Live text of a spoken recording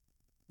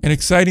An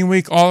exciting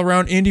week all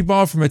around Indy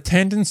Ball, from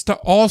attendance to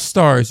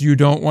all-stars. You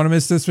don't want to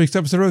miss this week's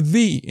episode of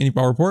the Indy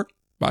Ball Report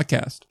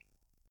podcast.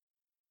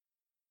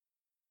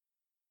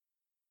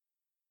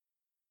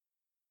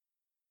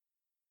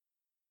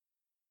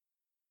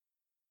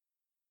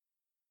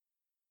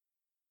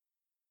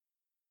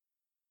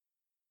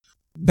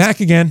 Back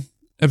again,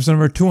 episode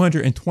number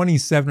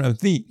 227 of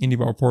the Indy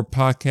Ball Report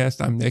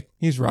podcast. I'm Nick.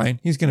 He's Ryan.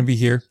 He's going to be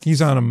here.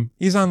 He's on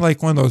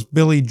like one of those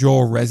Billy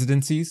Joel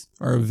residencies,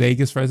 or a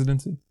Vegas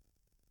residency.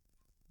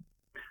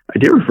 I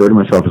did refer to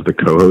myself as the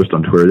co-host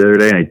on Twitter the other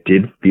day, and I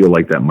did feel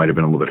like that might have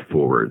been a little bit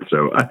forward.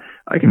 So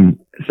I can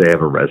say I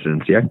have a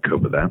residency. I can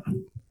cope with that.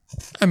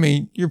 I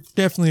mean, you're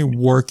definitely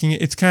working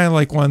it. It's kind of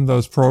like one of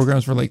those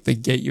programs where like they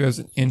get you as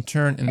an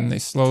intern and then they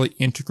slowly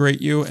integrate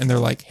you, and they're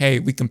like, hey,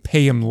 we can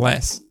pay him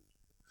less.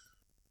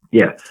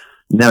 Yeah.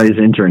 Now his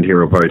intern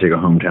here will probably take a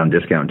hometown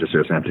discount just so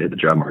he doesn't have to hit the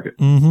job market.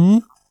 Mm-hmm.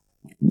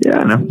 Yeah,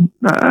 I know.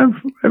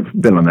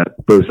 I've been on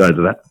both sides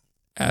of that.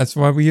 That's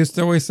why we used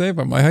to always say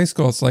about my high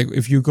school. It's like,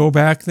 if you go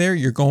back there,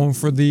 you're going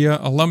for the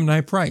alumni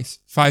price,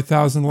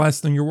 $5,000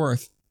 less than you're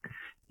worth.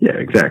 Yeah,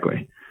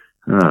 exactly.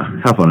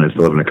 How fun it is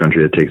to live in a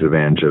country that takes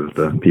advantage of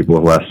the people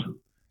with less.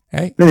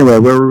 Hey. Anyway,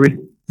 where were we?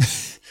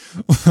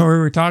 What we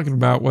were talking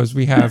about was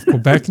we have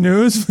Quebec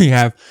news. We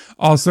have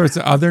all sorts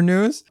of other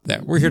news.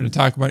 That we're here to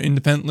talk about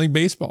independent league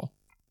baseball.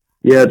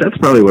 Yeah, that's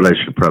probably what I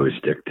should probably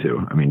stick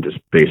to. I mean, just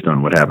based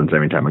on what happens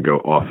every time I go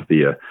off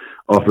the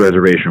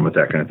reservation with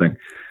that kind of thing.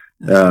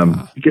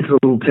 It gets a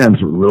little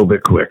tense a little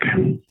bit quick.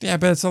 Yeah,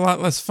 but it's a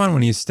lot less fun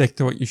when you stick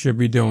to what you should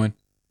be doing.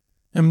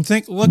 And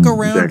look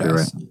around exactly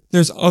us. Right.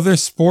 There's other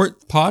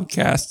sport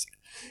podcasts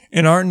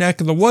in our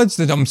neck of the woods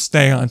that don't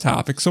stay on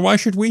topic. So why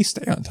should we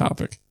stay on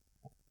topic?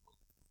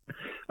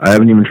 I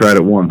haven't even tried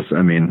it once.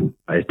 I mean,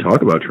 I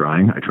talk about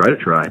trying. I try to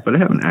try, but I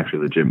haven't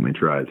actually legitimately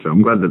tried. So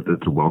I'm glad that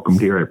it's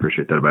welcomed here. I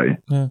appreciate that about you.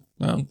 Yeah,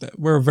 well,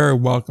 we're a very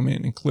welcoming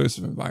and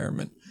inclusive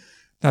environment.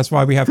 That's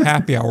why we have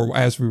happy hour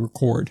as we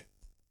record.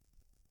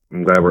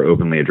 I'm glad we're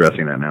openly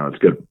addressing that now. It's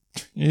good.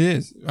 It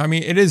is. I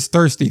mean, it is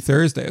Thirsty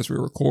Thursday as we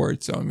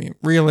record. So, I mean,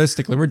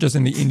 realistically, we're just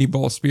in the Indy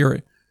Ball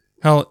spirit.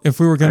 Hell, if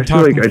we were going to talk...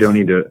 I just feel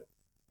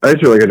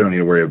like I don't need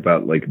to worry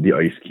about like the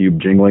Ice Cube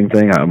jingling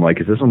thing. I'm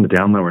like, is this on the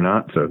down low or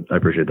not? So I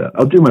appreciate that.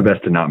 I'll do my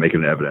best to not make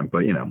it evident, but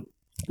you know,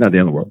 not the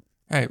end of the world.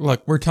 Hey,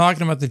 look, we're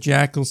talking about the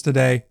Jackals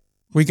today.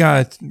 We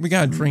got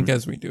to drink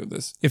as we do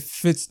this. It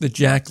fits the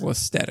Jackal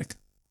aesthetic.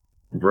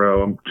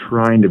 Bro, I'm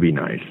trying to be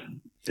nice.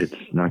 It's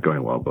not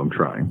going well, but I'm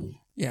trying.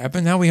 Yeah,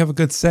 but now we have a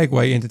good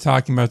segue into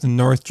talking about the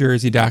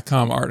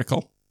NorthJersey.com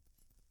article.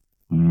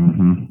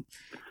 Mm-hmm.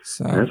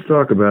 So let's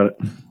talk about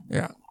it.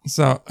 Yeah.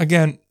 So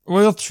again,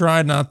 we'll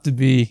try not to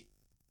be.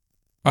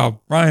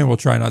 Well, Ryan will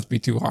try not to be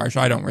too harsh.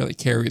 I don't really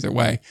care either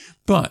way.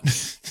 But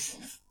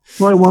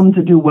well, I want him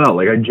to do well.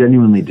 Like I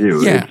genuinely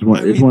do. Yeah, it's one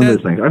of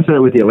those things. I've said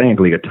it with the Atlantic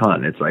League a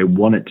ton. It's I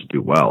want it to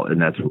do well,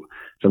 and that's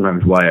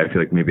sometimes why I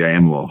feel like maybe I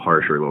am a little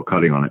harsh or a little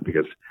cutting on it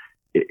because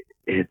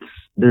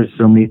there's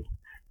so many.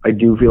 I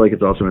do feel like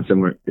it's also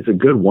it's a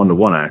good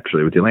 1-to-1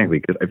 actually with the Atlantic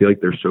League because I feel like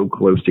they're so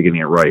close to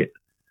getting it right,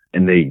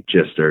 and they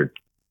just are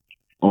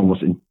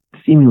almost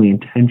seemingly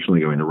intentionally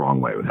going the wrong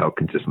way with how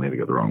consistently they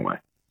go the wrong way.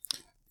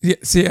 Yeah,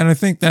 see, and I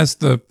think that's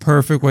the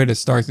perfect way to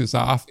start this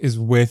off is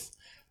with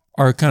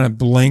our kind of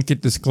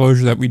blanket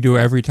disclosure that we do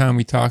every time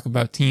we talk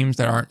about teams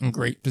that aren't in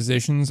great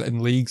positions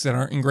and leagues that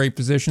aren't in great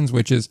positions,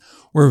 which is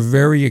we're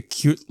very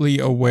acutely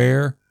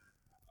aware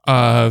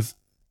of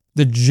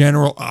the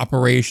general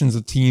operations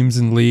of teams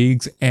and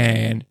leagues,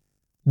 and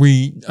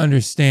we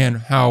understand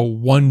how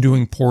one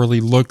doing poorly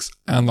looks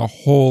on the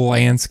whole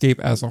landscape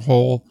as a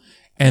whole,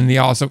 and the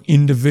also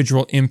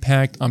individual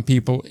impact on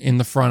people in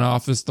the front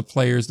office, the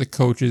players, the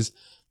coaches,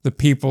 the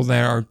people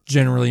that are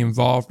generally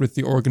involved with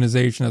the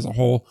organization as a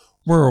whole.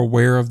 We're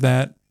aware of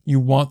that. You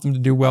want them to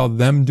do well.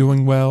 Them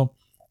doing well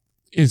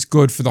is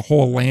good for the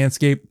whole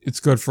landscape.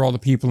 It's good for all the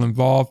people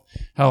involved.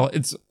 Hell,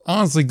 it's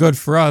honestly good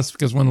for us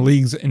because when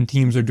leagues and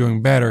teams are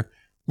doing better,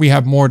 we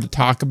have more to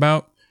talk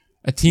about.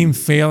 A team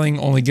failing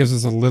only gives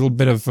us a little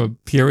bit of a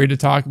period to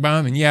talk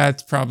about. And yeah,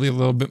 it's probably a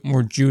little bit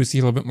more juicy,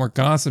 a little bit more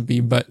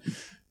gossipy, but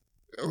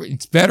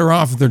it's better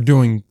off if they're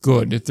doing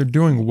good. If they're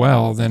doing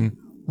well, then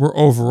we're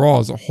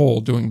overall as a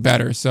whole doing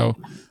better. So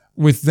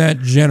with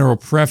that general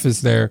preface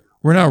there,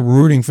 we're not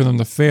rooting for them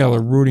to fail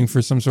or rooting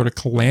for some sort of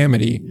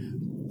calamity,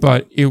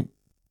 but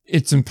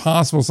it's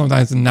impossible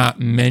sometimes to not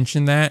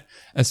mention that,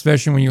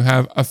 especially when you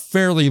have a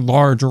fairly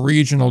large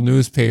regional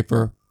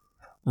newspaper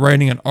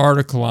writing an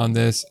article on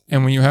this,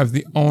 and when you have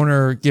the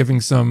owner giving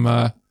some,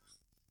 I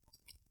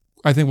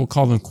think we'll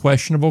call them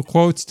questionable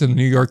quotes to the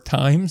New York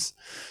Times,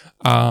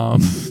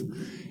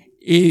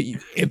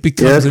 it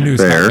becomes a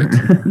news topic.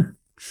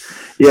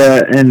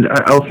 Yeah, and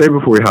I'll say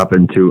before we hop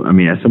into, I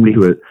mean, as somebody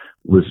who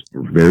was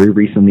very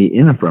recently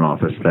in a front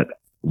office that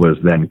was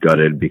then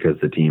gutted because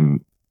the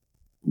team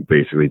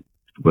basically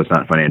was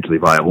not financially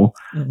viable,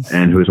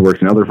 and who has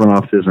worked in other front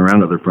offices and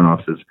around other front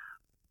offices,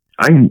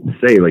 I can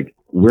say, like,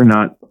 we're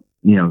not,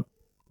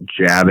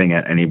 jabbing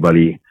at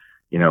anybody,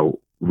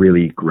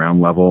 really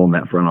ground level in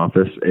that front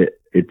office.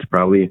 It's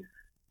probably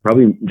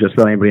probably just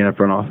about anybody in a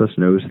front office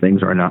knows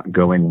things are not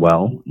going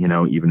well. You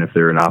know, even if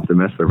they're an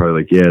optimist, they're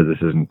probably like, yeah,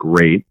 this isn't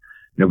great.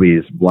 Nobody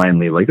is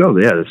blindly like, oh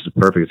yeah, this is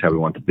perfect. It's how we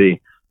want it to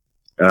be.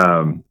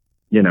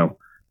 You know,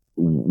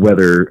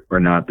 whether or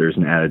not there's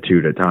an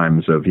attitude at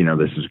times of, you know,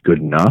 this is good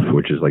enough,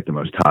 which is like the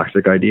most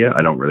toxic idea.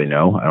 I don't really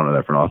know. I don't know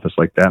that front office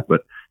like that,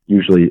 but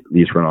usually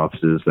these front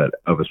offices that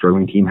of a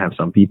struggling team have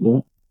some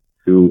people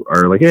who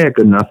are like, yeah,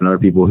 good enough, and other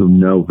people who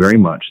know very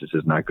much this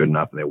is not good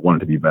enough and they want it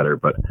to be better,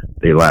 but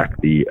they lack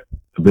the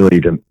ability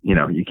to, you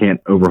know, you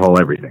can't overhaul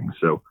everything.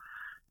 So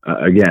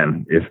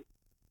again, if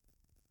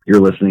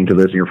you're listening to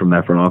this and you're from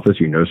that front office,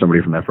 you know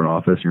somebody from that front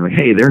office, and you're like,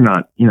 hey, they're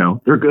not, you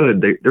know, they're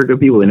good. They're good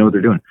people. They know what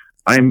they're doing.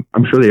 I'm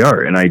sure they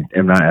are. And I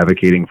am not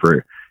advocating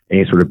for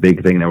any sort of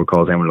big thing that would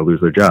cause anyone to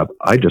lose their job.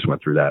 I just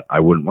went through that. I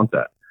wouldn't want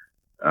that.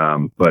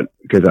 But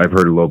because I've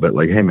heard a little bit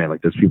like, hey man,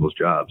 like, there's people's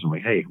jobs. I'm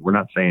like, hey, we're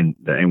not saying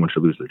that anyone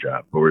should lose their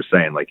job, but we're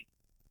saying like,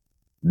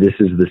 this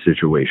is the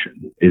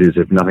situation. It is,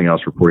 if nothing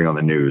else, reporting on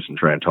the news and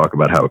trying to talk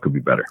about how it could be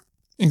better.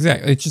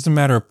 Exactly. It's just a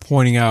matter of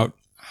pointing out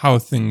how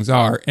things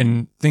are,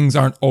 and things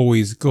aren't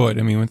always good.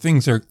 I mean, when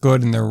things are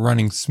good and they're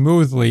running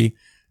smoothly,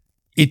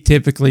 it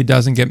typically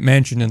doesn't get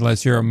mentioned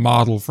unless you're a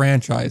model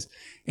franchise.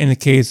 In the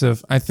case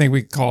of, I think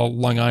we call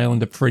Long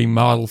Island a pretty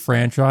model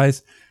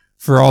franchise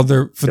for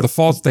the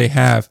faults they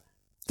have.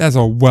 That's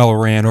a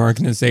well-ran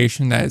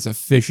organization that is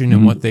efficient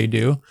in what they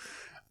do.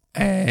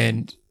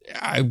 And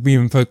I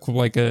even put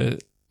like a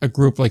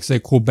group like, say,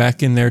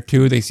 Quebec in there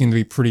too. They seem to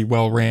be pretty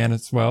well-ran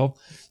as well.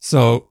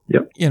 So,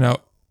 you know,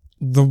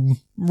 the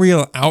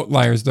real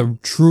outliers, the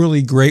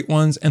truly great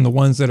ones, and the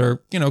ones that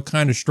are, you know,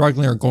 kind of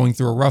struggling or going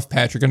through a rough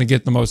patch are going to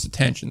get the most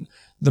attention.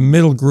 The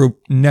middle group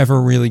never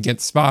really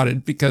gets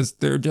spotted because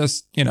they're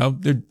just, you know,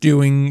 they're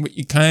doing what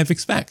you kind of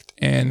expect.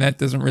 And that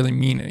doesn't really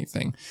mean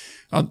anything.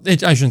 I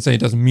shouldn't say it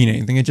doesn't mean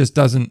anything. It just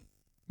doesn't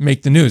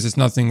make the news. It's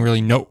nothing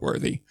really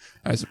noteworthy,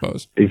 I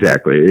suppose.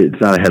 Exactly.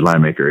 It's not a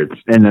headline maker.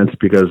 And that's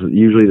because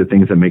usually the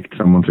things that make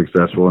someone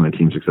successful and a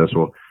team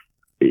successful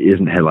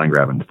isn't headline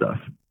grabbing stuff.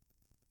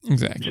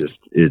 Exactly.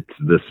 It's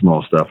the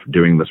small stuff,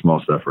 doing the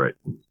small stuff right.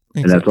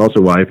 Exactly. And that's also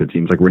why, if it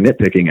seems like we're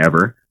nitpicking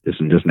ever, this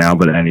isn't just now,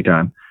 but at any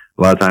time,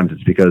 a lot of times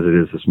it's because it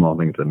is the small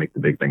things that make the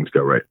big things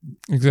go right.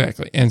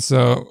 Exactly. And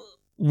so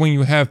when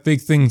you have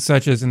big things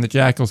such as in the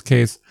Jackals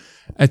case,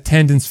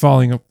 attendance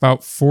falling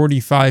about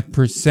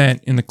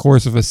 45% in the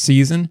course of a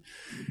season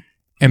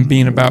and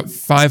being about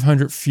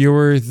 500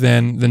 fewer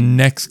than the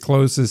next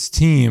closest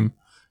team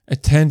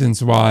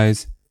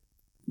attendance-wise,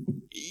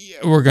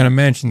 we're going to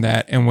mention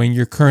that. And when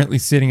you're currently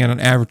sitting at an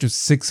average of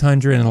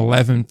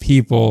 611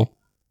 people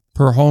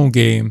per home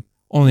game,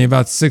 only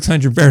about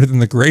 600 better than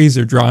the Grays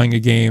are drawing a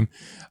game,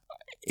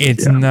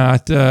 it's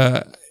not,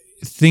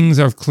 things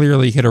have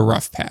clearly hit a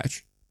rough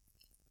patch.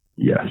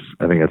 Yes,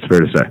 I think that's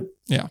fair to say.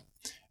 Yeah.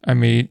 I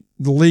mean,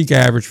 the league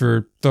average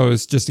for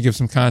those, just to give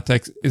some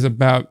context, is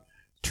about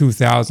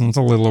 2,000. It's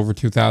a little over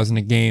 2,000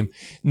 a game.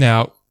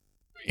 Now,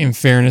 in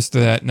fairness to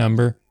that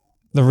number,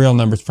 the real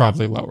number is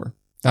probably lower.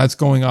 That's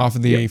going off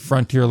of the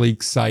Frontier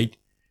League site,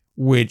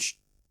 which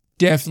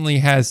definitely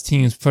has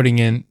teams putting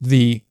in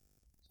the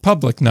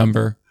public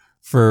number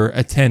for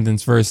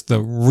attendance versus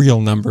the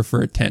real number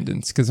for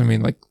attendance. Because, I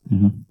mean, like,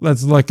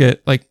 let's look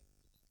at, like,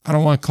 I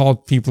don't want to call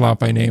people out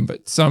by name,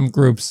 but some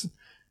groups,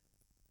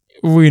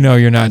 we know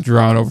you're not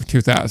drawing over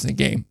 2,000 a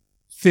game.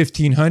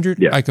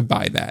 1,500, I could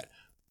buy that.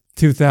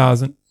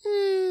 2,000,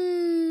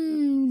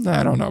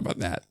 I don't know about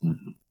that.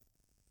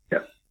 Yeah,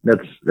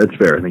 that's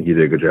fair. I think you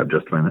did a good job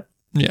justifying it.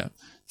 Yeah.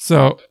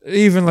 So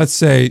even, let's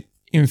say,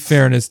 in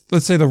fairness,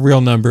 let's say the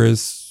real number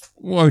is,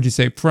 what would you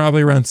say,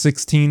 probably around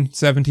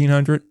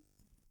 1,700?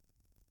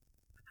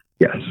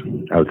 Yes,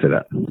 I would say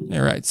that.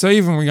 All right. So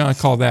even we're going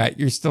to call that,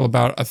 you're still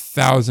about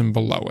 1,000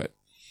 below it.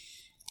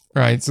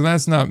 Right. So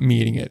that's not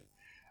meeting it.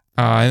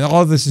 And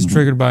all of this is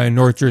triggered by a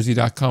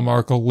NorthJersey.com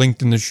article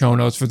linked in the show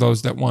notes for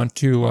those that want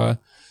to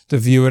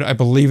view it. I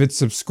believe it's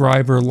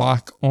subscriber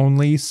lock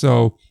only.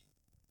 So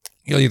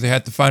you'll either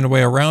have to find a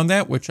way around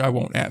that, which I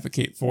won't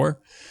advocate for,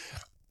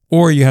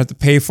 or you have to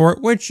pay for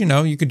it, which, you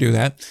know, you could do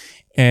that.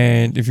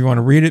 And if you want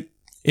to read it,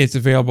 it's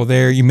available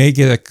there. You may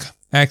get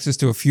access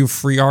to a few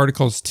free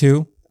articles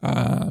too.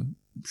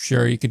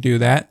 Sure, you could do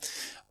that.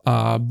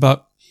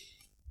 But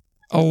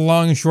a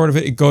long and short of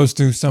it, it goes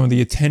through some of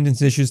the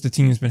attendance issues the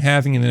team's been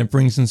having, and then it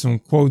brings in some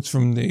quotes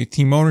from the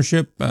team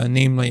ownership,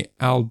 namely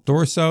Al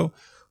Dorso,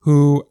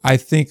 who I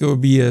think it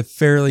would be a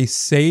fairly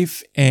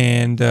safe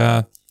and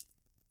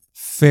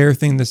fair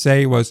thing to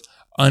say was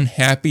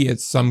unhappy at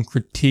some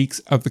critiques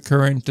of the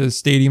current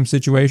stadium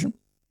situation.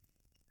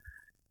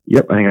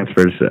 Yep, I think that's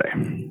fair to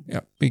say.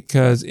 Yep,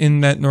 because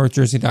in that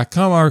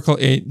NorthJersey.com article,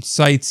 it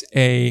cites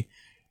a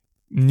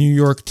New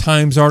York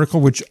Times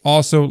article, which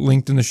also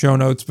linked in the show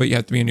notes, but you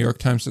have to be a New York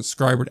Times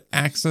subscriber to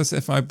access,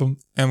 if I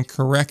am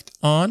correct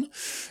on,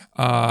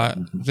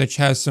 which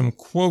has some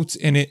quotes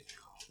in it,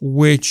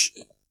 which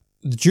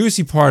the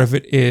juicy part of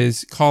it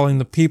is calling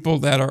the people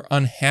that are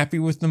unhappy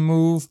with the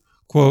move,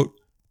 quote,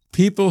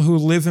 people who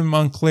live in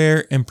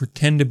Montclair and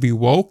pretend to be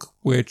woke,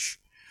 which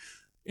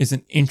is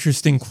an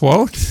interesting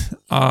quote.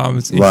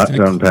 It's a lot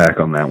to unpack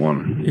on that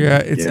one. Yeah,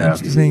 it's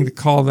interesting to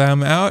call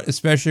them out,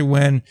 especially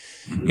when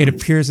it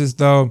appears as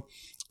though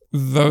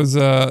those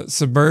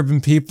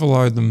suburban people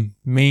are the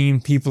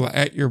main people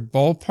at your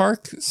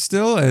ballpark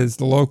still, as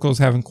the locals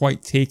haven't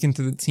quite taken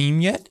to the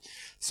team yet.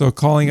 So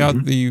calling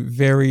out the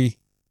very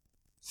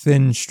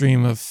thin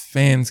stream of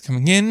fans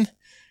coming in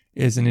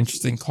is an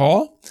interesting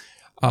call.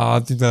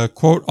 The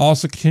quote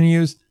also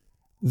continues,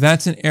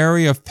 "That's an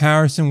area of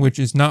Patterson which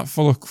is not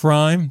full of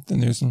crime." Then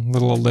there's some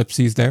little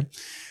ellipses there.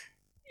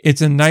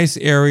 "It's a nice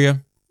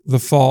area. The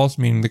falls,"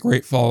 meaning the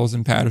Great Falls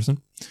in Patterson,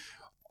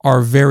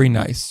 "are very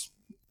nice."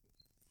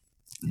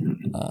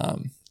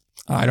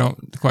 I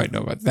don't quite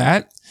know about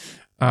that.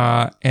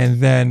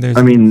 And then there's...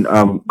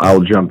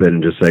 I'll jump in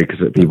and just say, because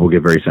people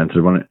get very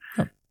sensitive on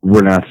it.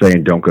 We're not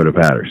saying don't go to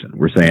Patterson.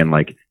 We're saying,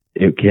 like,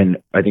 I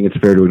think it's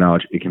fair to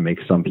acknowledge it can make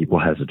some people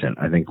hesitant.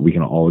 I think we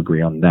can all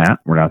agree on that.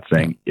 We're not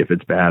saying if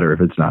it's bad or if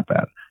it's not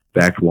bad.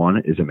 Fact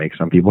one is it makes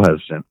some people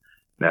hesitant.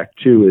 Fact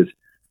two is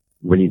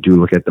when you do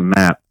look at the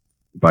map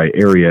by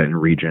area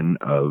and region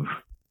of,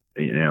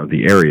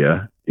 the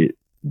area,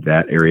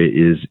 that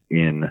area is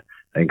in,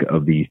 I think,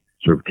 of the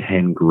sort of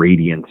 10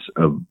 gradients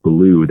of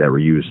blue that were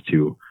used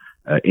to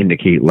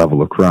indicate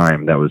level of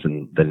crime, that was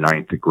in the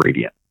 9th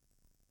gradient.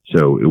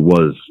 So it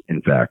was,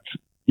 in fact,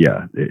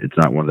 it's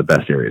not one of the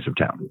best areas of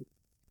town,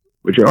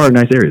 which are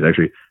nice areas.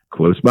 Actually,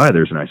 close by,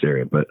 there's a nice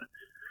area, but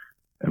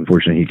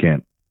unfortunately, he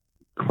can't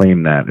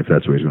claim that if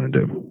that's what he's going to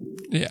do.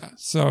 Yeah,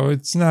 so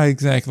it's not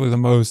exactly the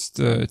most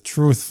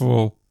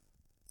truthful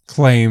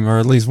claim, or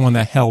at least one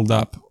that held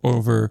up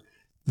over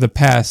the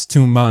past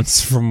 2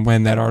 months from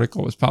when that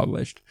article was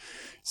published.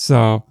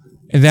 So,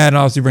 and that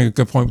also brings a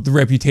good point with the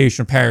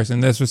reputation of Patterson.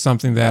 This was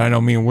something that I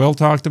know me and Will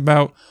talked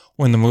about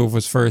when the move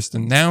was first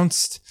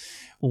announced,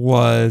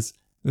 was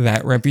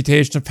that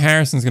reputation of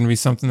Patterson is going to be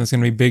something that's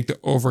going to be big to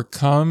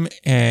overcome,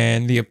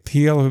 and the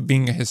appeal of it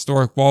being a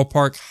historic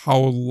ballpark, how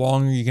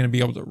long are you going to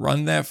be able to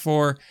run that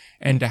for,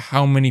 and to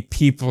how many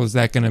people is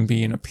that going to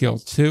be an appeal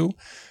to?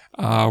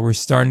 We're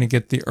starting to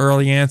get the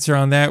early answer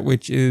on that,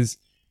 which is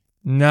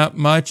not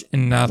much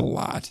and not a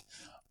lot.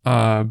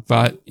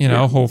 But,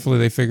 hopefully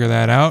they figure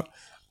that out.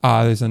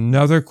 There's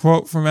another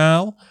quote from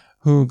Al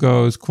who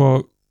goes,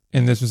 quote,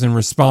 and this was in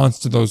response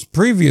to those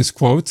previous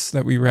quotes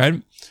that we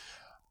read,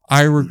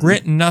 "I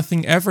regret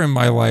nothing ever in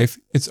my life.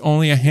 It's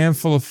only a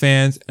handful of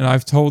fans, and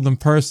I've told them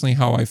personally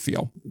how I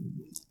feel."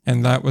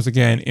 And that was,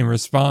 again, in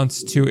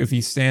response to if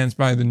he stands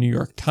by the New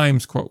York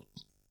Times quote.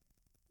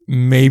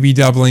 Maybe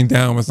doubling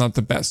down was not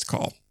the best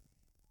call.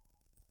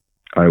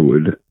 I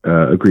would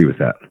agree with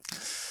that.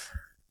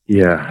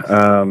 Yeah,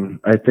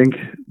 I think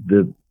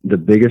the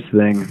biggest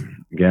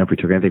thing, again, if we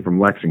took anything from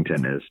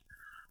Lexington, is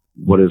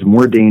what is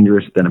more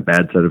dangerous than a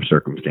bad set of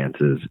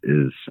circumstances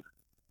is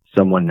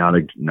someone not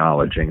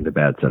acknowledging the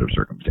bad set of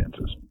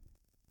circumstances.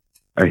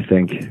 I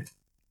think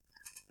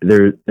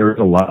there was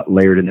a lot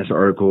layered in this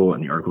article,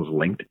 and the article's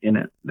linked in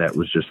it, that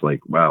was just like,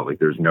 wow, like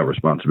there's no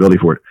responsibility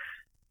for it.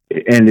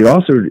 And it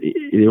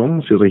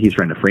almost feels like he's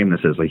trying to frame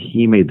this as like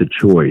he made the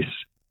choice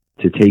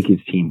to take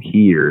his team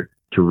here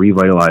to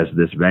revitalize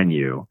this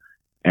venue,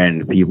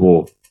 and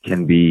people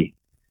can be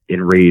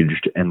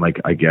enraged and, like,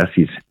 I guess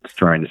he's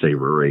trying to say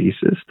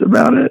racist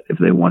about it if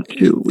they want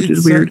to, which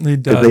is weird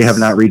because they have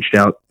not reached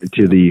out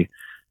to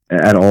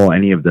at all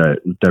any of the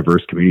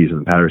diverse communities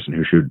in Patterson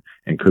who should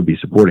and could be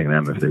supporting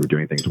them if they were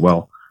doing things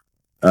well.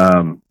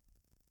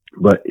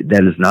 But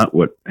that is not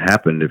what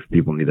happened. If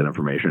people need that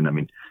information, I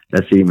mean,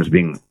 that stadium was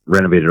being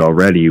renovated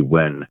already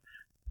when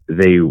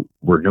they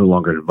were no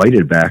longer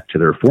invited back to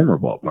their former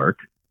ballpark,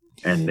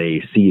 and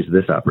they seized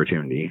this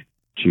opportunity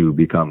to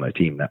become a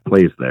team that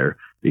plays there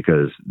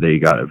because they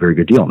got a very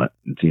good deal on it.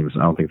 It seems,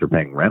 I don't think they're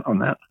paying rent on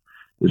that,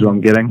 is what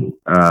I'm getting.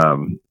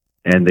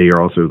 And they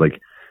are also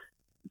like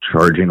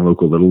charging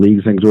local little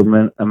leagues an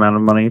exorbitant amount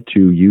of money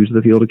to use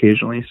the field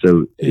occasionally.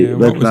 So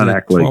let's not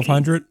act like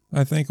 $1,200,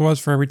 I think it was,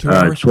 for every 2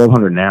 hours.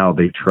 $1,200 now.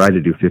 They tried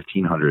to do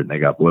 $1,500 and they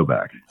got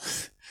blowback.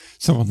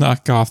 So we'll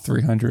knock off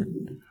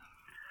 $300.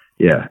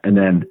 Yeah, and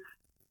then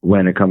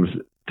when it comes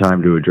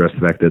time to address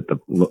the fact that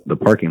the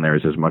parking there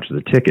is as much as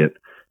the ticket,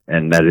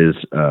 and that is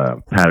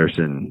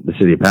Patterson, the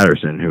city of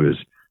Patterson, who is,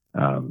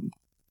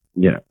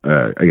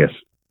 I guess,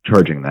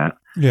 charging that.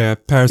 Yeah,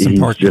 Patterson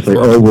Park. Just like,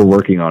 oh, we're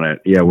working on it.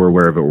 Yeah, we're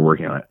aware of it. We're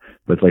working on it.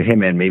 But it's like, hey,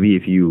 man, maybe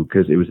if you,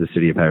 because it was the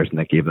city of Patterson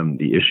that gave them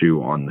the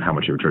issue on how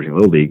much they were charging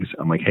little leagues.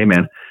 I'm like, hey,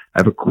 man, I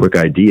have a quick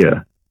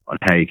idea on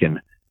how you can,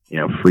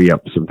 free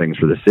up some things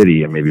for the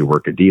city and maybe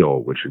work a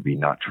deal, which would be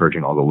not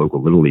charging all the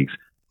local little leagues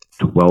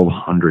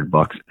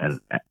 $1,200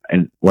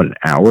 and what, an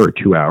hour or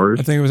 2 hours?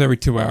 I think it was every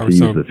 2 hours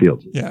to use the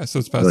field. Yeah, so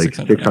it's about like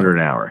 $600 an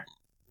hour.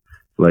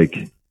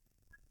 Like,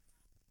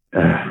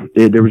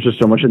 there was just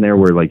so much in there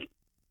where, like,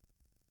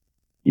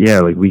 yeah,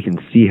 like we can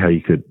see how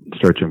you could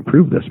start to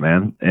improve this,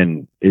 man.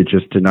 And it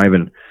just to not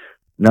even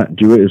not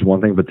do it is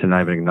one thing, but to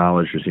not even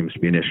acknowledge there seems to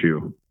be an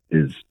issue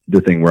is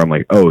the thing where I'm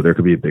like, oh, this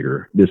could be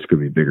bigger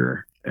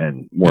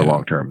and more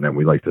long term than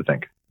we like to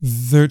think.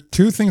 There are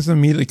two things that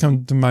immediately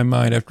come to my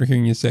mind after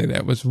hearing you say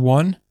that. Was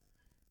one,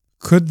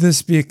 could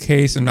this be a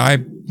case, and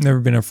I've never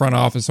been in front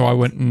office, so I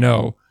wouldn't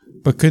know,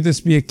 but could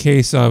this be a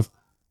case of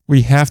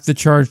we have to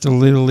charge the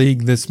Little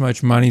League this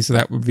much money so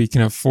that we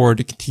can afford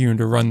to continue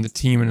to run the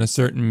team in a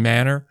certain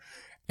manner,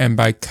 and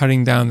by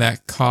cutting down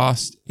that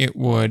cost, it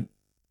would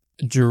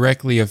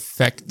directly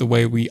affect the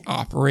way we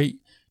operate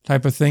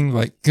type of thing?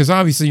 Like, because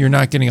obviously you're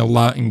not getting a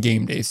lot in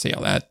game day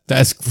sale.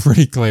 That's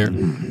pretty clear.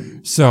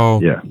 So,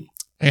 yeah.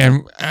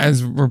 And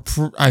as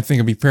I think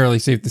it'd be fairly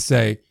safe to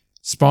say,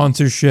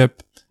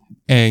 sponsorship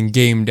and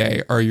game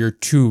day are your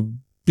two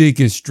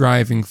biggest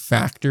driving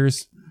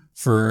factors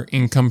for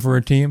income for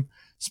a team.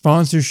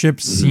 Sponsorship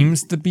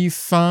seems to be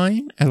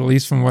fine, at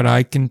least from what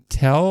I can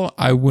tell.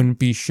 I wouldn't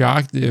be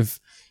shocked if,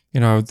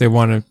 they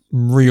want to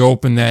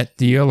reopen that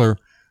deal or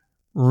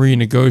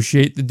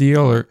renegotiate the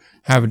deal or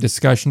have a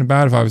discussion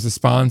about it. If I was a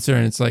sponsor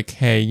and it's like,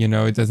 hey,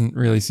 it doesn't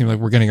really seem like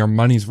we're getting our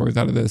money's worth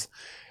out of this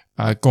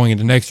going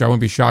into next year, I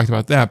wouldn't be shocked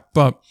about that.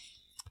 But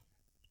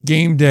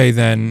game day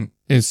then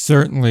is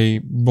certainly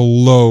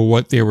below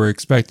what they were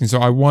expecting. So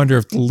I wonder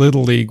if the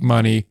Little League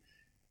money,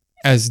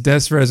 as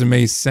desperate as it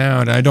may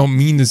sound, I don't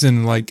mean this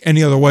in like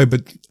any other way,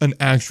 but an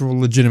actual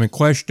legitimate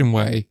question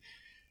way,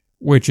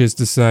 which is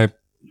to say,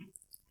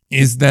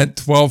 is that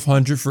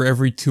 $1,200 for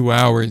every 2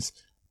 hours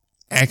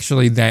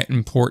actually that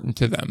important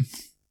to them?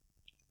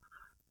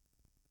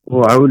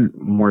 Well, I would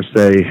more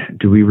say,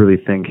 do we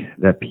really think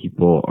that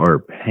people are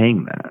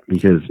paying that?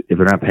 Because if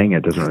they're not paying it,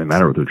 it doesn't really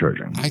matter what they're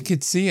charging. I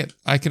could see it.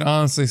 I could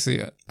honestly see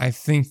it. I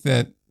think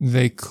that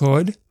they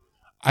could.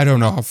 I don't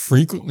know how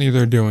frequently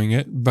they're doing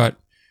it, but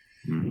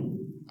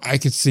I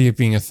could see it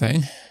being a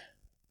thing.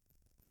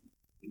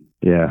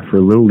 Yeah, for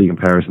a Little League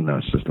comparison, though,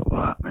 it's just a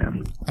lot,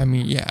 man. I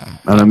mean, yeah.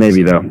 I don't know,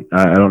 maybe, though.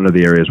 I don't know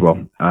the area as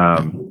well.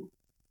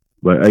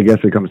 But I guess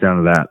it comes down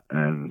to that,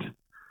 and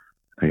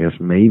I guess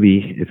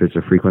maybe if it's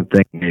a frequent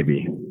thing,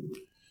 maybe.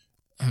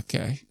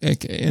 Okay.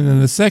 And then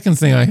the second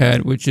thing I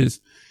had, which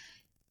is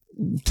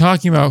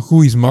talking about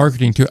who he's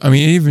marketing to. I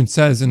mean, it even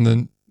says in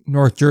the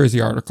North Jersey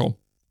article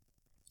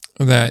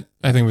that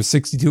I think it was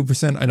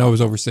 62%. I know it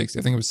was over 60.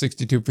 I think it was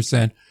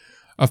 62%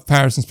 of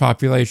Patterson's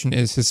population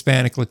is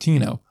Hispanic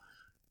Latino.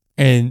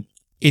 And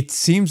it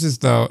seems as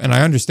though, and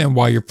I understand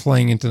why you're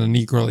playing into the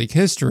Negro League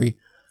history,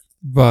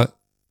 but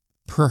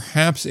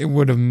perhaps it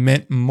would have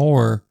meant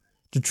more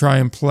to try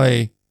and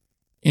play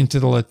into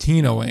the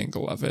Latino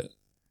angle of it,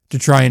 to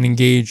try and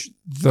engage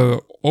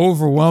the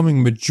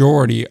overwhelming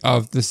majority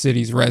of the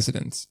city's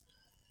residents.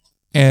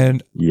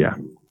 And yeah,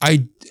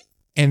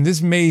 and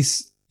this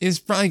is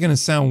probably going to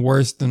sound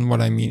worse than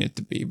what I mean it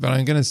to be, but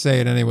I'm going to say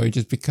it anyway,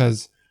 just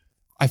because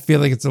I feel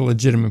like it's a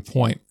legitimate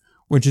point,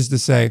 which is to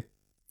say,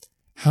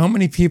 how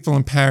many people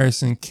in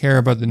Patterson care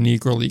about the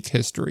Negro League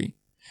history?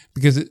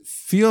 Because it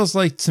feels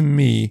like to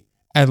me,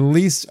 at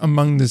least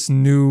among this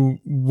new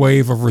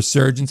wave of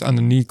resurgence on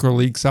the Negro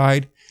League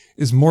side,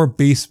 is more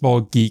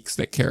baseball geeks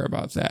that care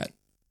about that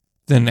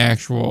than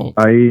actual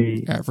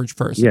average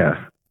person.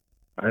 Yeah,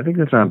 I think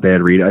that's not a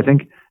bad read. I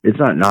think it's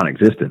not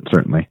non-existent,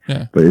 certainly.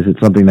 Yeah. But is it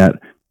something that?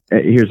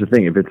 Here's the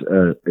thing: if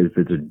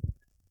it's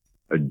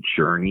a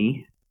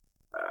journey,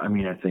 I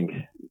mean, I think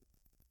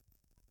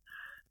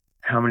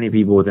how many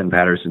people within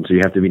Patterson? So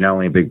you have to be not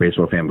only a big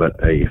baseball fan, but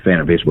a fan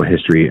of baseball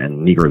history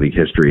and Negro League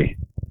history.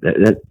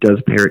 That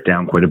does pare it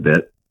down quite a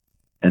bit.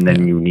 And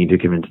then you need to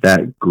convince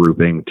that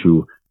grouping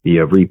to be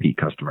a repeat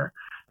customer.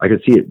 I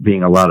could see it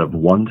being a lot of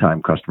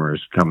one-time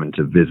customers coming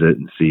to visit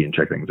and see and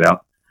check things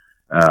out.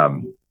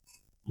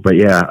 But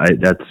yeah,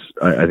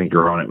 I think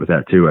you're on it with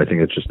that too. I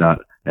think it's just not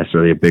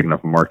necessarily a big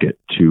enough market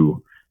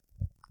to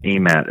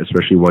aim at,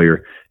 especially while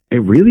you're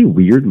really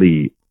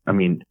weirdly, I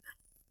mean,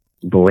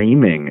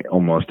 blaming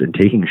almost and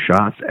taking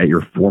shots at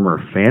your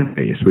former fan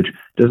base, which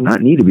does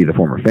not need to be the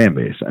former fan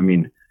base. I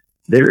mean,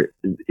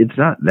 it's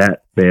not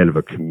that bad of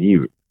a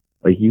commute.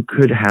 Like, you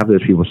could have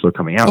those people still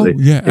coming out. They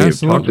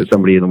talked to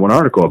somebody in the one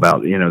article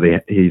about,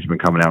 he's been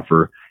coming out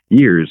for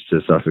years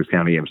to Sussex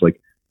County games,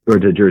 or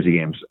to Jersey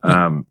games.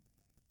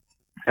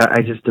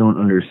 I just don't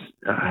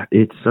understand.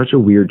 It's such a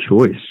weird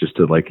choice just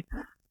to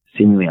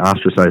seemingly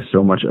ostracize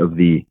so much of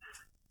the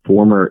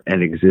former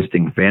and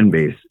existing fan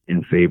base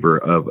in favor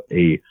of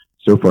a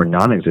so far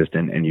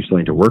non-existent and you still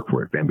need to work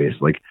for it fan base,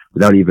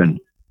 without even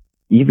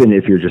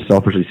if you're just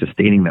selfishly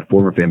sustaining that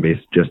former fan base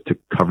just to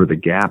cover the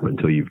gap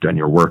until you've done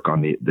your work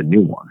on the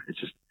new one. It's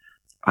just,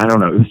 I don't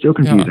know. It was still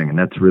confusing. And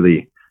that's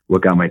really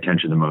what got my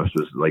attention the most,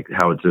 was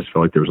how it just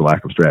felt like there was a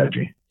lack of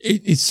strategy.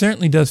 It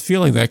certainly does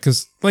feel like that.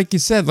 Cause like you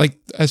said,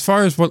 as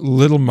far as what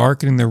little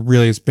marketing there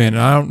really has been,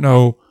 and I don't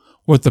know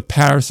what the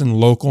Patterson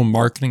local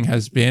marketing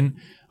has been.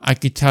 I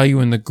could tell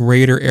you in the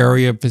greater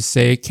area of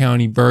Passaic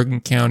County,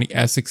 Bergen County,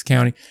 Essex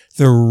County,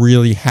 there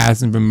really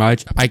hasn't been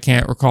much. I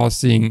can't recall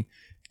seeing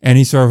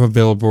any sort of a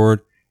billboard,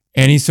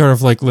 any sort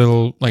of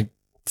little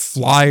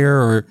flyer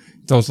or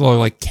those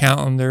little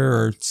calendar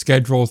or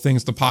schedule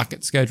things, the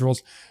pocket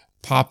schedules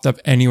popped up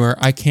anywhere.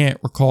 I can't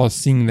recall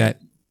seeing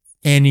that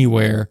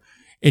anywhere.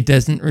 It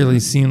doesn't really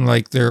seem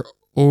like they're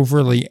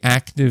overly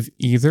active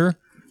either.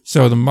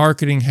 So the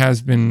marketing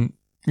has been,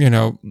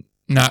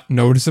 not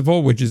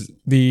noticeable, which is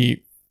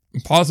the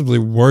possibly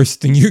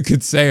worst thing you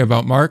could say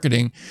about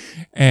marketing.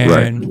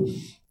 And,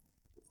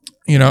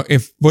 you know,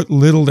 if what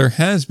little there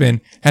has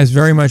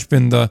very much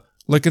been the,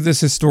 look at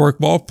this historic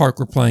ballpark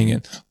we're playing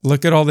in.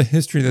 Look at all the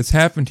history that's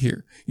happened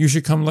here. You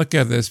should come look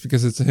at this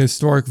because it's a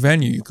historic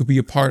venue. You could be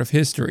a part of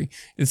history.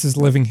 This is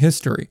living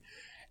history.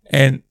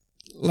 And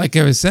like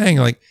I was saying,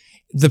 like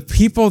the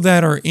people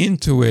that are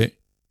into it,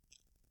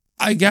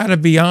 I gotta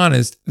be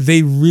honest,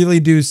 they really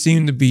do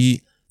seem to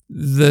be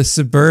the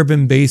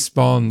suburban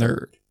baseball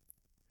nerd,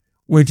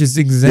 which is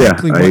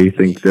exactly I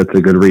think that's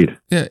a good read.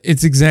 Yeah,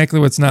 it's exactly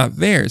what's not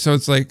there. So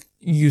it's like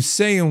you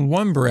say in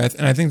one breath,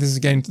 and I think this is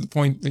getting to the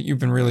point that you've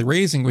been really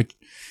raising, which,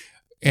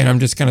 and I'm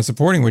just kind of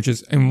supporting, which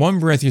is in one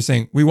breath you're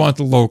saying we want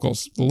the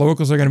locals. The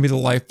locals are going to be the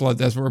lifeblood.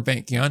 That's what we're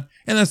banking on,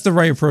 and that's the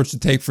right approach to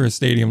take for a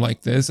stadium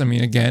like this. I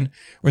mean, again,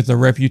 with the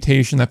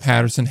reputation that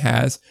Patterson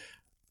has,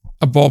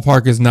 a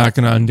ballpark is not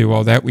going to undo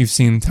all that. We've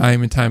seen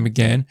time and time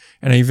again.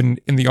 And even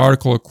in the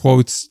article, it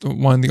quotes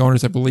one of the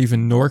owners, I believe,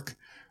 in Newark,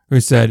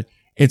 who said,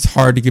 it's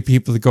hard to get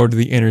people to go to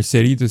the inner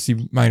city to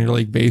see minor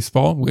league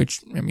baseball,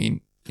 which, I mean,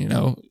 you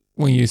know,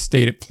 when you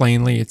state it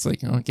plainly, it's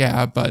like, oh,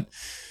 yeah, but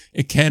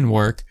it can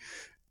work.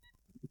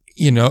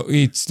 You know,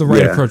 it's the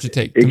right approach to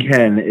take. It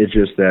can. It's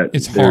just that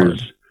it's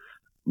hard.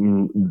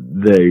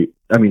 The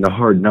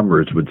hard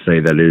numbers would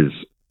say that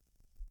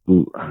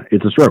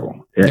it's a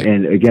struggle. Yeah.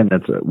 And again,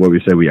 that's what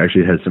we said. We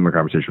actually had a similar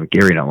conversation with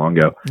Gary not long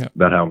ago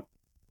about how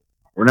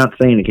we're not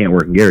saying it can't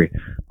work in Gary.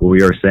 What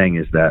we are saying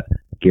is that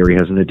Gary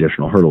has an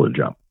additional hurdle to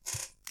jump.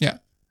 Yeah.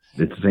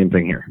 It's the same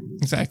thing here.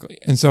 Exactly.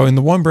 And so in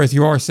the one breath,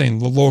 you are saying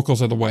the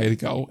locals are the way to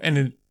go.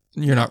 And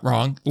you're not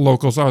wrong. The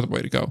locals are the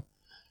way to go.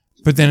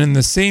 But then in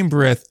the same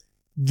breath,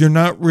 you're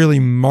not really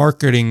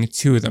marketing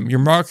to them. You're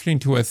marketing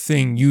to a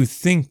thing you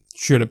think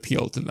should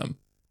appeal to them,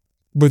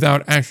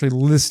 without actually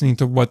listening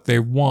to what they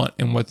want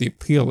and what the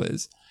appeal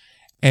is.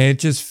 And it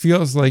just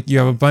feels like you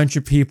have a bunch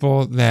of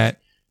people that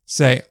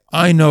say,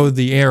 I know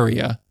the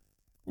area,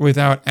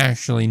 without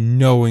actually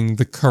knowing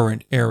the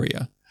current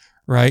area,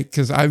 right?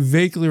 Because I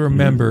vaguely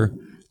remember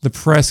the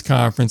press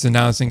conference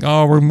announcing,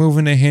 oh, we're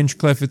moving to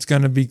Hinchcliffe. It's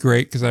going to be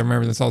great. Because I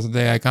remember this also the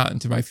day I got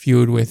into my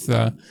feud with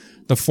the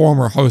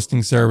former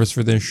hosting service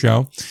for this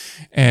show.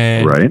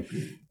 And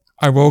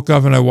I woke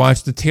up and I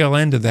watched the tail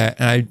end of that,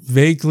 and I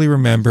vaguely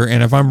remember,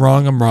 and if I'm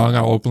wrong,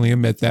 I'll openly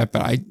admit that,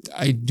 but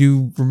I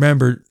do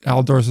remember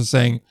Al Dorsa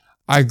saying,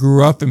 I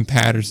grew up in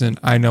Patterson,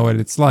 I know what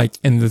it's like.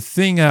 And the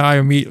thing that I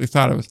immediately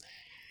thought of was,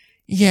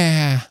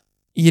 yeah,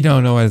 you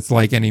don't know what it's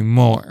like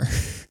anymore.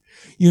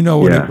 You know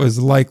what it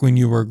was like when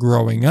you were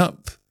growing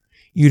up.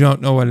 You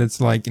don't know what it's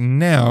like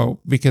now,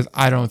 because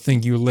I don't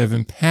think you live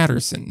in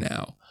Patterson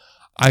now.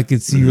 I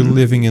could see you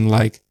living in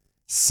like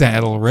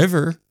Saddle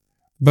River,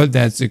 but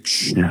that's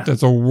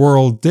a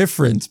world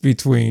difference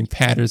between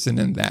Patterson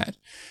and that.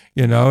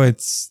 You know,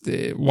 it's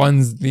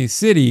one's the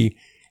city,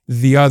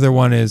 the other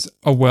one is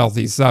a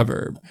wealthy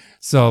suburb.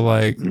 So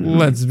like,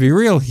 let's be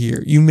real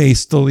here. You may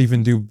still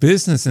even do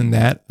business in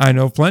that. I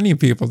know plenty of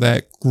people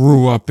that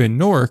grew up in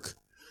Newark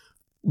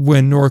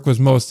when Newark was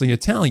mostly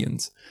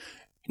Italians.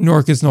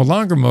 Newark is no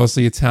longer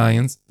mostly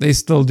Italians. They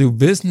still do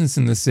business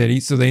in the city,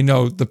 so they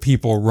know the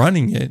people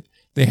running it.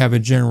 They have a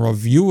general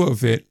view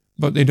of it,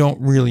 but they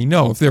don't really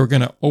know. If they were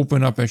going to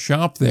open up a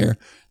shop there,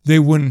 they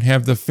wouldn't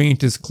have the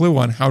faintest clue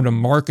on how to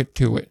market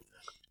to it.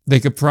 They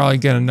could probably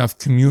get enough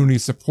community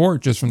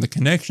support just from the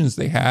connections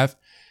they have.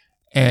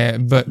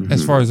 But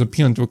as far as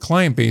appealing to a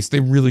client base, they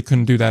really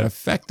couldn't do that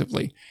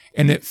effectively.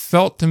 And it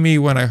felt to me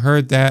when I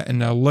heard that, and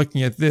now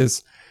looking at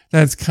this,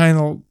 that's kind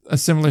of a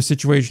similar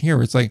situation here.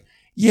 Where it's like,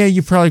 yeah,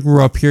 you probably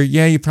grew up here.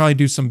 Yeah, you probably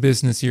do some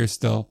business here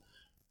still.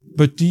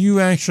 But do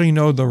you actually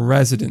know the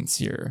residents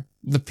here?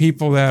 The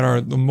people that are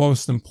the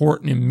most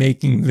important in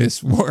making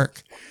this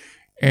work?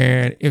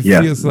 And it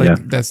feels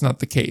like that's not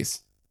the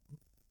case.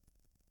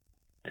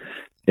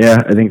 Yeah,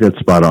 I think that's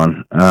spot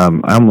on.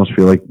 I almost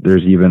feel like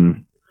there's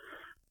even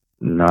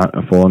not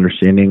a full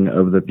understanding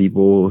of the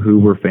people who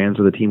were fans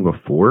of the team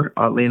before,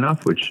 oddly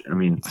enough, which, I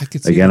mean,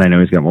 I know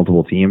he's got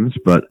multiple teams,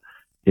 but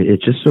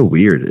it's just so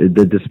weird.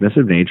 The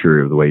dismissive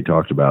nature of the way he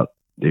talked about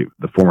the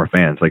former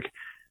fans, like,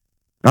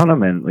 I don't know,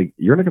 man, like,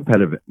 you're in a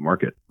competitive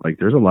market. Like,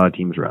 there's a lot of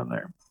teams around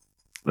there.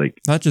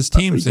 Like, not just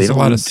teams, there's a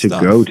lot of stuff.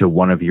 To go to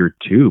one of your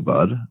two,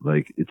 bud.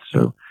 Like, it's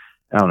so,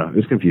 I don't know,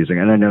 it's confusing.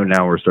 And I know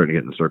now we're starting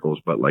to get in circles,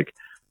 but like,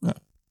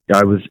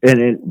 I was,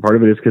 and part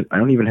of it is because I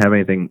don't even have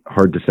anything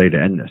hard to say to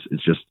end this.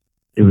 It's just,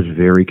 it was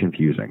very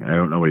confusing. I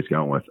don't know what he's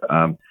going with.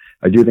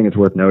 I do think it's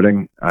worth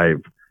noting.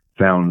 I've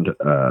found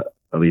at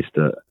least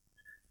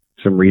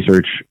some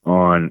research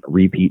on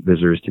repeat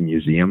visitors to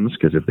museums,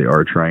 because if they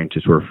are trying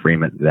to sort of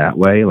frame it that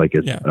way, like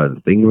it's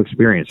a thing to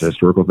experience, a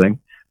historical thing,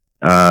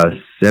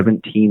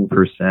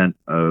 17%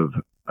 of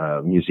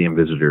museum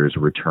visitors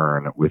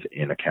return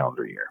within a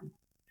calendar year.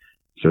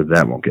 So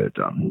that won't get it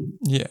done.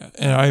 Yeah,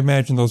 and I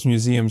imagine those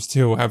museums,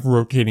 too, have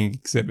rotating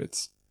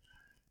exhibits.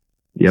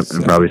 Yep, so,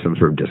 and probably some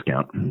sort of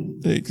discount.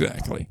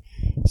 Exactly.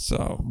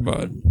 So,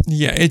 but,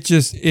 yeah,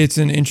 it's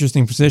an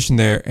interesting position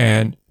there.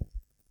 And,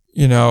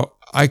 you know,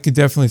 I could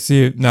definitely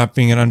see it not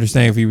being an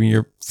understanding of even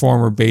your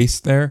former base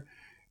there.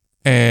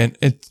 And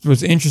it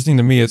was interesting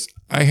to me is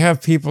I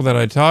have people that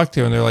I talk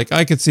to and they're like,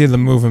 I could see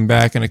them moving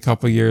back in a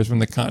couple of years when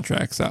the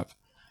contract's up.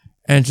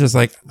 And it's just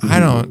like, I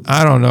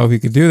don't know if you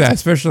could do that,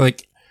 especially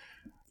like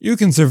you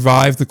can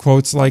survive the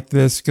quotes like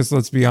this because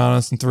let's be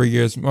honest, in 3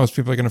 years, most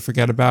people are going to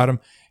forget about them.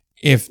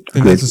 And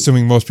that's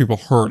assuming most people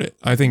heard it.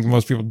 I think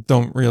most people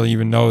don't really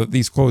even know that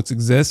these quotes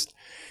exist.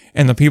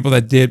 And the people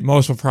that did,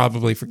 most will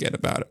probably forget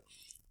about it.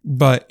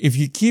 But if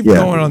you keep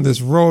going on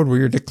this road where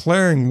you're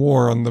declaring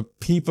war on the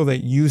people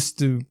that used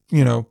to,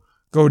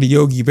 go to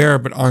Yogi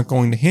Berra but aren't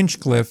going to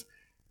Hinchcliffe,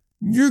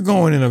 you're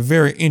going in a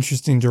very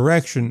interesting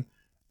direction,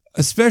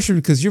 especially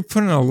because you're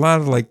putting a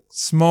lot of like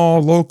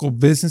small local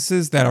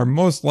businesses that are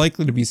most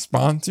likely to be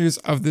sponsors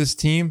of this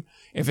team.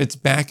 If it's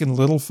back in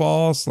Little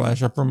Falls /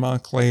 Upper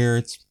Montclair,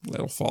 it's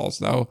Little Falls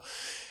though.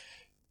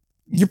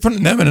 You're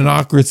putting them in an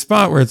awkward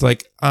spot where it's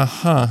like,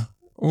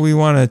 we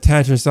want to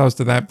attach ourselves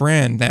to that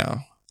brand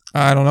now.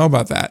 I don't know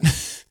about that.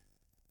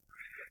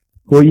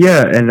 Well,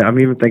 yeah, and I'm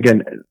even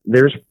thinking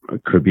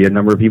could be a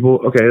number of people.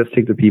 Okay, let's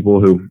take the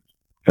people who,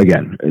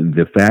 again,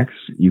 the facts,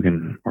 you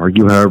can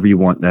argue however you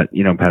want that,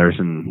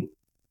 Patterson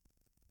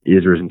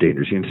is or isn't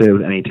dangerous. You can say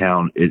with any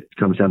town, it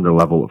comes down to the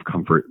level of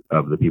comfort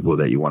of the people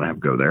that you want to have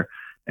go there.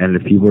 And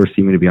if people are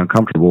seeming to be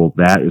uncomfortable,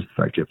 that is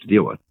the fact you have to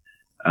deal with.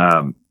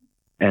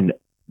 And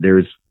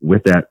there's,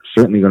 with that,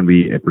 certainly going to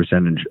be a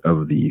percentage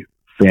of the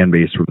fan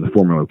base from the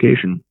former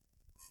location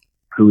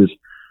who is,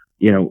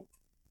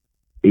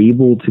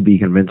 able to be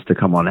convinced to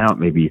come on out,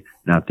 maybe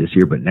not this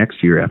year, but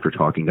next year after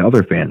talking to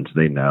other fans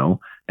they know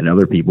and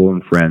other people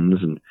and friends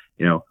and,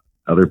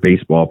 other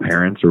baseball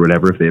parents or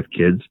whatever, if they have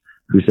kids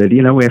who said,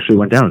 we actually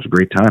went down. It was a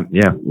great time.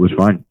 Yeah, it was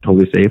fine.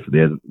 Totally safe. They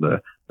had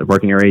the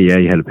parking area. Yeah,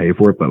 you had to pay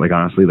for it, but like,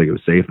 honestly, like it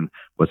was safe. And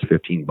what's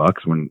 $15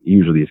 when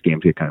usually these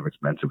games get kind of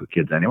expensive with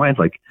kids anyway? It's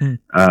like,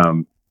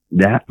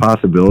 that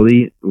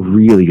possibility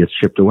really gets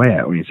chipped away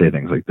at when you say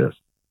things like this.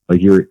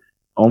 Like you're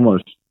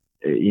almost,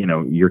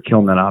 you're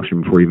killing that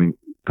option before it even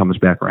comes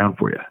back around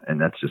for you. And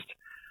that's just,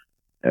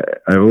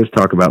 I always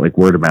talk about like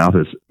word of mouth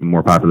is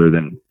more popular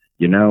than,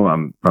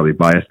 I'm probably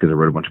biased because I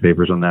wrote a bunch of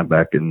papers on that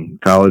back in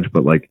college,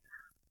 but like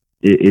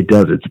it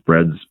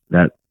spreads.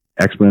 That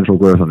exponential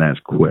growth on that is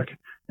quick.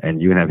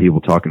 And you can have people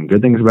talking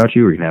good things about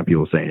you, or you can have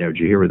people saying, did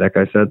you hear what that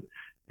guy said?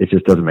 It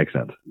just doesn't make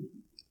sense.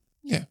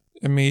 Yeah.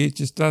 I mean, it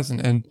just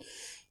doesn't. And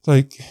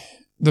like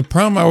the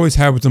problem I always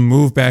had with the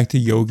move back to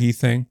Yogi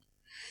thing,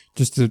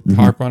 just to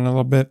harp on a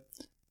little bit,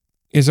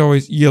 is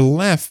always you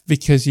left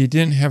because you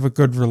didn't have a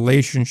good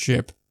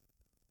relationship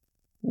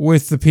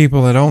with the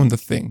people that owned the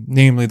thing,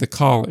 namely the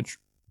college.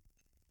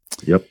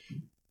 Yep.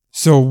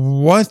 So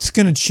what's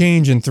going to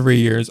change in 3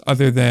 years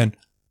other than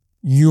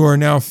you are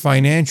now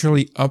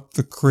financially up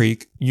the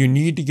creek? You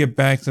need to get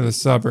back to the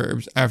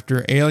suburbs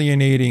after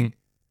alienating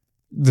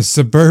the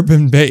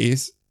suburban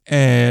base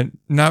and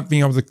not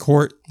being able to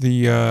court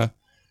the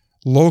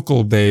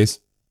local base.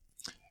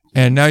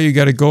 And now you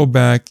got to go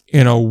back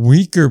in a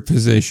weaker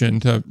position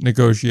to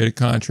negotiate a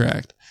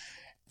contract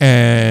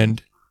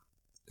and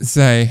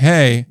say,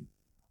 hey,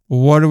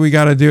 what do we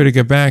got to do to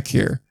get back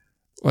here?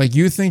 Like,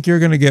 you think you're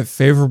going to get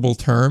favorable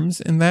terms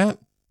in that?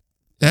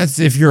 That's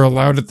if you're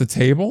allowed at the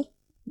table.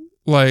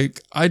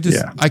 Like, I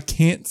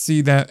can't see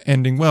that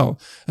ending well,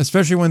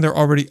 especially when they're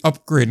already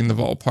upgrading the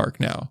ballpark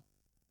now.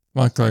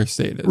 Montclair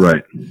State is.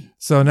 Right.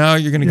 So now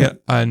you're going to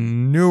get a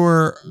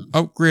newer,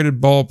 upgraded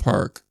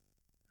ballpark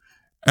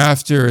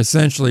after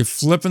essentially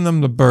flipping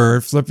them the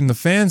bird, flipping the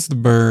fans the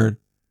bird,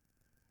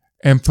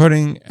 and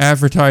putting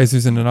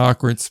advertisers in an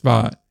awkward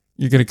spot.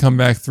 You're going to come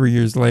back 3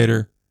 years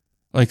later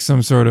like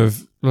some sort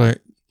of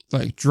like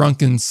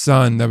drunken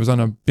son that was on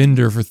a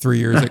bender for 3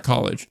 years at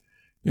college.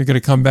 You're going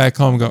to come back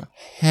home and go,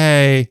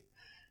 hey,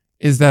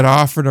 is that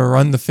offer to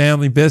run the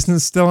family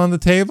business still on the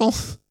table?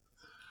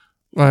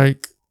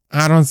 Like,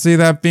 I don't see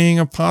that being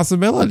a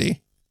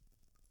possibility.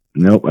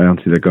 Nope, I don't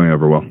see that going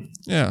over well.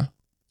 Yeah.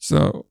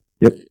 So,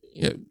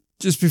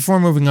 just before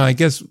moving on, I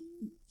guess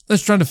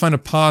let's try to find a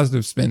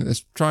positive spin.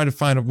 Let's try to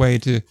find a way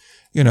to,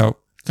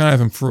 kind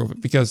of improve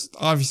it. Because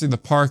obviously the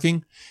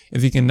parking,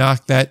 if you can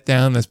knock that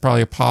down, that's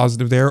probably a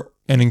positive there.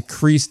 And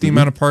increase the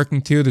amount of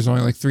parking too. There's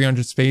only like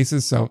 300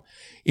 spaces. So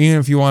even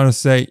if you want to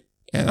say,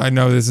 and I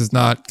know this is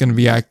not going to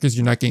be accurate because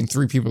you're not getting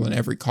 3 people in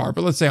every car,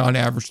 but let's say on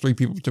average 3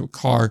 people to a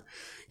car,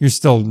 you're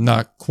still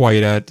not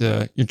quite at,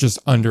 you're just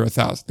under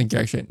 1,000. I think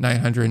you're actually at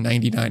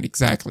 999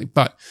 exactly.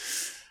 But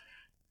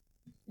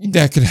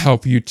that could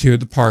help you too,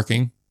 the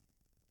parking.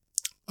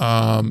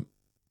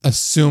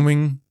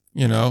 Assuming,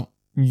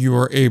 you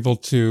are able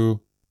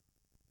to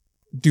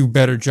do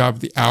better job of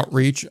the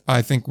outreach.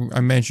 I think I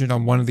mentioned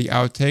on one of the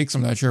outtakes,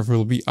 I'm not sure if it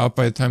will be up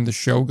by the time the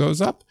show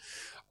goes up,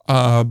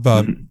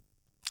 but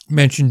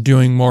mentioned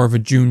doing more of a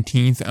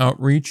Juneteenth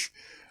outreach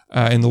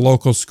in the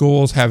local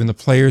schools, having the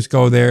players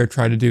go there,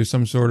 try to do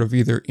some sort of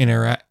either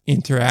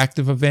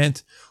interactive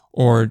event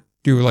or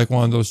do like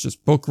one of those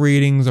just book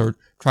readings or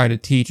try to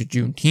teach a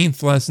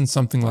Juneteenth lesson,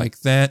 something like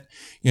that.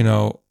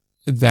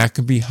 That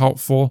could be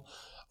helpful.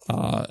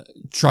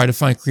 try to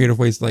find creative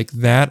ways like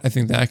that. I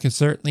think that could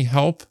certainly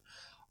help.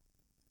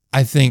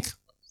 I think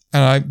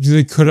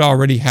they could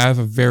already have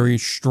a very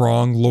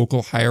strong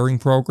local hiring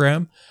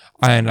program,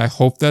 and I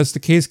hope that's the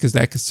case because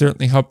that could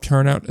certainly help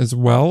turnout as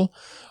well.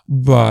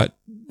 But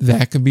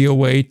that could be a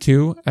way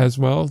too, as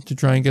well, to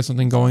try and get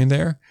something going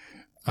there.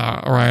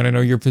 Ryan, I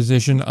know your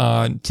position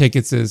on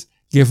tickets is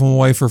give them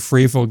away for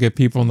free if it'll get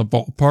people in the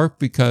ballpark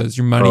because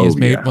your money is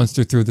made once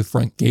they're through the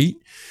front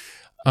gate.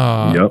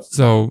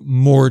 So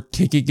more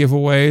ticket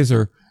giveaways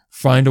or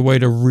find a way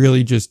to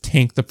really just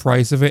tank the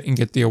price of it and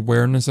get the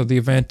awareness of the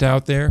event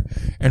out there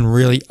and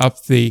really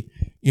up the,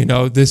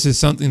 this is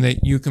something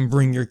that you can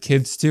bring your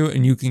kids to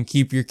and you can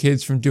keep your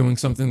kids from doing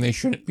something they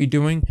shouldn't be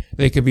doing.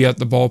 They could be at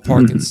the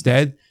ballpark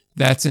instead.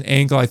 That's an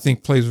angle I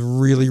think plays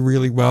really,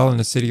 really well in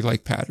a city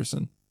like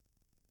Patterson.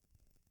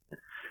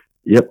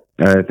 Yep.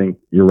 I think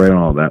you're right on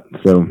all that.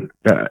 So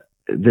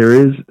there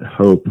is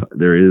hope.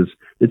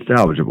 It's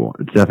salvageable.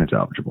 It's definitely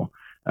salvageable.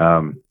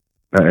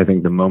 I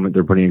think the moment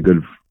they're putting a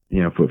good,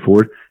 foot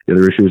forward, the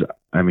other issue is,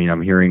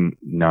 I'm hearing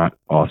not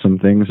awesome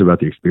things about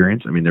the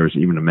experience. There was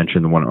even a mention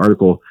in the one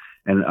article,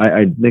 and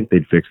I think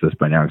they'd fix this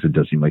by now because it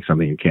does seem like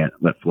something you can't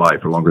let fly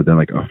for longer than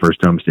like a first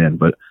homestand.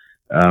 But,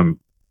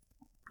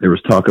 there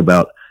was talk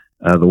about,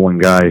 the one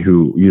guy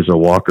who used a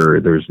walker,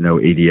 there's no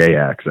ADA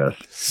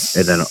access.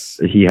 And then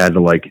he had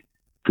to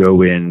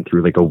go in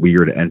through a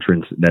weird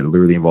entrance that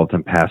literally involved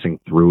him passing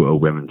through a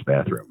women's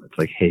bathroom. It's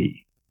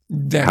hey,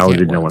 how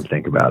did no one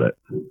think about it?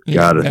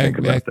 Gotta think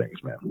about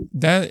things, man.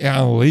 That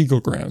on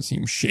legal ground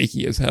seems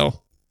shaky as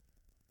hell.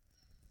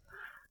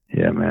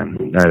 Yeah,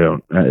 man.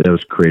 It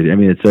was crazy.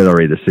 It said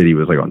already the city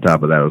was on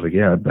top of that. I was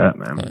yeah, I bet,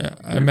 man.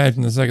 I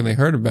imagine the second they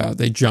heard about it,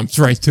 they jumped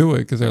right to it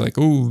because they're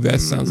ooh,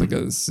 that sounds like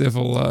a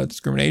civil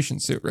discrimination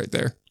suit right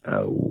there.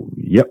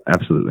 Yep,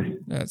 absolutely.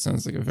 That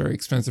sounds like a very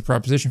expensive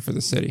proposition for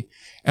the city.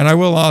 And I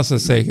will also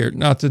say here,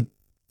 not to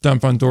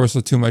dump on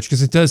Dorsal too much,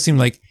 because it does seem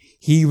like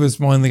he was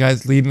one of the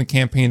guys leading the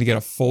campaign to get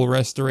a full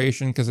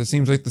restoration, because it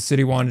seems like the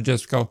city wanted to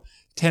just go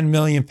 10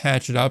 million,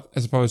 patch it up,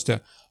 as opposed to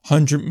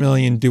 100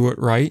 million, do it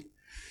right.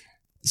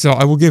 So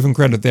I will give him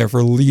credit there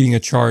for leading a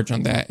charge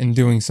on that and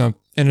doing some.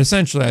 And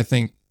essentially, I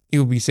think it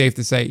would be safe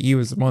to say he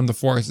was one of the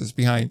forces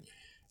behind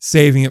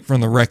saving it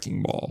from the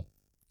wrecking ball.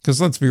 Because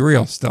let's be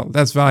real, still,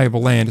 that's valuable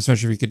land,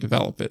 especially if you could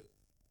develop it.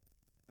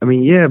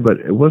 Yeah,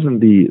 but it wasn't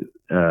the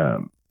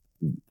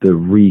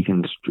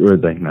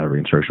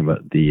reconstruction,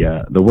 but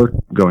the work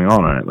going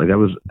on it.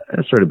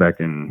 That started back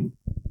in.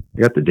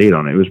 I got the date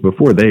on it. It was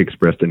before they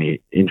expressed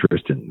any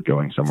interest in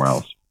going somewhere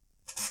else.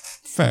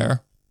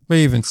 Fair, but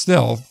even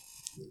still,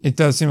 it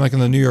does seem like in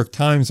the New York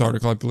Times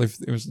article, I believe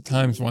it was the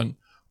Times one,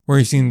 where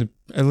he seemed to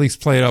at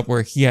least play it up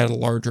where he had a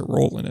larger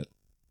role in it.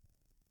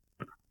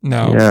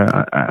 No.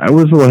 Yeah, I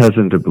was a little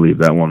hesitant to believe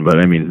that one, but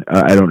I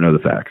don't know the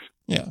facts.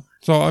 Yeah.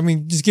 So,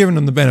 just giving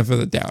him the benefit of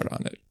the doubt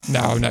on it.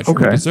 Now, I'm not sure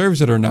if he deserves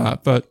it or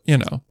not, but,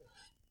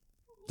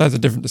 that's a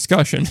different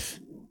discussion.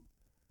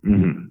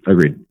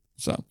 Agreed.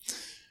 So,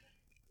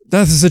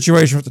 that's the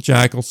situation with the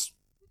Jackals.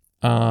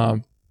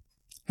 Had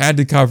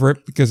to cover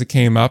it because it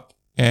came up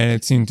and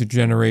it seemed to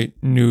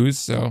generate news,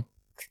 so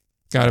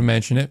got to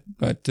mention it.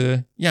 But,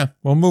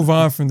 we'll move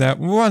on from that.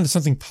 We'll move on to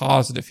something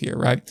positive here,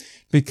 right?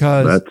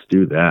 Because let's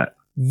do that.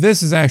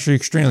 This is actually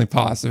extremely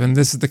positive, and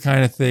this is the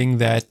kind of thing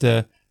that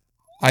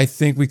I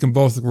think we can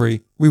both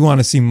agree we want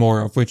to see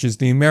more of, which is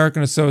the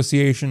American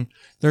Association.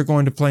 They're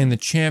going to play in the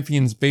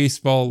Champions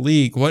Baseball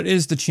League. What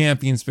is the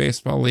Champions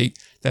Baseball League?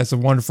 That's a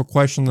wonderful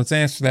question. Let's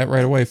answer that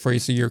right away for you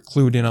so you're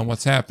clued in on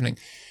what's happening.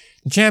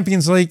 The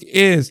Champions League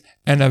is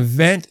an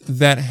event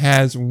that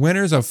has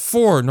winners of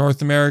 4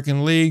 North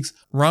American leagues,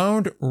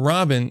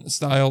 round-robin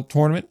style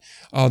tournament.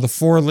 The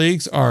 4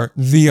 leagues are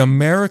the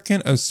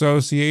American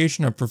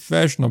Association of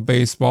Professional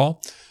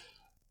Baseball,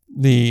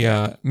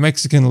 the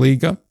Mexican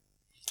Liga,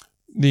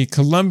 the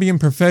Colombian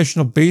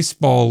Professional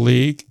Baseball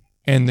League,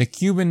 and the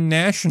Cuban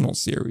National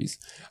Series.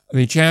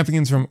 The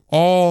champions from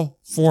all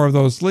 4 of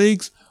those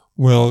leagues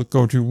will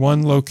go to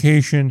one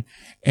location,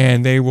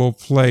 and they will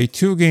play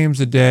 2 games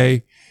a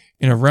day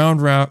in a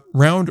round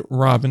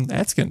robin.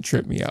 That's going to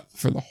trip me up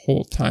for the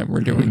whole time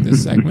we're doing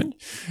this segment.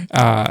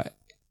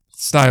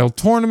 Style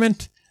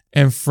tournament.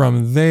 And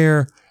from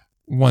there,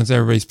 once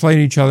everybody's played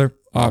each other,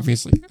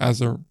 obviously,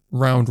 as a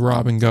round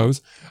robin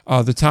goes,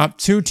 the top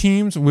 2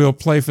 teams will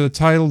play for the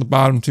title. The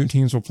bottom 2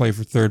 teams will play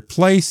for 3rd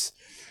place.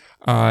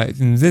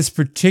 In this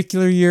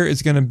particular year,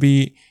 it's going to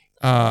be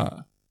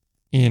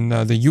in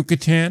the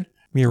Yucatan,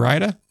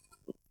 Mérida.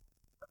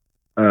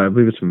 I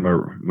believe it's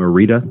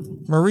Mérida.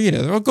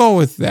 Mérida. We'll go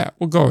with that.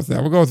 We'll go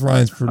with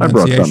Ryan's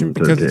pronunciation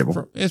because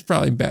it's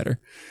probably better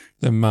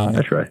than mine.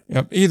 That's right.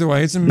 Yep. Either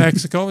way, it's in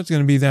Mexico. It's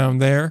going to be down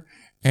there,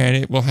 and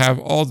it will have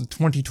all the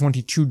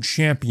 2022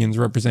 champions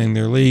representing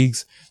their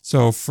leagues.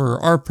 So for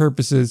our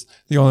purposes,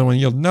 the only one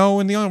you'll know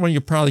and the only one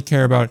you'll probably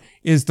care about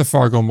is the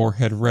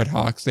Fargo-Moorhead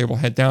Redhawks. They will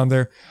head down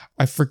there.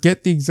 I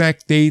forget the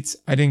exact dates.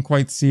 I didn't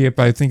quite see it,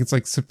 but I think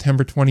it's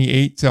September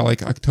 28th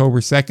to October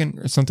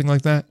 2nd or something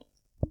like that.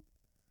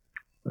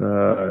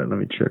 Let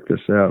me check this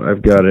out.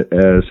 I've got it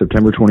as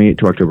September 28th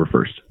to October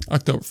 1st.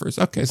 October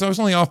 1st. Okay, so I was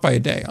only off by a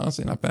day.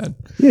 Honestly, not bad.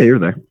 Yeah, you're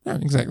there. Yeah,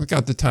 exactly.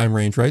 Got the time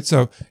range right.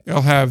 So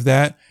it'll have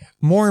that.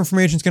 More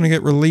information is going to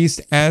get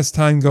released as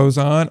time goes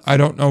on. I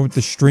don't know what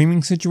the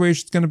streaming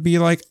situation is going to be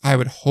like. I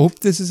would hope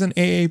this is an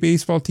AA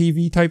Baseball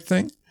TV type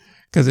thing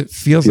because it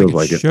feels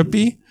like it should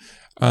be.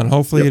 And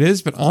hopefully it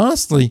is. But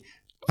honestly,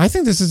 I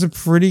think this is a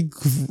pretty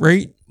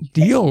great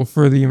deal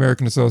for the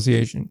American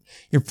Association.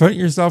 You're putting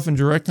yourself in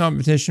direct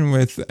competition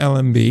with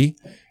LMB.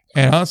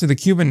 And honestly, the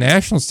Cuban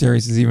National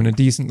Series is even a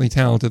decently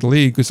talented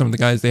league with some of the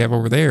guys they have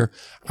over there.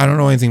 I don't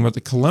know anything about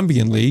the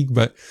Colombian League,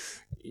 but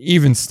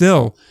even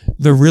still,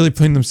 they're really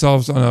putting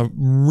themselves on a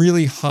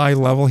really high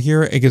level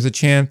here. It gives a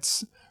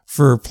chance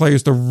for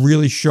players to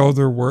really show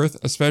their worth,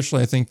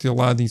 especially I think to a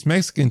lot of these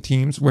Mexican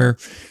teams where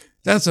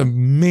that's a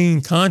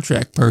main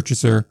contract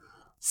purchaser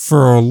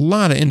for a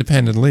lot of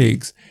independent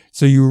leagues.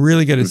 So you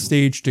really get a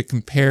stage to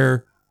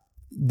compare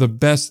the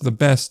best of the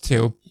best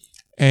to.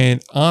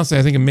 And honestly,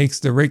 I think it makes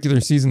the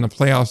regular season, the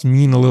playoffs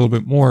mean a little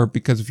bit more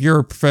because if you're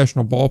a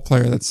professional ball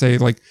player that's say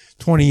like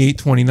 28,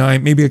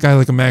 29, maybe a guy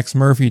like a Max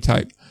Murphy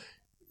type,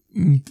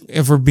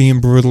 if we're being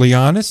brutally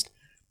honest,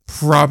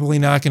 probably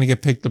not going to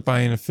get picked up by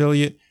an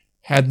affiliate.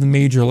 Had the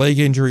major leg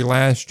injury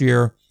last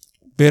year,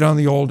 bit on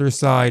the older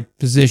side,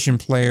 position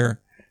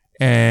player.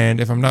 And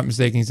if I'm not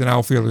mistaken, he's an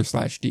outfielder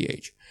 /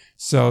 DH.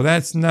 So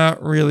that's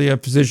not really a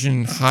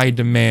position high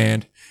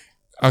demand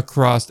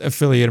across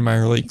affiliated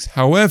minor leagues.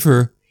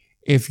 However,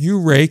 if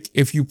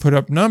you put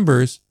up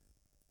numbers,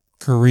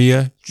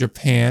 Korea,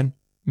 Japan,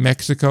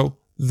 Mexico,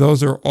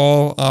 those are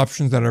all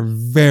options that are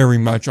very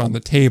much on the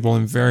table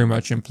and very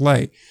much in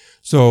play.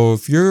 So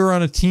if you're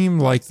on a team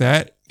like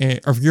that,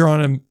 or if you're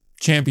on a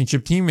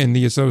championship team in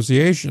the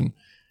association,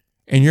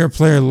 and you're a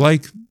player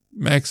like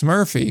Max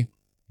Murphy,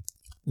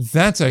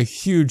 that's a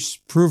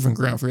huge proving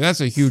ground for you.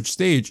 That's a huge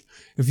stage.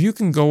 If you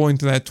can go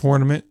into that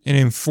tournament and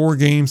in 4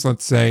 games,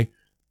 let's say,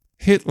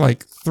 hit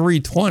like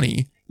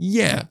 320,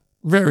 yeah,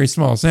 very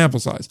small sample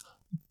size.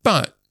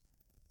 But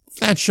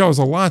that shows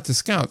a lot to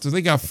scouts. If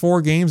they got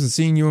 4 games of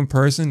seeing you in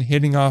person,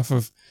 hitting off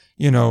of,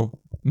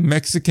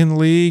 Mexican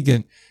League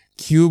and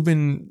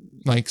Cuban,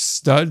 like,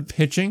 stud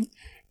pitching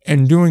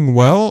and doing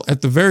well,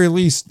 at the very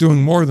least,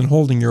 doing more than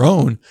holding your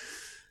own,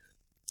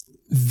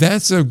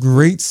 that's a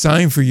great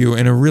sign for you,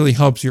 and it really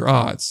helps your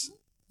odds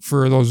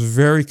for those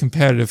very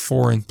competitive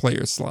foreign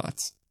player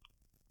slots.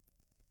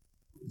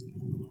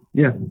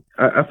 Yeah,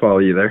 I follow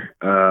you there.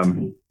 I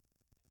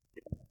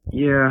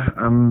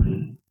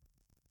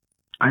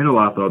had a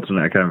lot of thoughts on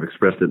that. I kind of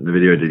expressed it in the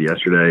video I did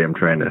yesterday. I'm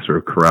trying to sort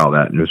of corral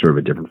that into sort of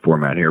a different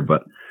format here,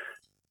 but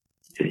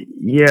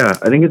yeah,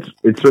 I think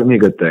it's certainly a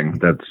good thing.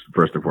 That's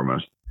first and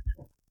foremost.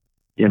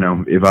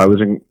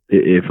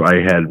 If I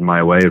had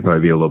my way, it'd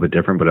probably be a little bit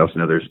different, but I also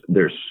know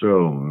there's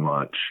so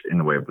much in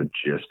the way of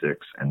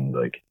logistics and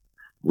like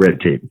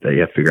red tape that you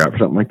have to figure out for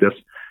something like this.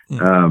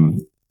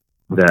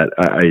 That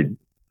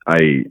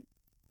I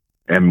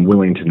am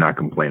willing to not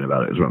complain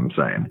about it is what I'm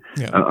saying.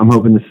 Yeah. I'm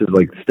hoping this is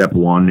like step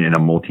one in a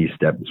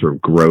multi-step sort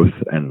of growth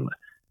and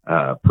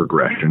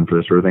progression for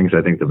this sort of thing. So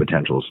I think the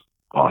potential is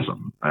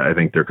awesome. I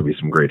think there could be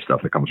some great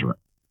stuff that comes from it.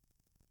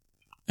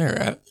 All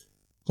right.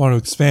 Want to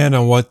expand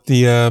on what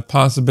the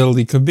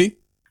possibility could be?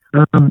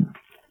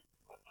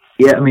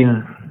 Yeah, I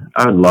mean,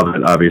 I would love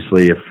it,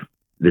 obviously, if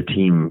the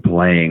team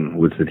playing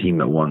was the team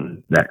that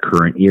won that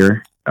current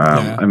year.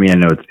 I mean, I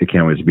know it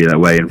can't always be that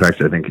way. In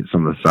fact, I think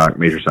some of the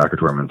major soccer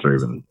tournaments are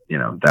even,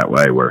 that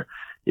way, where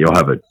you'll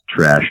have a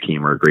trash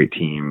team or a great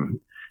team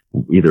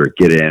either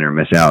get in or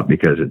miss out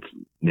because it's,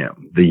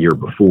 the year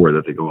before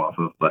that they go off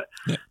of. But,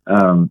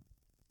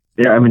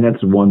 yeah, I mean,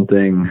 that's one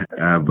thing.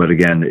 But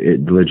again,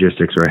 the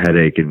logistics are a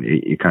headache, and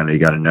you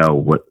got to know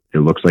what it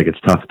looks like. It's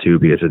tough too,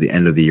 because at the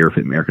end of the year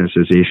for the American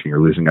Association,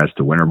 you're losing guys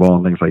to winter ball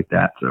and things like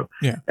that. So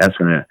that's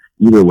going to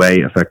either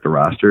way affect the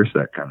roster. So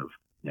that kind of,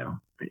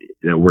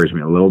 it worries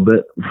me a little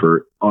bit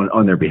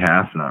on their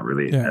behalf, not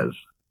really as,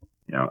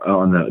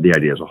 on the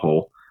idea as a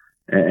whole.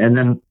 And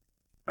then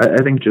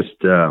I think just,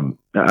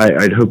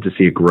 I'd hope to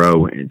see it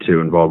grow to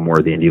involve more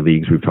of the Indy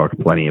leagues. We've talked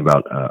plenty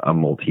about a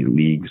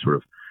multi-league sort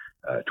of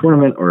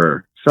tournament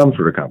or some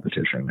sort of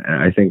competition.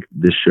 And I think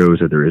this shows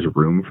that there is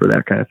room for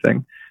that kind of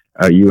thing.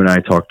 You and I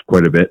talked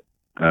quite a bit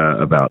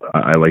about,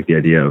 I like the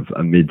idea of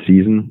a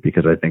mid-season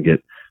because I think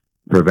it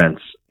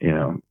prevents,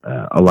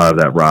 a lot of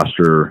that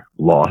roster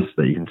loss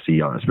that you can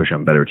see especially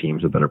on better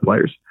teams with better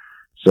players.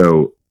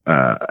 So,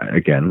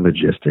 again,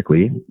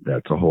 logistically,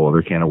 that's a whole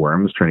other can of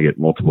worms, trying to get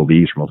multiple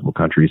leagues from multiple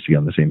countries to get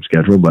on the same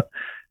schedule. But,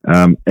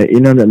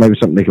 that might be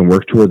something they can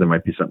work toward. There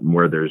might be something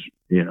where there's,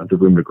 the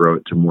room to grow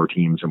it to more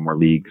teams and more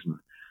leagues. And,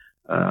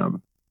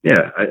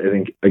 I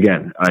think,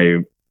 again,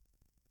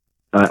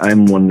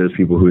 I'm one of those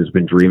people who has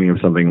been dreaming of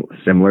something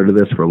similar to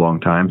this for a long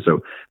time.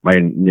 So my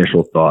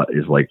initial thought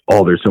is like,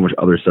 there's so much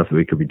other stuff that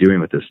we could be doing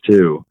with this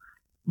too,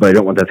 but I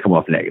don't want that to come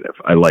off negative.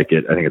 I like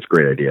it. I think it's a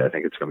great idea. I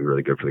think it's going to be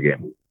really good for the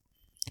game.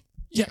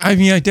 Yeah, I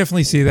mean, I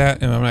definitely see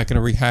that, and I'm not going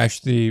to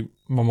rehash the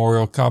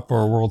Memorial Cup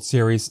or World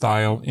Series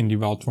style Indy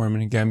Ball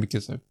tournament again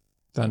because I've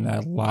done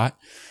that a lot.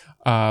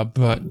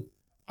 But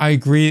I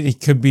agree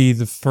it could be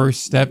the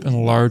first step in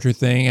a larger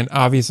thing. And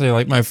obviously,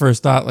 like my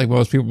first thought, like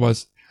most people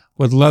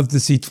would love to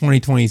see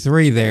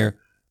 2023 there.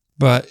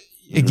 But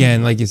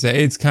again, like you said,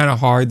 it's kind of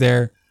hard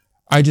there.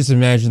 I just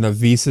imagine the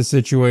visa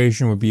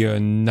situation would be a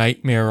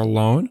nightmare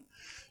alone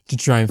to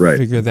try and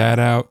figure that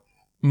out.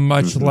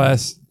 Much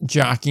less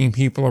jockeying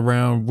people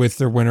around with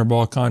their winter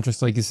ball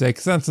contracts, like you say,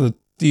 because that's a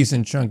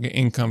decent chunk of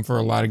income for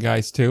a lot of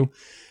guys too.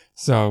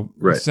 So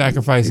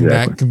sacrificing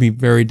that could be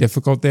very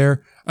difficult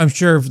there. I'm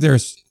sure if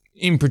there's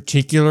in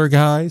particular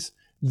guys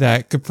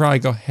that could probably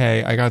go,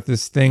 hey, I got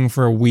this thing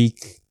for a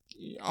week.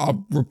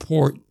 I'll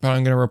report, but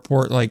I'm going to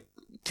report like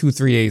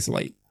 2-3 days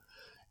late.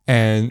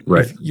 And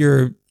if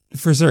you're,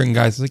 for certain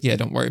guys, it's like, yeah,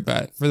 don't worry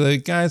about it. For the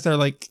guys that are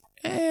like,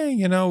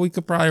 we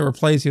could probably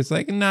replace you. It's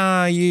like,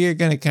 nah, you're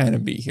going to kind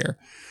of be here.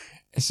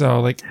 So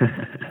like,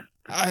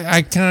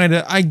 I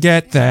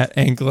get that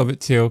angle of it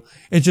too.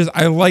 It's just,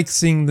 I like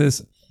seeing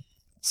this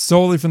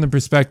solely from the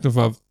perspective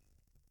of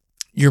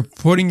you're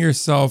putting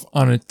yourself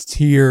on a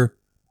tier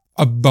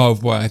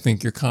above what I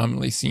think you're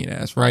commonly seen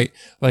as, right?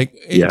 Like,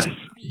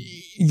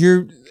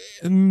 your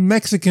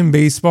Mexican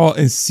baseball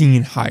is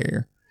seen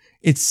higher.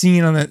 It's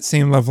seen on that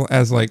same level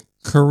as like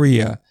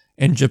Korea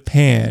and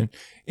Japan.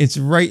 It's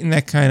right in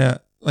that kind of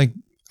like,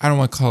 I don't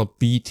want to call it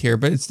B tier,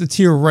 but it's the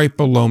tier right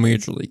below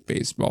Major League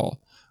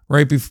Baseball,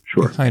 right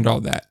behind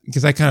all that.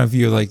 Because I kind of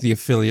view like the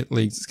affiliate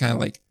leagues as kind of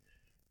like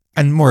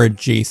a more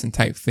adjacent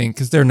type thing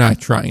because they're not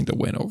trying to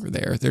win over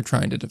there. They're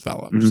trying to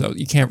develop. So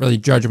you can't really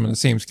judge them on the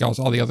same scale as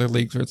all the other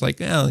leagues where it's like,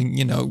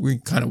 we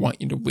kind of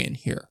want you to win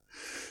here.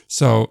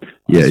 So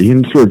yeah,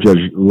 you can sort of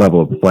judge level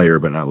of player,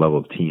 but not level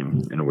of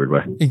team in a weird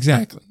way.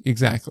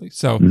 Exactly.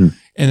 So, and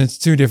it's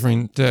two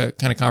different kind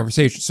of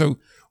conversations. So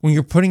when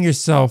you're putting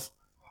yourself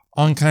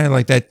on kind of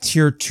like that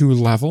tier 2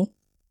 level,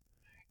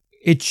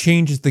 it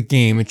changes the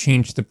game. It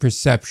changes the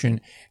perception.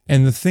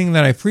 And the thing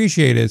that I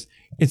appreciate is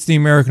it's the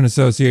American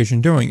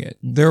Association doing it.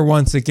 They're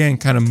once again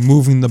kind of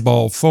moving the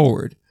ball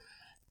forward.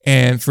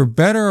 And for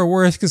better or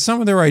worse, because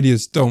some of their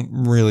ideas don't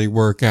really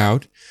work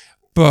out,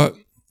 but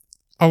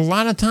a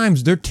lot of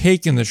times they're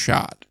taking the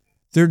shot.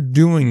 They're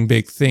doing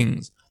big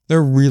things.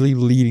 They're really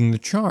leading the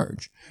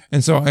charge.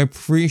 And so I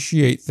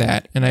appreciate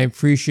that. And I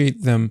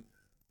appreciate them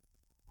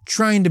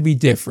trying to be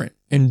different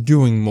and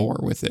doing more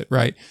with it,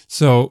 right?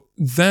 So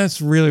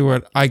that's really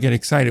what I get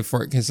excited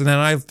for. Because then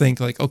I think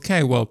like,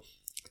 okay, well,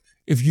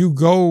 if you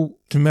go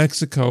to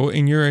Mexico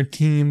and you're a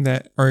team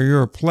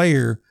you're a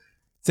player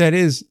that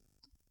is,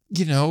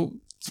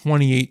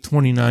 28,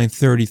 29,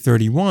 30,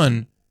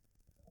 31,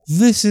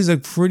 this is a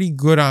pretty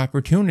good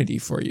opportunity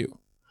for you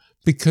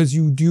because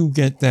you do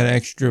get that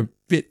extra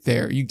bit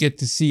there. You get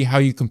to see how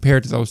you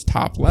compare to those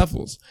top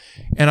levels.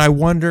 And I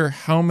wonder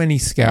how many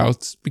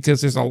scouts,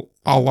 because there's a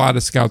lot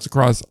of scouts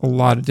across a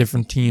lot of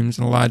different teams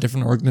and a lot of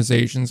different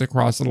organizations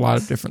across a lot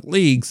of different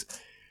leagues.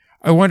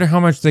 I wonder how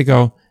much they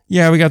go,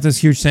 yeah, we got this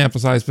huge sample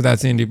size, but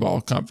that's Indy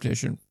Ball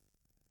competition.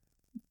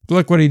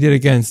 Look what he did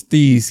against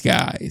these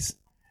guys.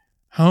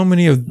 How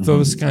many of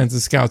those kinds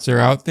of scouts are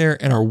out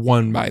there and are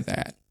won by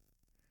that?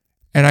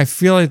 And I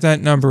feel like that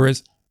number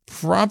is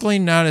probably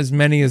not as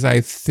many as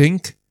I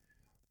think,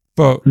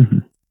 but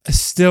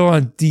still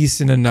a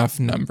decent enough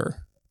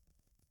number.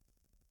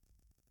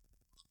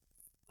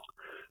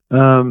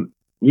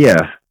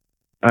 Yeah,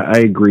 I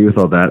agree with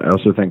all that. I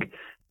also think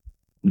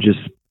just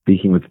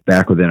speaking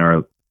back within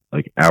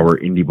our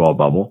Indy Ball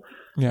bubble,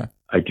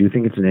 I do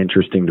think it's an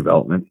interesting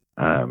development.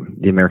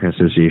 The American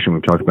Association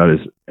we've talked about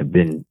has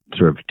been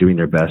sort of doing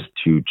their best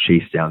to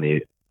chase down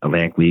the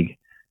Atlantic League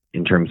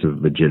in terms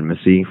of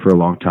legitimacy for a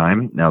long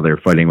time. Now they're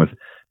fighting with,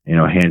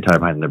 a hand tied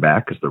behind their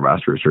back because the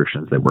roster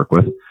restrictions they work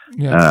with.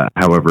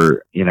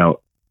 However,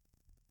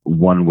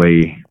 one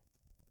way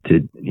to,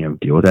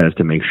 deal with that is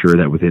to make sure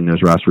that within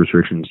those roster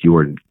restrictions, you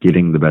are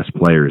getting the best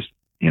players,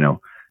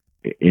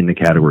 in the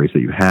categories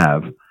that you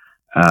have.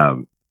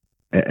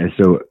 And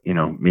so,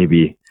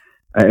 maybe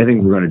I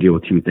think we're going to deal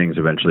with two things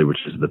eventually, which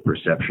is the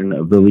perception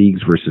of the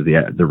leagues versus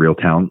the real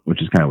talent,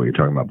 which is kind of what you're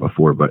talking about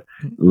before. But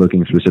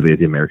looking specifically at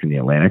the American and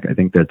the Atlantic, I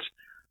think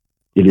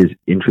it is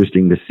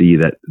interesting to see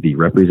that the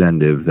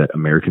representative that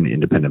American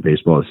Independent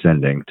Baseball is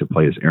sending to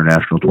play this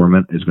international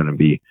tournament is going to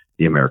be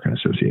the American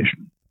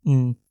Association.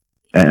 And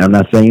I'm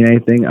not saying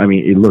anything. I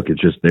mean,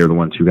 it's just they're the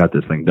ones who got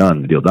this thing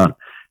done, the deal done.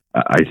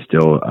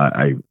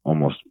 I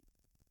almost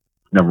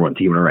number one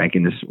team in our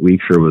ranking this week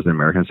sure was the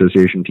American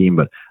Association team,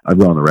 but I'd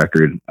go on the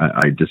record.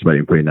 I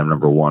despite putting them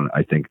number one,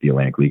 I think the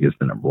Atlantic League is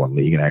the number one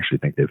league, and I actually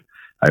think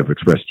I've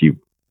expressed to you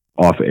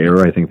off air,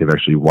 I think they've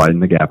actually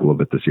widened the gap a little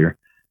bit this year.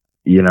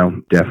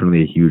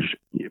 Definitely a huge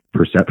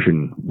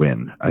perception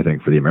win, I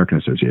think, for the American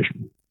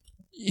Association.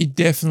 It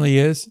definitely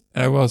is.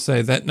 I will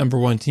say that number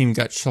one team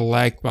got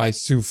shellacked by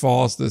Sioux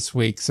Falls this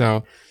week,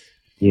 so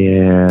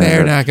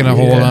they're not going to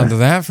hold on to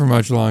that for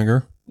much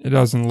longer. It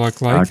doesn't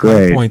look like.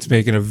 Point's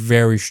making a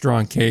very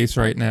strong case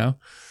right now,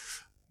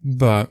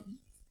 but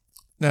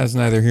that's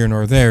neither here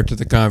nor there to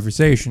the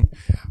conversation.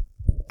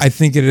 I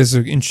think it is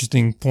an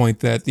interesting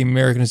point that the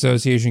American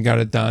Association got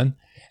it done,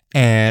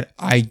 And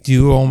I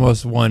do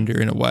almost wonder,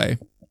 in a way,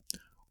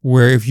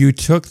 where if you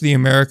took the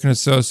American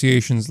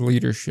Association's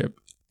leadership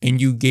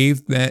and you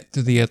gave that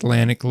to the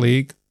Atlantic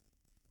League,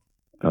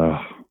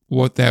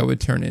 what that would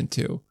turn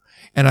into.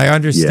 And I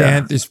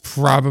understand there's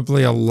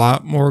probably a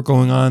lot more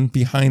going on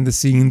behind the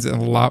scenes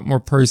and a lot more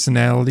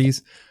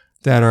personalities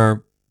that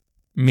are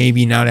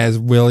maybe not as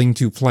willing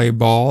to play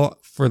ball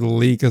for the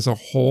league as a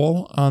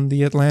whole on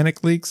the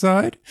Atlantic League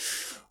side.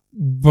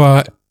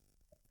 But,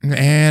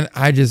 man,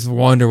 I just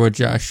wonder what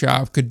Josh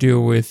Schaub could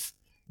do with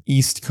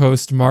East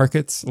Coast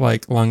markets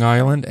like Long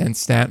Island and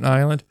Staten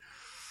Island.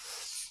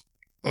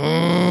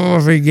 Oh,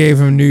 if he gave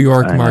him New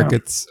York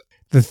markets,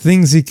 the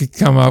things he could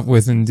come up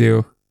with and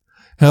do.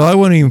 Hell, I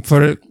wouldn't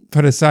even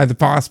put aside the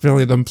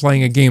possibility of them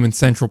playing a game in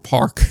Central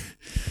Park.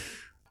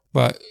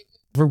 But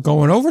we're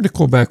going over to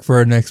Quebec for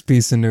our next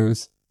piece of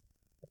news.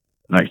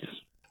 Nice.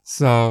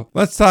 So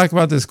let's talk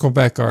about this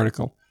Quebec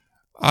article.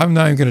 I'm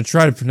not even going to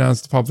try to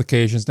pronounce the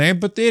publication's name,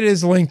 but it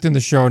is linked in the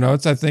show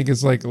notes. I think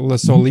it's like Le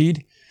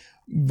Solide.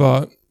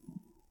 But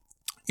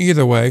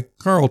either way,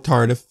 Carl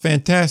Tardif,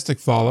 fantastic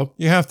follow.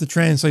 You have to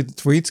translate the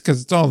tweets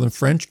because it's all in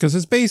French, because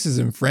his base is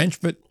in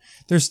French, but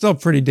they're still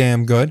pretty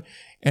damn good.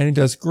 And he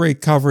does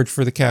great coverage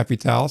for the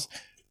Capitals.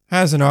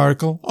 Has an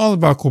article all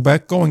about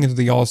Quebec going into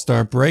the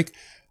All-Star break.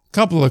 A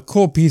couple of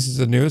cool pieces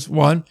of news.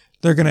 One,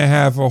 they're going to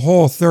have a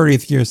whole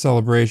 30th year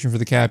celebration for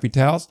the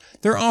Capitals.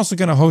 They're also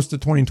going to host the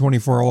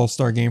 2024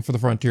 All-Star game for the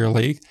Frontier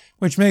League,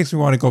 which makes me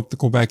want to go up to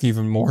Quebec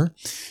even more.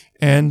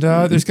 And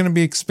there's going to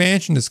be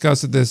expansion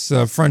discussed at this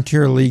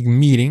Frontier League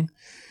meeting.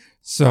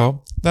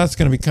 So that's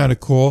going to be kind of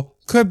cool.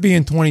 Could be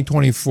in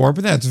 2024,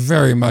 but that's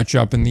very much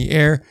up in the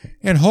air.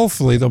 And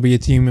hopefully there'll be a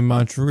team in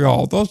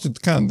Montreal. Those are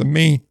kind of the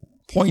main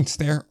points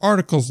there.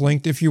 Article's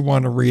linked if you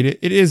want to read it.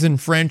 It is in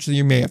French, so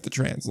you may have to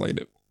translate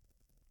it.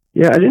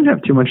 Yeah, I didn't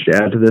have too much to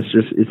add to this.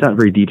 Just it's not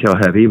very detail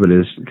heavy, but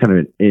it's kind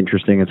of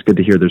interesting. It's good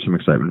to hear there's some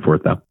excitement for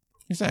it, though.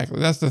 Exactly.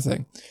 That's the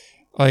thing.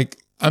 Like,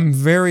 I'm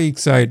very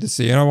excited to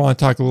see, and I want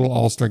to talk a little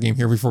All-Star game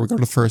here before we go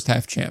to the first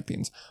half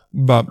champions.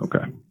 But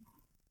okay.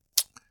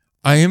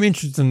 I am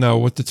interested to know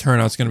what the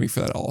turnout's going to be for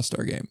that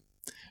All-Star game.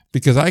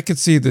 Because I could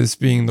see this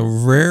being the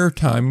rare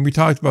time. We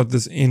talked about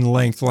this in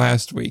length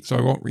last week, so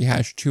I won't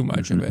rehash too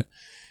much of it.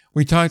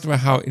 We talked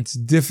about how it's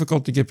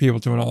difficult to get people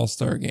to an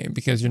All-Star game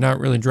because you're not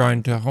really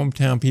drawing to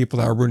hometown people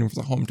that are rooting for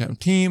the hometown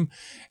team.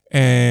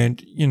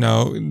 And, you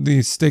know,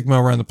 the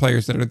stigma around the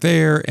players that are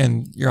there.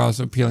 And you're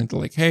also appealing to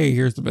like, hey,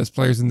 here's the best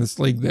players in this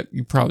league that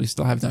you probably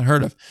still have not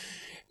heard of.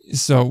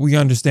 So we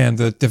understand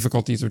the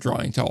difficulties of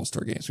drawing to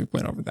All-Star games. We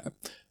went over that.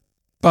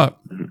 But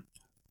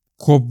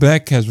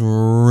Quebec has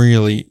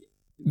really,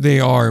 they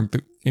are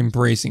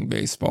embracing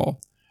baseball.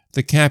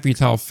 The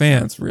Capital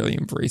fans really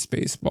embrace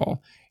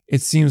baseball.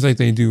 It seems like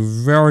they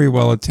do very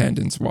well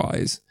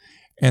attendance-wise.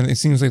 And it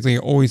seems like they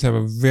always have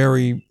a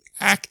very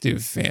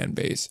active fan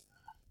base.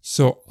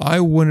 So I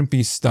wouldn't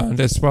be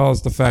stunned, as well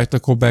as the fact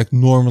that Quebec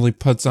normally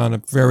puts on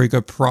a very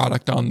good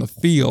product on the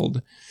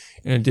field,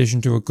 in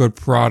addition to a good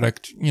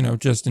product, you know,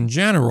 just in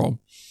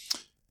general.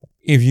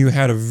 If you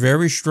had a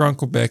very strong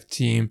Quebec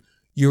team,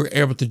 you were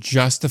able to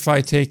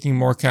justify taking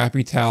more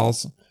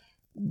Capitals,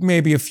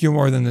 maybe a few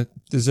more than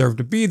deserve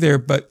to be there,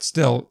 but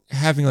still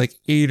having like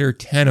 8 or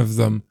 10 of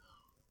them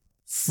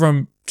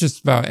from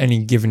just about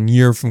any given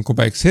year from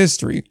Quebec's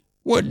history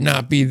would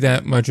not be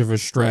that much of a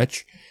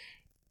stretch.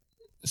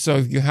 So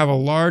if you have a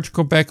large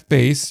Quebec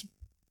base,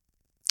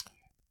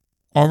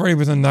 already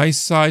with a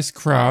nice sized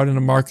crowd in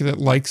a market that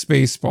likes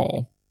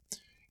baseball,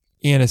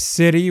 in a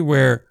city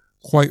where,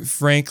 quite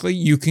frankly,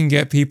 you can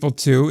get people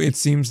to, it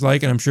seems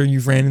like, and I'm sure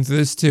you've ran into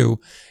this too,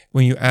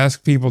 when you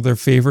ask people their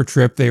favorite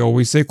trip, they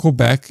always say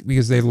Quebec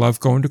because they love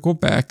going to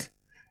Quebec.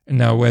 And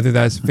now whether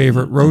that's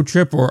favorite road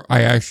trip or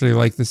I actually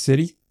like the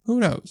city, who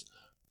knows?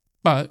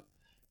 But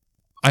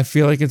I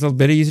feel like it's a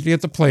bit easier to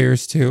get the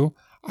players to.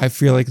 I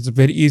feel like it's a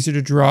bit easier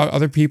to draw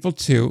other people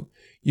to.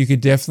 You could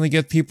definitely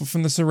get people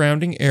from the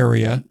surrounding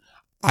area.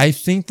 I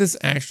think this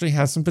actually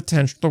has some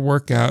potential to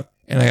work out.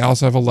 And I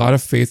also have a lot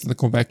of faith in the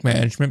Quebec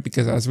management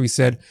because, as we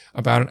said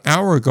about an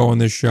hour ago on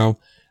this show,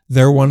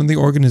 they're one of the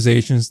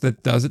organizations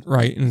that does it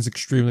right and is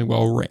extremely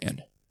well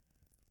ran.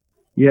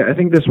 Yeah, I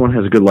think this one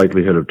has a good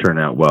likelihood of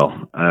turning out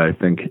well. I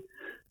think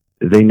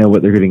they know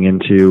what they're getting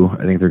into.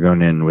 I think they're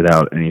going in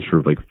without any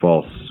sort of like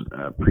false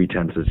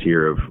pretenses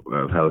here of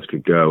how this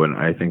could go. And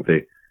I think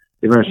they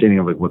have an understanding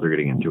of like what they're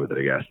getting into with it,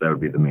 I guess. That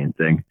would be the main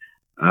thing.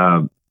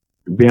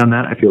 Beyond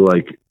that, I feel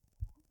like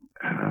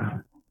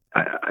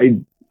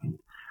I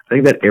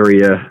think that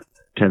area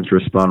tends to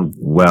respond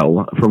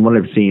well. From what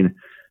I've seen,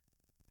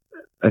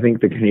 I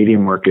think the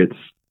Canadian markets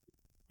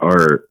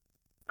are,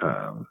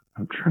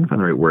 I'm trying to find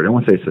the right word. I don't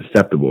want to say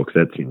susceptible because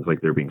that seems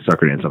like they're being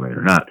suckered into something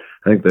they're not.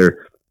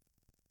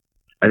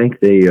 I think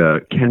they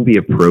can be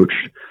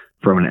approached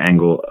from an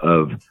angle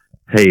of,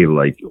 hey,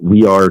 like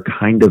we are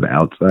kind of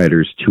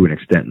outsiders to an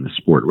extent in the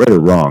sport, right or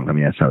wrong. I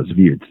mean, that's how it's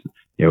viewed. It's,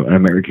 you know, an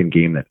American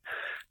game that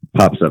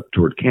pops up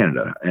toward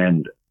Canada.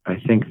 And I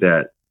think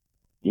that,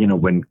 you know,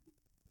 when,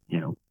 you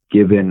know,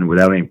 given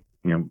without any,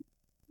 you know,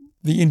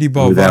 the Indy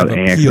Ball without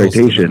any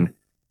expectation,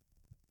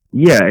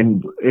 Yeah,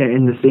 and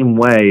in the same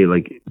way,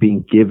 like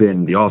being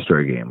given the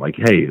All-Star game, like,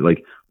 hey,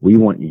 like we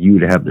want you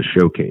to have the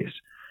showcase.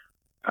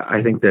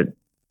 I think that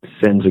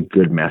sends a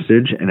good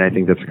message, and I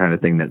think that's the kind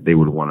of thing that they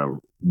would want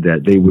to,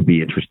 that they would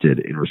be interested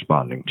in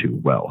responding to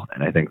well,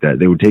 and I think that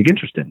they would take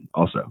interest in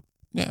also.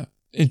 Yeah,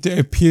 it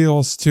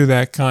appeals to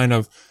that kind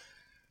of,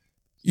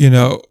 you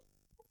know,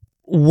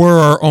 we're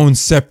our own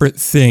separate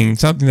thing,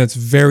 something that's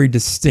very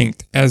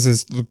distinct, as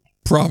is the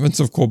province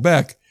of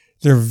Quebec.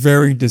 They're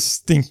very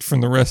distinct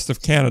from the rest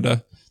of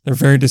Canada. They're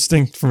very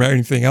distinct from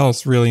anything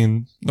else really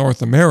in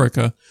North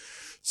America.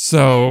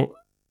 So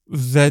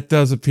that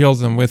does appeal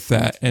to them with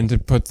that, and to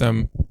put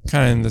them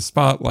kind of in the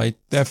spotlight.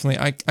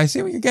 Definitely. I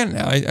see what you're getting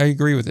at. I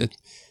agree with it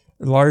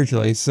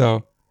largely.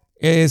 So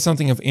it is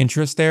something of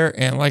interest there.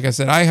 And like I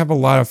said, I have a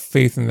lot of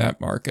faith in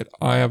that market.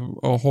 I have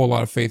a whole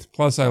lot of faith.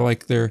 Plus I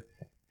like their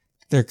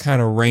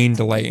kind of rain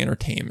delay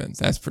entertainment.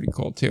 That's pretty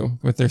cool too,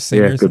 with their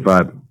singers. Yeah, good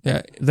vibe.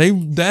 Yeah,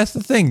 that's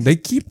the thing. They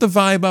keep the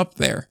vibe up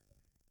there,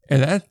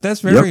 and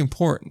that's very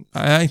important.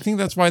 I think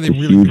that's why they it's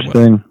really a huge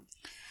thing.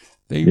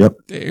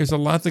 There's a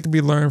lot that can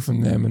be learned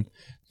from them. And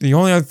the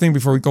only other thing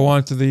before we go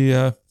on to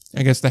the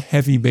I guess the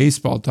heavy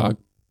baseball talk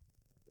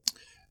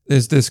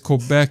is this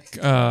Quebec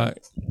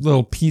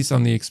little piece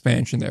on the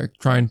expansion there,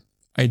 trying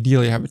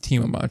ideally have a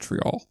team in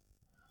Montreal.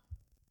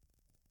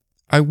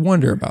 I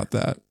wonder about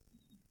that.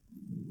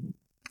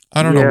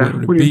 I don't know where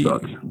it would be.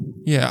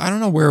 Yeah, I don't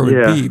know where it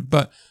would be,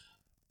 but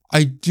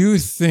I do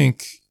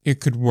think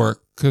it could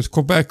work because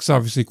Quebec's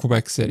obviously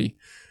Quebec City.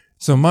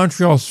 So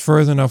Montreal's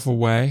further enough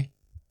away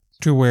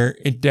to where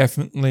it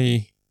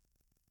definitely,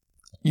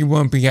 you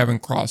won't be having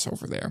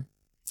crossover there.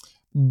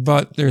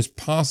 But there's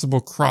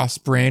possible cross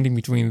branding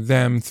between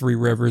them, Three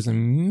Rivers,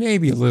 and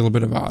maybe a little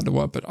bit of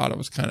Ottawa, but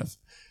Ottawa's kind of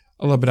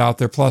a little bit out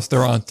there. Plus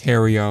they're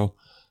Ontario,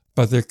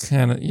 but they're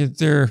kind of,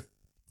 they're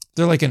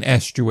like an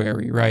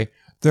estuary, right?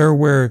 They're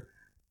where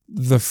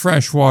the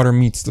fresh water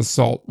meets the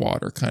salt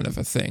water kind of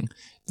a thing.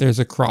 There's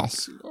a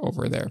cross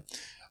over there.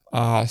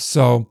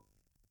 So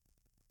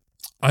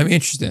I'm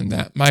interested in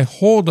that. My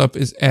holdup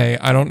is A,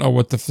 I don't know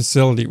what the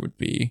facility would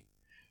be.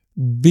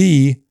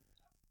 B,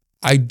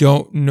 I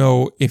don't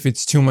know if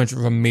it's too much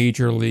of a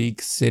major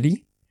league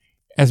city,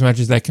 as much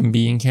as that can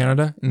be in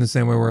Canada, in the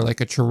same way where like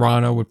a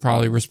Toronto would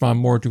probably respond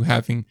more to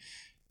having,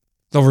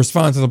 they'll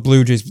respond to the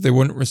Blue Jays, but they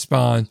wouldn't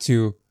respond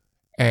to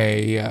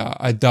a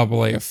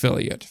AA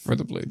affiliate for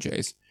the Blue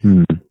Jays.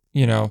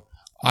 You know,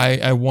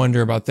 I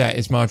wonder about that.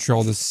 Is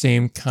Montreal the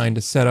same kind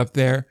of setup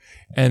there?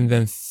 And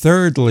then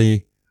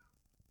thirdly,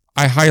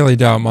 I highly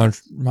doubt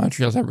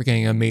Montreal's ever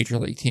getting a major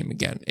league team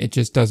again. It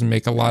just doesn't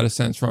make a lot of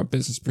sense from a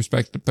business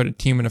perspective to put a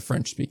team in a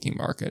French-speaking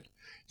market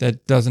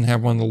that doesn't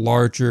have one of the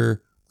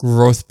larger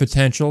growth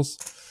potentials.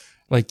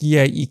 Like,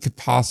 yeah, you could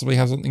possibly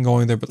have something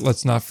going there, but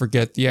let's not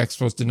forget the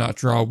Expos did not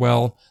draw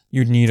well.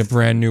 You'd need a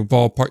brand new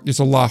ballpark. There's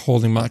a lot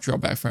holding Montreal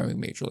back from having a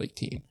major league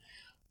team.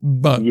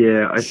 But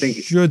yeah, I think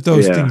should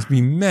those things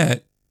be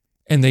met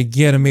and they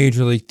get a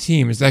major league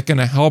team, is that going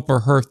to help or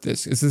hurt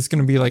this? Is this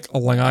going to be like a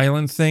Long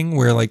Island thing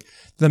where like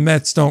the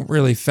Mets don't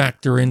really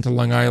factor into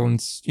Long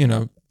Island's, you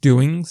know,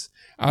 doings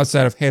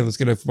outside of, hey, let's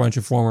get a bunch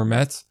of former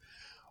Mets?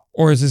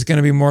 Or is this going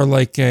to be more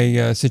like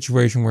a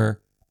situation where,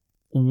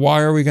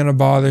 why are we going to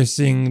bother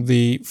seeing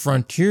the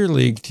Frontier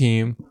League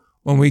team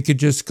when we could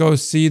just go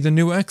see the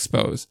new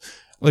Expos?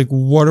 Like,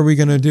 what are we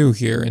going to do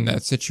here in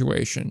that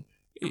situation?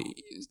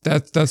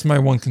 That's my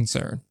one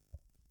concern.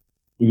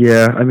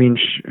 Yeah, I mean,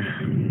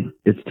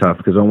 it's tough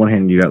because on one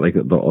hand you got like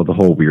the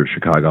whole weird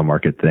Chicago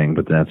market thing,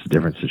 but that's a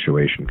different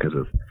situation because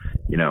of,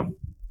 you know,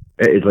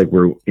 it's like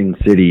we're in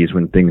cities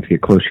when things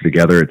get closer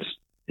together. It's,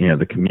 you know,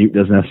 the commute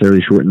doesn't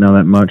necessarily shorten down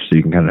that much, so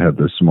you can kind of have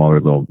those smaller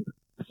little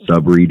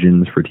sub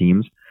regions for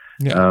teams.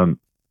 Yeah.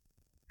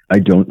 I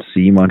don't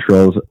see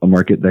Montreal as a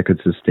market that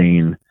could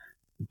sustain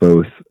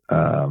both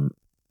an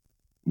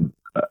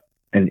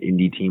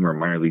indie team or a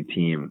minor league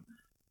team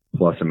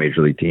plus a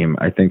major league team.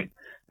 I think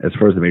as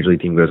far as the major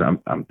league team goes,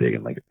 I'm big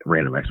in like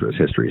random Expos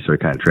history, so I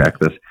kind of track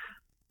this.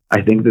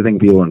 I think the thing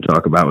people want to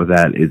talk about with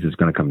that is it's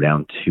going to come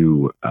down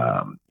to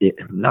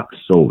not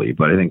solely,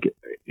 but I think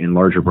in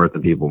larger part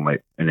than people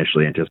might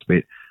initially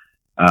anticipate,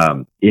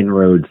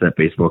 inroads that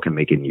baseball can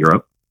make in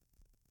Europe.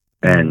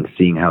 And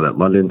seeing how that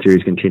London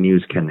series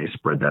continues, can they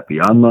spread that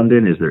beyond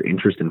London? Is there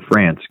interest in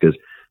France? Because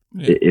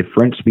if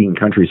French-speaking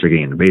countries are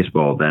getting into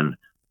baseball, then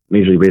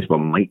Major League Baseball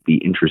might be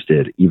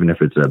interested, even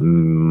if it's a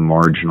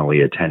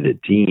marginally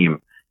attended team,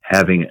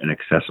 having an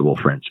accessible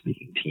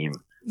French-speaking team,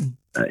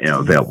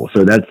 available.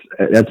 So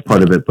that's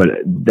part of it, but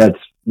that's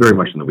very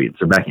much in the weeds.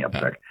 So backing up a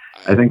sec,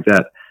 I think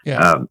that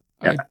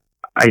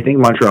I think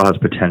Montreal has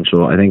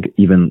potential. I think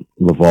even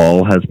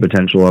Laval has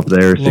potential up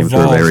there, same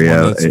sort of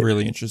area. That's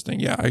really interesting.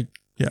 Yeah.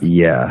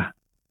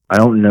 I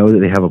don't know that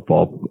they have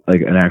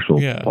an actual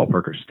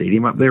ballpark or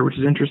stadium up there, which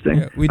is interesting.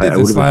 Yeah, we did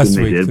this last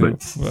week.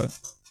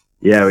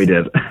 Yeah, we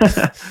did.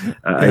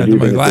 I do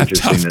think my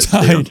it's interesting laptop that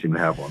they don't died. seem to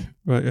have one.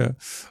 But yeah.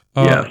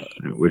 Yes,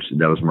 which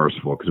that was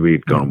merciful because we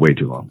had gone way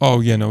too long.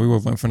 Oh, yeah, no, we would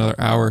have went for another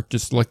hour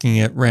just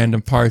looking at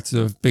random parts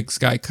of Big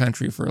Sky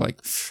Country for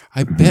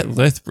I bet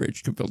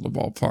Lethbridge could build a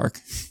ballpark.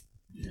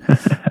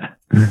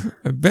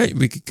 I bet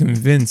we could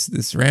convince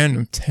this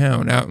random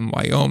town out in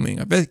Wyoming.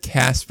 I bet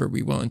Casper would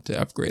be willing to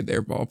upgrade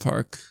their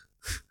ballpark.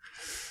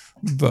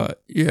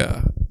 But,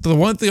 yeah. The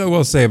one thing I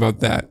will say about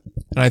that,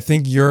 and I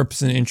think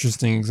Europe's an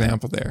interesting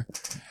example there,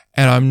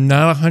 and I'm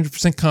not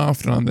 100%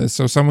 confident on this,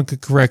 so someone could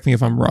correct me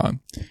if I'm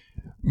wrong.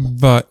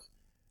 But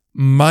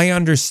my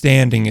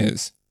understanding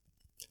is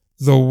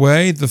the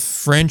way the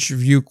French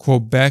view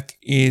Quebec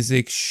is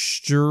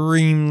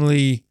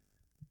extremely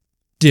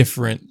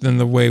different than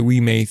the way we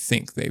may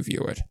think they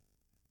view it.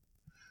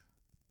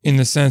 In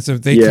the sense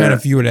of they kind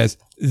of view it as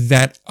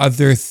that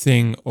other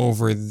thing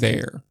over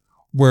there.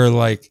 Where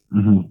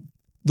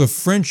the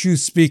French you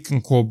speak in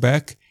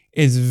Quebec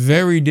is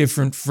very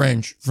different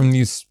French from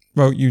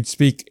what you'd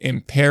speak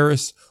in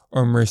Paris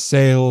or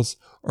Marseille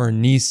or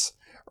Nice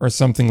or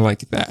something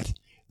like that.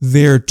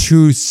 They're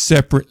two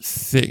separate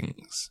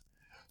things.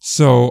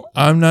 So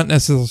I'm not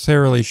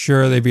necessarily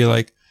sure they'd be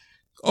like,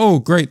 oh,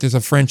 great, there's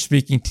a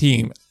French-speaking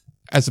team,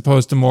 as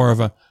opposed to more of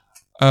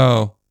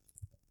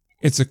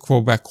it's a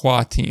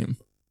Quebecois team.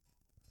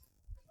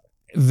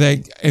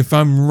 If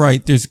I'm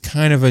right, there's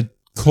kind of a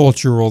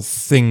cultural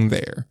thing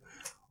there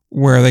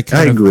where they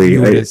kind of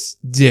view it as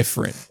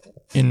different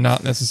and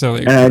not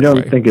necessarily. And I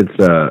don't think it's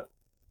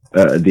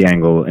the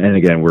angle. And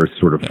again, we're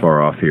sort of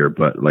far off here,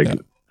 but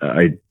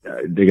I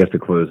guess to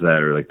close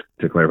that or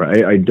to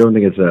clarify, I don't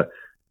think it's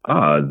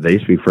they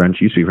speak French,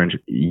 you speak French,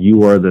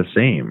 you are the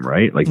same,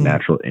 right?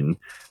 Natural. And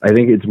I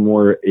think it's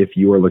more if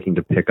you are looking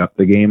to pick up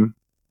the game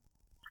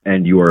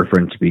and you are a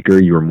French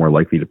speaker, you are more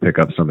likely to pick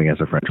up something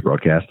as a French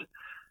broadcast.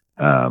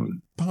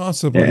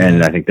 Possibly.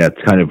 And I think that's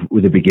kind of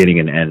the beginning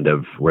and end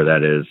of where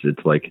that is.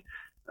 It's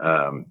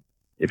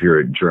if you're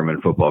a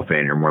German football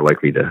fan, you're more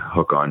likely to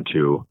hook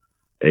onto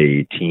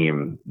a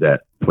team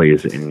that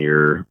plays in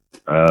your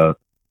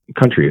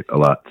country a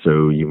lot.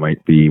 So you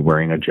might be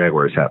wearing a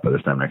Jaguars hat by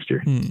this time next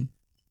year.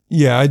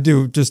 Yeah, I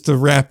do. Just to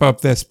wrap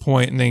up this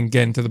point and then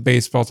get into the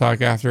baseball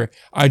talk after,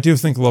 I do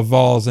think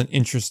Laval is an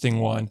interesting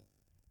one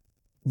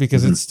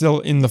because it's still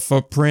in the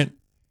footprint.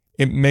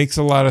 It makes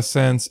a lot of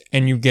sense,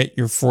 and you get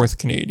your fourth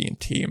Canadian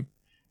team.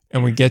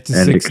 And we get to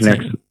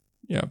 16.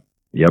 Yep.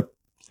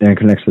 And it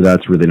connects to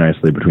that really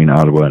nicely between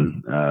Ottawa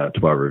and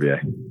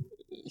Trois-Rivières.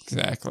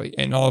 Exactly.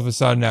 And all of a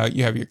sudden now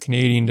you have your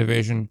Canadian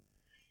division.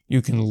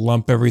 You can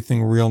lump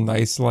everything real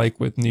nice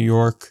with New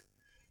York,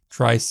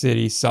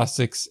 Tri-City,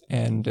 Sussex,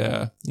 and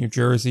New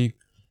Jersey.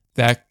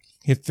 That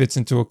fits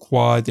into a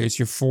quad. There's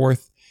your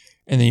fourth.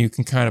 And then you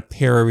can kind of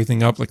pair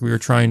everything up like we were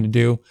trying to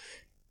do.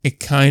 It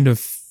kind of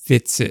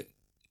fits it.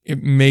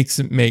 It makes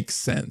it make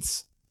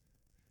sense.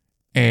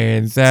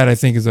 And that, I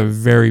think, is a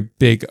very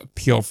big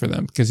appeal for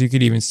them because you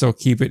could even still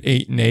keep it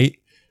 8-8,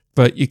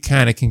 but you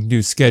kind of can do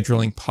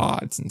scheduling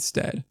pods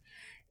instead.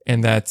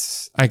 And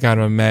that's, I got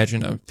to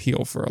imagine, an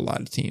appeal for a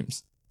lot of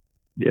teams.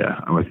 Yeah,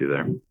 I'm with you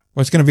there.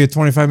 What's going to be a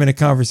 25-minute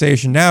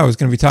conversation now is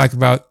going to be talking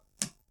about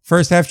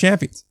first half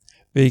champions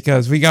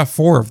because we got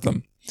 4 of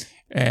them.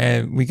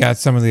 And we got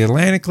some of the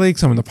Atlantic League,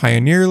 some of the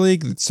Pioneer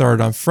League that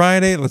started on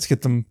Friday. Let's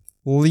get them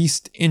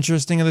least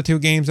interesting of the 2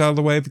 games out of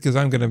the way because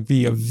I'm going to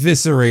be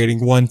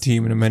eviscerating one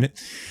team in a minute.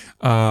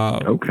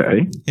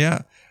 Okay.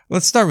 Yeah.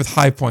 Let's start with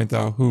High Point,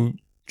 though, who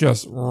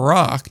just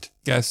rocked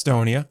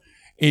Gastonia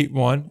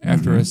 8-1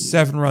 after a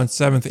 7-run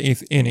 7th,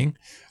 8th inning.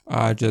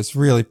 Just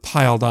really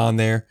piled on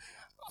there.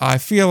 I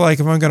feel like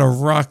if I'm going to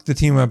rock the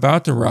team I'm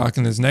about to rock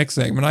in this next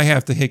segment, I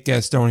have to hit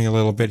Gastonia a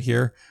little bit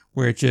here,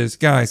 which is,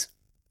 guys,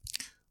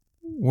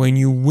 when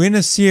you win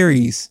a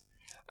series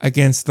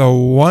against the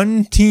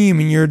one team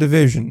in your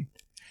division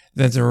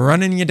that's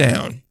running you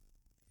down,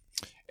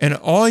 and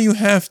all you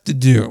have to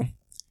do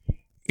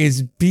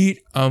is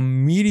beat a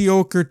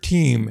mediocre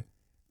team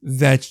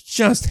that's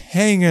just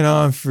hanging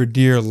on for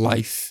dear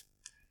life.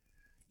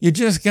 You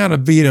just got to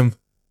beat them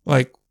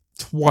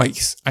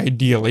twice,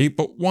 ideally,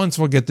 but once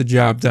will get the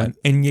job done.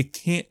 And you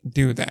can't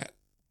do that.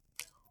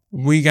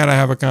 We got to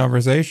have a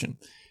conversation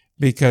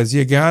because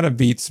you got to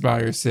beat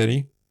Spire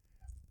City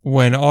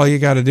when all you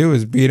got to do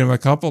is beat them a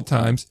couple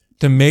times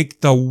to make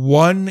the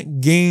one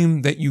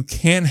game that you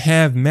can't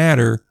have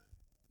matter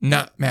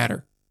not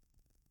matter.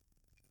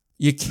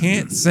 You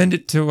can't send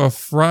it to a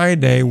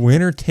Friday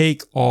winner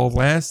take all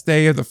last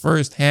day of the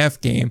first half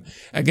game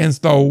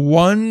against the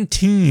one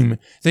team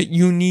that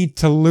you need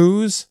to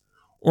lose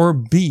or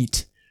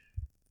beat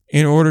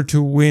in order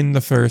to win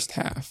the first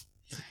half.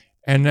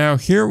 And now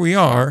here we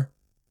are.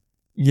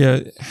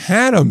 You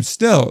had them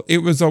still. It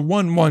was a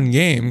 1-1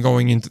 game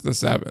going into the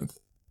 7th.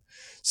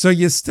 So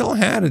you still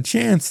had a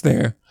chance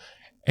there.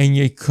 And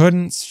you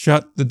couldn't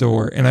shut the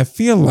door. And I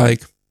feel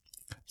like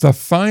the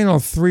final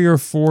 3 or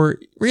 4,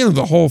 really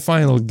the whole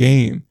final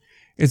game,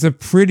 is a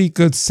pretty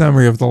good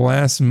summary of the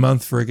last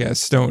month for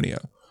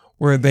Gastonia,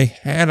 where they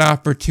had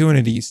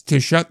opportunities to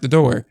shut the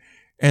door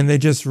and they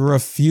just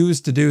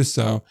refuse to do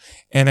so.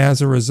 And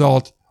as a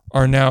result,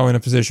 are now in a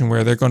position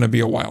where they're going to be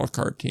a wild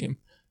card team.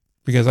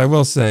 Because I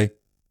will say,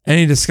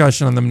 any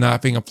discussion on them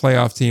not being a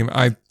playoff team,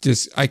 I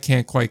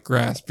can't quite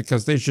grasp,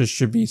 because they just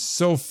should be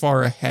so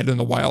far ahead in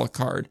the wild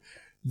card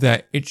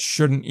that it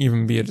shouldn't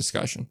even be a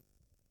discussion.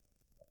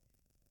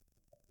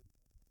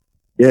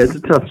 Yeah, it's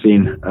a tough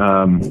scene.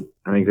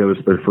 I think that was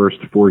their first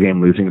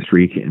 4-game losing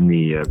streak in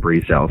the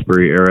Brady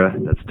Salisbury era.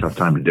 That's a tough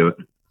time to do it.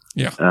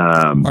 Yeah.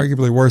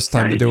 Arguably worst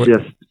time to do it.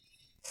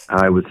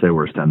 I would say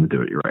worst time to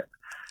do it. You're right.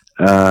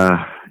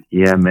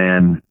 Yeah,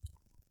 man.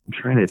 I'm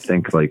trying to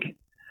think,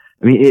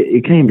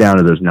 it came down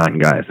to those 9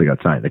 guys that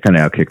got signed. They kind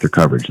of outkicked their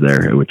coverage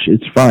there, which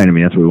it's fine. I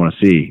mean, that's what we want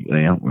to see.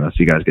 We want to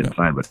see guys getting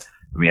signed, but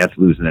I mean, that's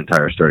losing an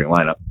entire starting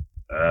lineup.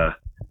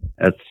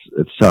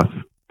 It's tough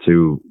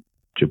to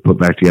put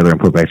back together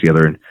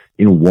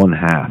in one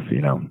half,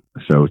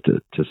 So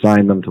to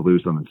sign them, to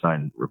lose them, and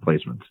sign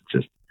replacements,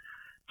 it's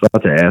a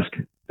lot to ask.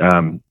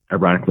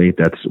 Ironically,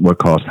 that's what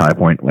cost High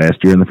Point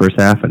last year in the first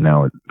half, and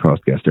now it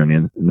cost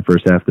Gastonia in the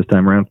first half this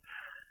time around.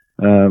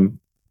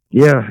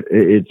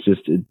 It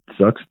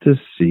sucks to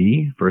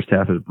see. First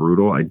half is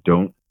brutal.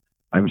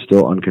 I'm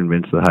still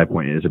unconvinced that High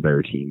Point is a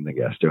better team than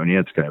Gastonia.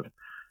 It's kind of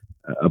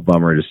a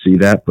bummer to see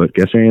that, but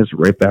Gastonia is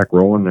right back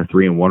rolling. They're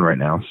 3-1 right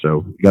now,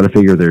 so you got to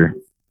figure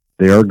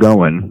they are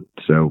going.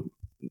 So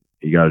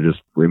you got to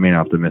just remain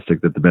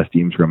optimistic that the best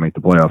teams are going to make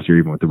the playoffs here,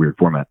 even with the weird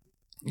format.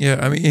 Yeah,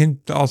 I mean, and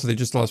also they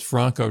just lost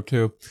Franco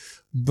too,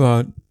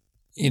 but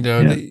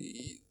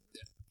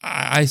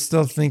I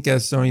still think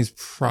Gastonia is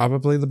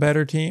probably the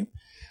better team.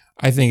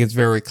 I think it's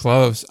very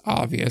close,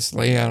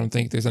 obviously. I don't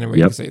think there's any way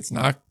you can say it's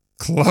not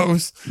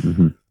close.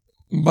 Mm-hmm.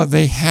 But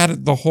they had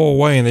it the whole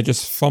way, and they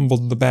just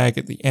fumbled the bag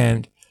at the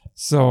end.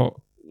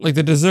 So, they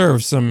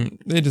deserve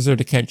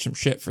to catch some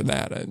shit for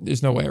that.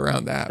 There's no way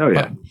around that. Oh,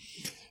 yeah.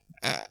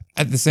 But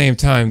at the same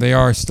time, they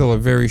are still a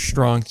very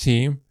strong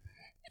team.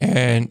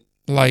 And,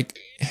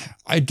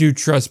 I do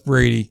trust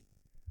Brady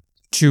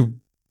to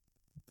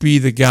be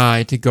the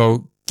guy to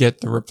go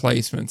get the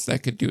replacements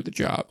that could do the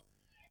job.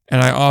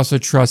 And I also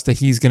trust that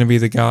he's going to be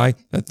the guy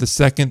that the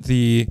second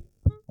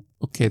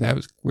okay, that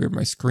was weird.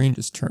 My screen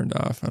just turned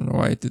off. I don't know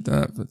why it did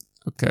that, but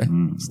okay.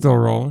 Still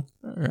rolling.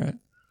 All right.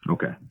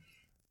 Okay.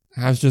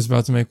 I was just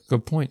about to make a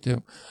good point,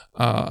 too.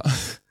 I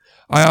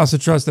also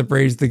trust that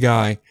Brady's the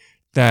guy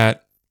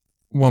that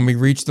when we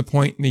reach the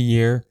point in the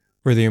year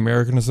where the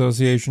American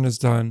Association is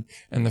done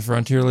and the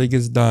Frontier League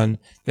is done,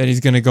 that he's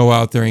going to go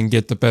out there and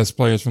get the best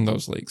players from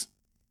those leagues.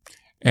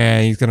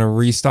 And he's going to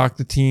restock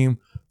the team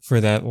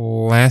for that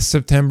last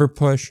September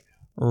push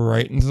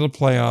right into the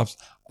playoffs.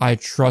 I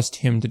trust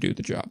him to do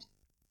the job.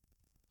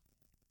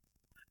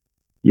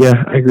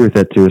 Yeah, I agree with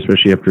that too,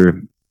 especially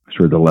after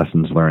sort of the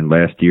lessons learned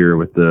last year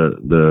with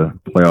the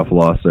playoff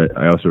loss.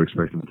 I also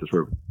expect him to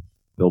sort of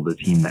build a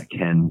team that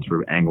can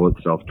sort of angle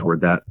itself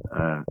toward that,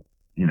 a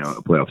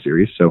playoff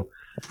series. So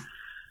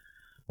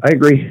I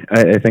agree.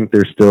 I think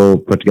they're still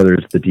put together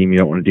as the team you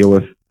don't want to deal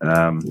with.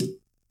 I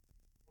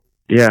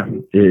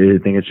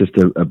think it's just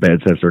a bad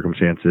set of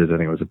circumstances. I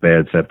think it was a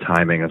bad set of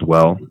timing as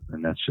well.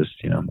 And that's just,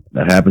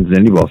 that happens in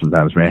Indy Ball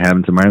sometimes. When it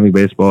happens in minor league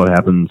baseball, it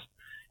happens,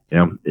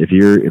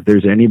 if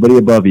there's anybody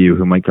above you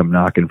who might come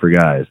knocking for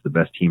guys, the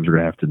best teams are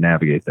going to have to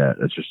navigate that.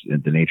 That's just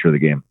the nature of the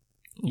game.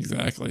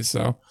 Exactly.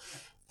 So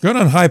good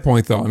on High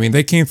Point, though. I mean,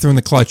 they came through in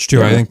the clutch, too.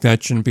 Yeah. I think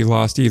that shouldn't be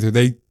lost either.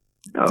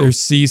 Their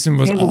season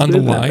was on the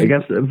line.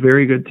 Against a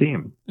very good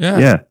team.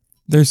 Yeah.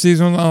 Their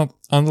season was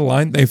on the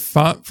line. They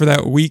fought for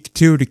that week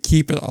 2 to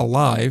keep it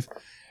alive.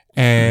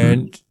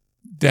 And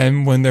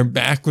then when their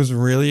back was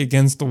really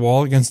against the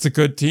wall against a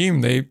good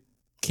team, they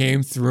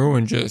came through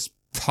and just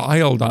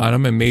piled on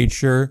them and made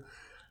sure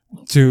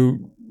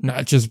to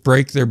not just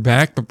break their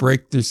back, but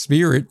break their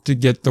spirit to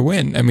get the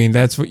win. I mean,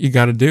 that's what you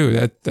got to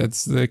do.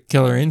 That's the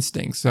killer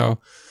instinct. So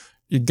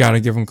you got to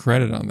give them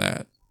credit on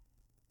that.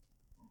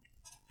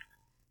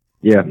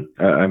 Yeah.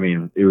 I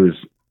mean, it was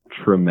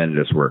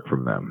tremendous work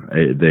from them.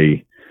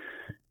 They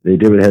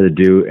did what they had to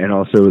do. And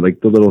also the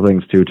little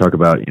things too, talk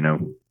about,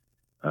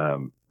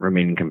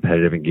 remaining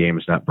competitive in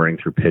games, not burning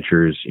through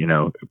pitchers,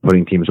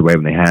 putting teams away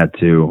when they had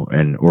to,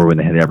 or when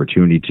they had the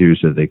opportunity to,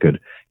 so that they could,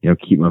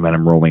 keep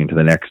momentum rolling into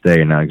the next day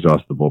and not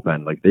exhaust the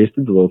bullpen. They just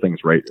did the little things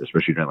right,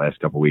 especially during the last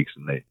couple of weeks.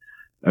 And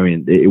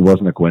it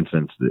wasn't a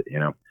coincidence that,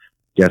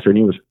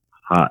 Gastonia was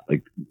hot.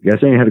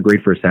 Gastonia had a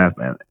great first half,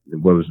 man.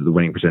 What was the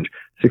winning percentage?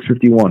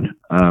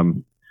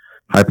 651.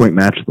 High Point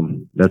matched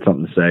them. That's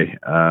something to say.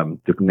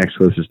 The next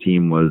closest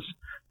team was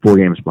 4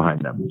 games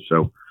behind them.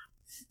 So,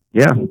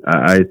 yeah,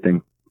 I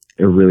think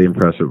a really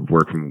impressive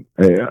work from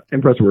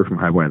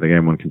High Point. I think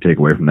anyone can take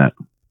away from that.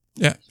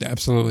 Yeah,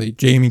 absolutely.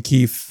 Jamie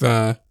Keefe,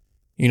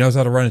 he knows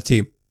how to run a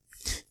team.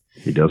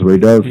 He does what he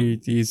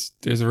does.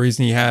 There's a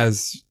reason he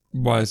has,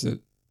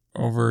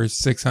 over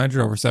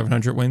 600, over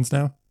 700 wins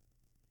now?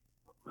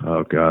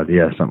 Oh, God.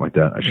 Yeah, something like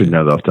that. I should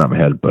know that off the top of my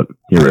head, but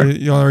here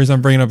the only reason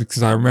I'm bringing it up is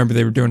because I remember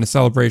they were doing a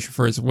celebration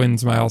for his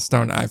wins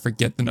milestone. I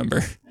forget the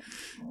number.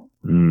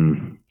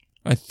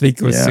 I think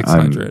it was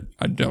 600.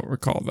 I don't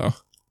recall, though.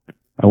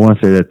 I want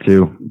to say that,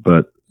 too,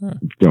 but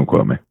Don't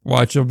quote me.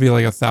 Watch, it'll be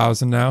like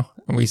 1,000 now,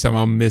 and we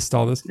somehow missed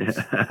all this.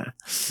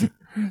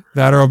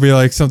 That or it'll be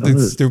like something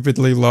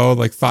stupidly low,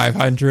 like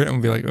 500, and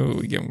we'll be like, oh,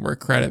 we give him more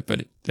credit,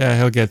 but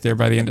he'll get there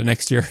by the end of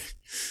next year.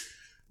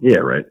 Yeah,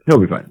 right. He'll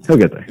be fine. He'll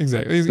get there.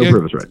 Exactly. He'll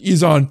prove us right.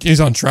 He's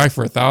on track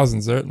for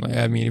 1,000, certainly.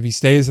 I mean, if he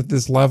stays at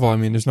this level, I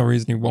mean, there's no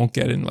reason he won't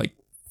get in like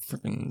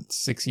freaking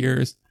 6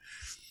 years.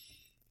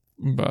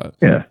 But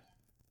yeah.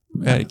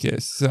 In any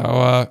case,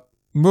 so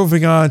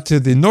moving on to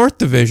the North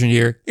Division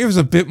here, it was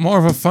a bit more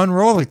of a fun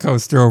roller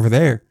coaster over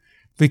there,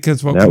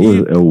 because that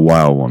was a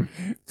wild one.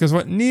 Because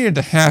what needed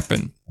to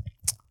happen,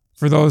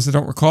 for those that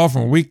don't recall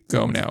from a week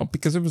ago now,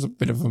 because it was a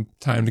bit of a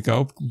time to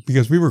go,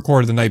 because we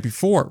recorded the night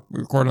before.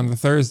 We recorded on the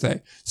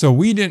Thursday. So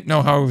we didn't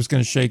know how it was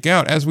going to shake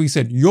out. As we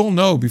said, you'll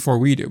know before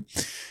we do.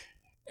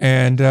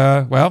 And,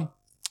 well,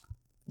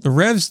 the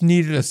Revs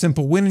needed a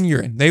simple win and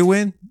you're in. They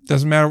win,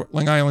 doesn't matter what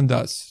Long Island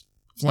does.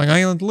 If Long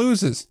Island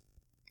loses,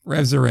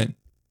 Revs are in.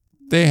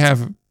 They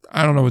have,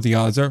 I don't know what the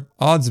odds are.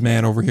 Odds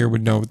man over here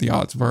would know what the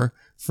odds were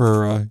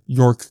for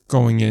York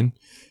going in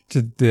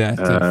to that.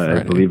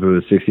 I believe it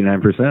was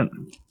 69%.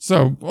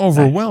 So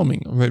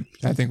overwhelming,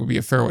 I think would be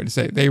a fair way to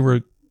say it. They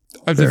were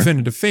a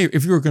definitive favorite.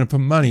 If you were going to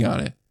put money on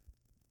it,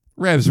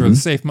 Revs were the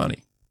safe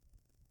money.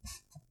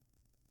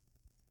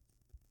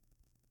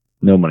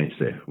 No money's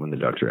safe when the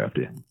Ducks are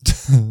after you.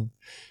 It's the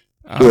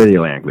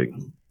Atlantic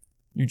League.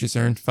 You just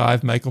earned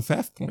 5 Michael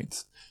Pfaff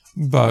points.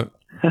 But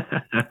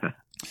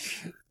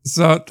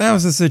so that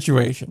was the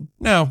situation.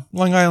 Now,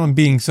 Long Island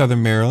being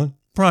Southern Maryland,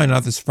 probably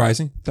not that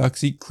surprising.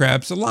 Ducks eat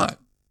crabs a lot.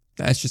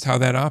 That's just how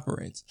that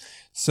operates.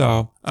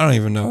 So I don't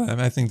even know them.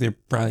 I think they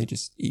probably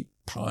just eat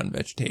pond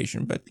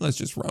vegetation, but let's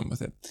just run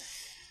with it.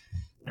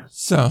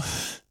 So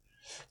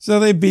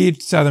they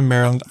beat Southern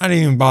Maryland. I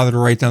didn't even bother to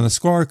write down the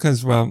score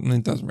because, well,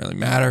 it doesn't really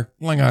matter.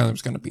 Long Island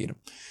was going to beat them.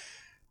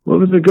 Well,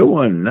 it was a good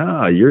one.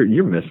 Nah,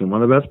 you're missing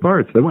one of the best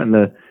parts. They went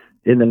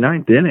in the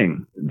 9th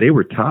inning. They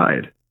were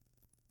tied.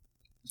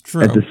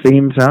 True. At the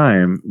same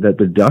time that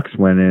the Ducks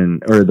went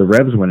in, or the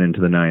Revs went into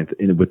the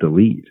 9th with the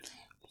lead.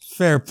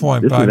 Fair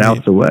point. This is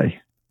out the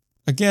way.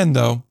 Again,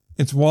 though,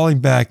 it's Wally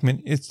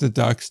Backman. It's the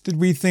Ducks. Did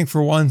we think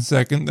for 1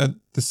 second that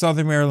the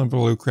Southern Maryland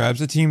Blue Crabs,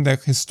 a team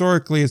that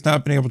historically has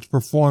not been able to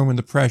perform when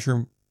the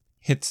pressure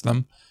hits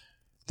them,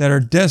 that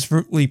are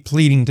desperately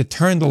pleading to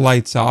turn the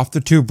lights off,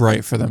 they're too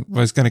bright for them,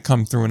 was going to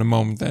come through in a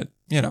moment that,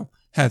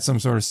 had some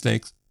sort of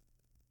stakes?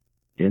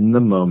 In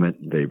the moment,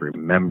 they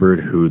remembered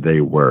who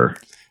they were.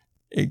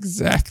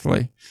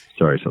 Exactly.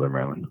 Sorry, Southern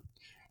Maryland.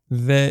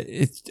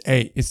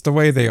 It's the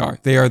way they are.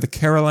 They are the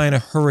Carolina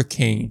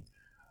Hurricane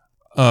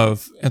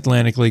of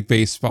Atlantic League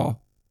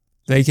baseball.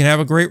 They can have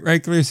a great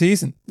regular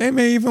season. They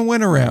may even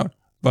win a round.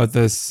 But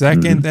the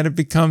second that it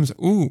becomes,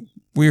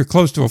 we are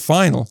close to a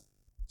final,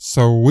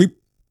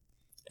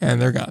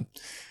 and they're gone.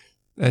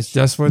 That's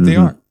just what they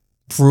are.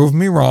 Prove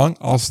me wrong.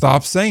 I'll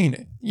stop saying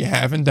it. You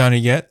haven't done it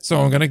yet, so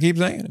I'm going to keep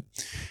saying it.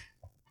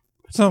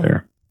 So,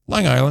 fair.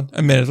 Long Island,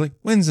 admittedly,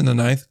 wins in the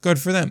 9th. Good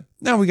for them.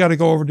 Now we got to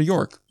go over to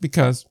York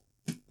because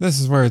this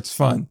is where it's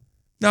fun.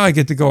 Now I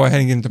get to go ahead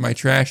and get into my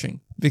trashing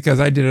because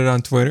I did it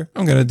on Twitter.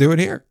 I'm going to do it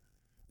here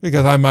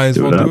because I might as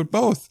well do it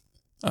both.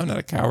 I'm not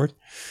a coward.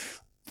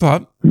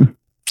 But, well,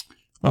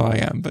 I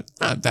am, but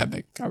not that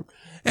big a coward.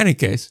 Any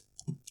case,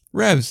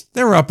 Revs,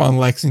 they were up on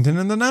Lexington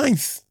in the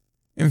 9th.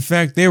 In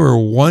fact, they were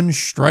 1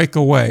 strike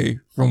away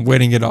from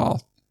winning it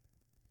all.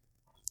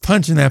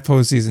 Punching that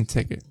postseason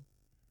ticket.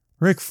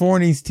 Rick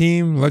Forney's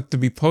team looked to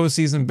be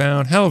postseason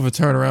bound. Hell of a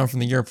turnaround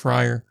from the year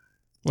prior.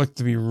 Looked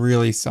to be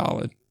really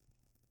solid.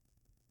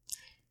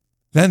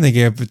 Then they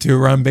gave up a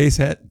 2-run base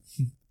hit.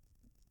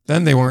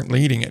 Then they weren't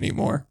leading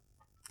anymore.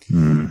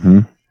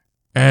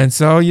 And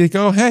so you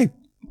go, hey,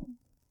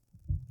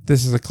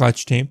 this is a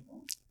clutch team.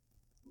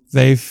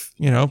 They've,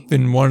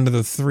 been one of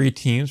the 3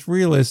 teams,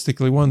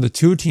 realistically one of the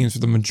 2 teams for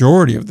the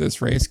majority of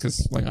this race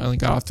because Long Island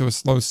got off to a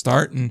slow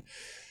start and,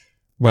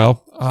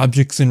 well,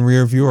 objects in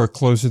rear view are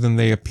closer than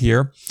they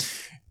appear.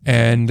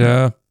 And,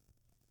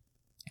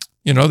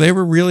 they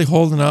were really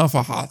holding off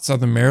a hot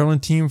Southern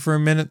Maryland team for a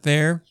minute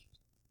there.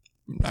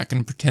 I'm not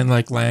going to pretend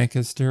like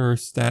Lancaster or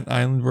Staten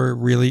Island were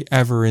really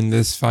ever in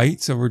this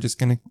fight, so we're just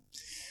going to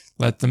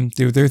let them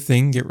do their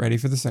thing, get ready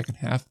for the second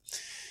half.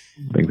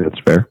 I think that's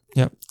fair.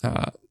 Yep.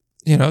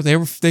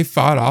 They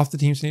fought off the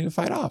teams they needed to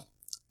fight off.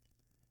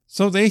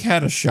 So they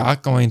had a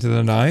shot going to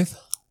the 9th.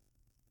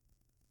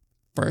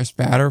 First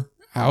batter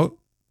out.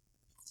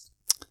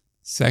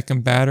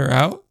 Second batter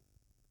out.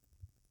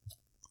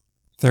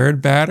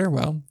 Third batter,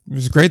 well, it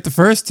was great the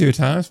first 2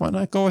 times. Why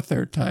not go a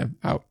third time?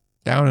 Out.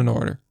 Down in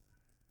order.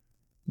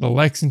 The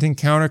Lexington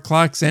counter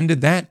clocks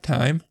ended that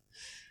time.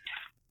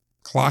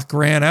 Clock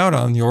ran out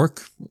on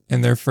York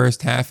in their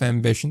first half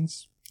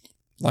ambitions.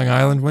 Long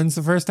Island wins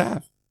the first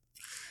half.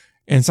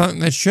 And something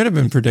that should have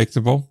been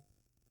predictable,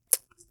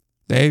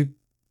 they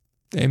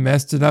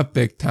messed it up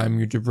big time,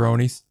 you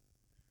jabronis.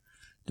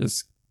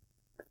 Just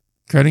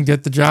couldn't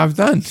get the job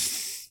done.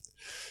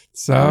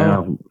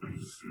 So,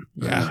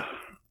 yeah.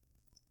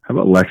 How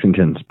about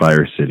Lexington,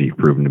 Spire City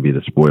proving to be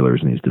the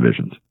spoilers in these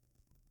divisions?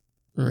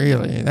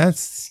 Really?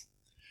 That's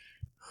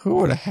Who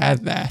would have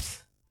had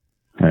that?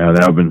 Yeah,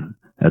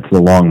 that's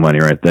the long money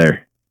right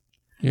there.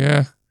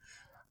 Yeah.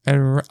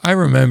 And I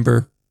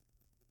remember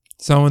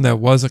someone that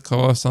was a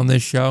co-host on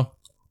this show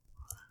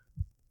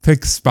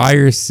picked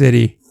Spire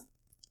City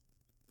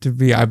to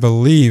be, I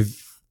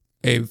believe,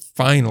 a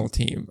final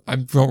team. I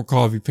don't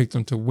recall if he picked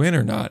them to win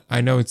or not.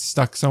 I know it's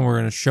stuck somewhere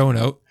in a show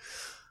note.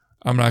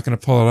 I'm not going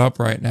to pull it up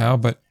right now,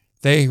 but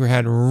they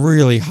had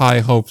really high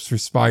hopes for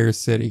Spire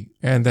City,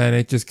 and then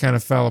it just kind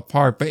of fell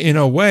apart. But in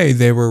a way,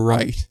 they were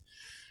right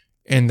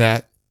in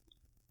that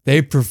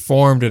they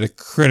performed at a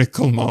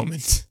critical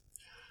moment,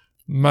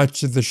 much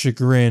to the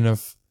chagrin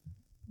of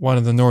one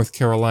of the North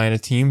Carolina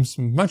teams,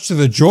 much to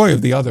the joy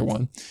of the other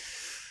one.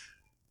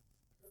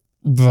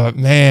 But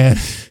man,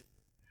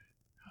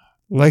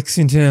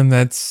 Lexington and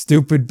that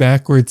stupid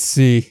backwards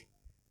C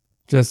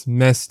just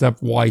messed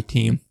up Y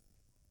team.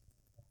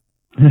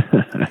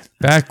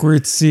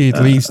 Backwards C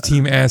leaves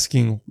team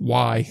asking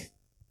why.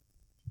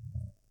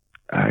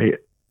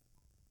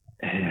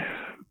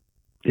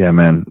 Yeah,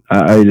 man.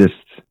 I just,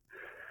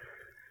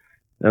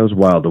 that was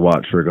wild to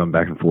watch her going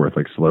back and forth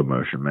like slow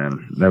motion,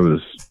 man. That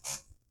was,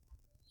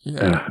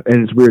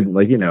 and it's weird,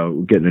 like,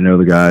 getting to know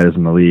the guys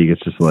in the league.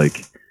 It's just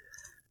like,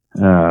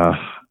 I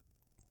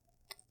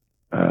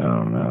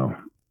don't know.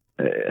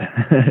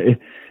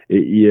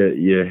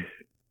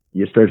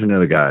 You start to know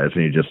the guys,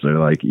 and you just are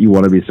like, you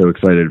want to be so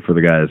excited for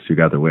the guys who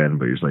got the win,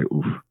 but you're just like,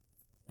 oof,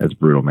 that's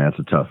brutal, man. It's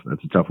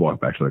a tough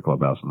walk back to the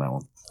clubhouse on that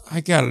one.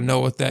 I gotta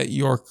know what that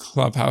York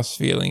clubhouse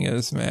feeling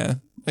is,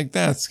 man. Like,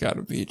 that's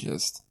gotta be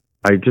just.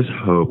 I just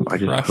hope they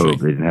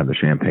didn't have the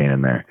champagne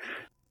in there.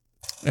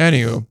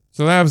 Anywho,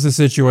 so that was the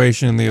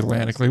situation in the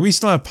Atlantic League. We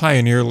still have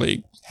Pioneer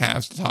League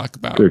halves to talk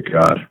about. Good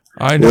God.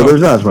 I know. Well,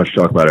 there's not as much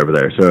to talk about over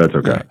there, so that's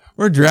okay. Yeah,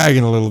 we're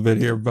dragging a little bit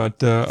here,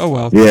 but oh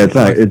well. Yeah,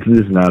 this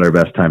is not our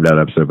best timed out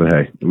episode, but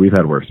hey, we've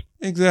had worse.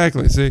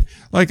 Exactly. See,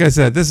 like I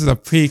said, this is a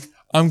peak.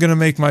 I'm gonna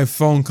make my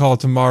phone call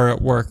tomorrow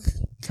at work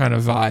kind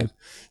of vibe.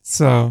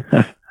 So,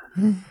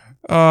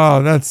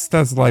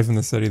 that's life in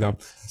the city though.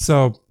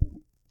 So,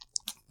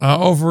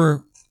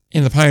 over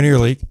in the Pioneer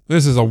League,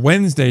 this is a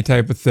Wednesday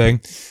type of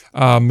thing.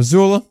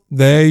 Missoula,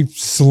 they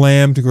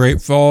slammed Great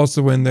Falls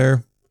to win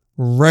their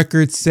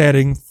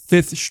record-setting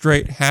 5th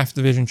straight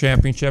half-division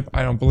championship.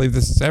 I don't believe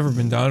this has ever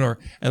been done, or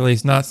at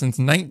least not since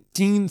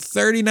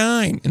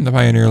 1939 in the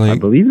Pioneer League. I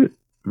believe it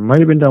might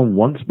have been done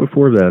once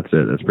before. That's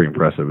it. That's pretty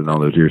impressive in all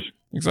those years.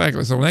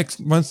 Exactly. So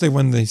once they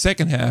win the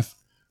second half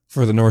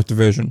for the North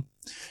Division,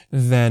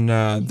 then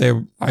they,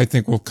 I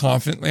think, will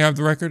confidently have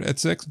the record at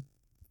 6.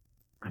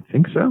 I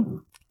think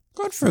so.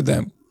 Good for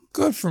them.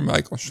 Good for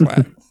Michael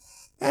Schlatt.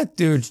 That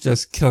dude's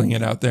just killing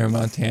it out there in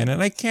Montana,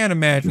 and I can't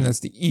imagine that's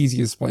the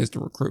easiest place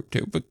to recruit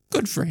to, but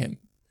good for him.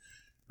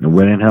 The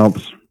winning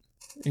helps.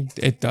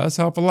 It does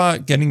help a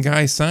lot. Getting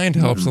guys signed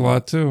helps a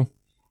lot, too.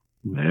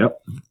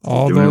 Yep.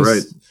 All doing those, it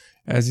right.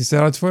 As you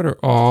said on Twitter,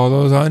 all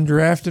those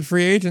undrafted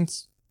free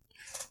agents.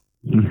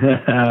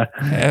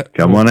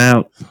 Come on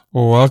out.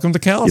 Well, welcome to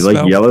Kalispell. You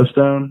like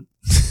Yellowstone?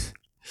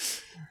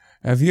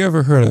 Have you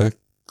ever heard of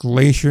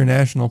Glacier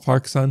National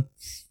Park, son?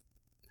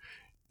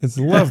 It's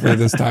lovely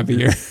this time of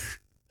year.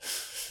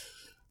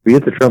 We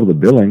get to travel to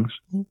Billings.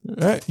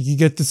 You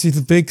get to see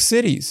the big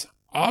cities.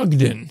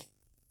 Ogden.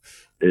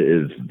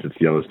 It's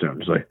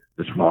Yellowstone. It's like,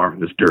 this farm,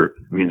 this dirt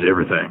means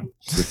everything.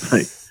 It's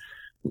like,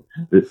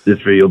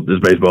 this field, this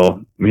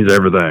baseball means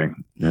everything.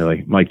 And they're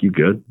like, Mike, you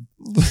good?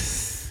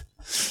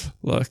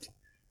 Look,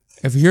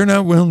 if you're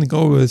not willing to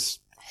go as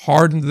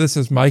hard into this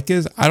as Mike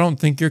is, I don't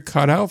think you're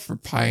cut out for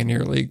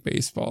Pioneer League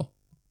baseball.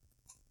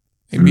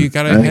 Maybe you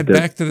got to head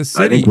back to the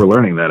city. I think we're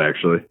learning that,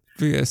 actually.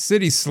 Be a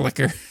city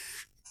slicker.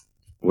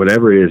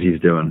 Whatever it is he's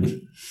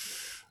doing.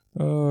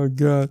 Oh,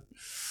 God.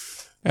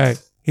 Hey,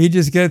 he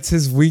just gets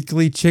his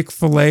weekly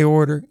Chick-fil-A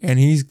order, and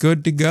he's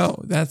good to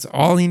go. That's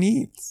all he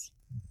needs.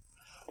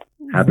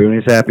 Happy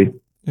when he's happy.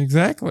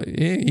 Exactly.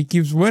 He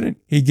keeps winning.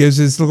 He gives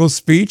his little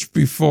speech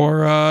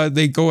before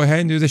they go ahead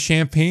and do the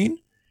champagne,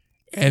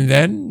 and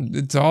then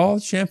it's all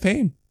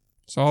champagne.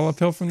 It's all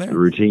uphill from there. The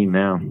routine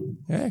now.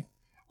 Hey,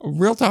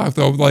 real talk,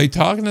 though. Like,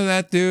 talking to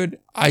that dude,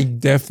 I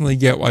definitely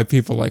get why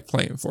people like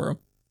playing for him.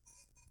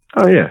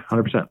 Oh, yeah,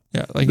 100%.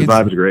 Yeah, like the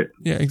vibe is great.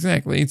 Yeah,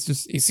 exactly. It's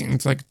just, he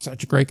seems like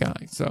such a great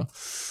guy. So,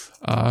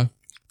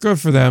 good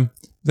for them.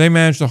 They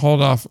managed to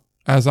hold off,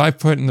 as I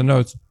put in the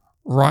notes,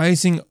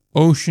 rising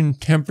ocean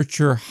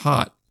temperature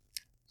hot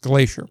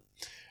glacier.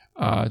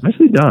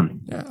 Nicely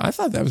done. Yeah, I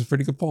thought that was a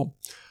pretty good poll.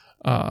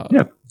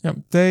 Yeah.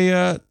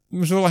 They,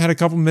 Missoula had a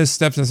couple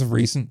missteps as of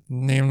recent,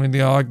 namely the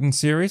Ogden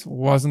series.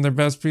 Wasn't their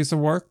best piece of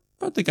work,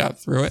 but they got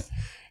through it.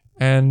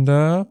 And,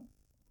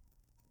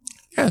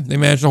 yeah, they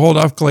managed to hold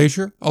off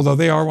Glacier, although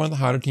they are one of the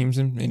hotter teams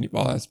in Indy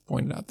Ball, as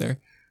pointed out there.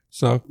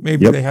 So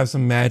maybe they have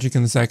some magic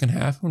in the second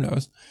half. Who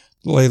knows?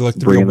 They look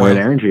to bring the right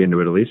energy into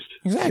it, at least.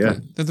 Exactly. Yeah.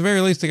 At the very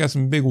least, they got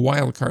some big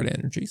wild card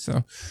energy.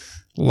 So,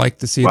 like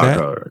to see that.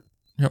 Card.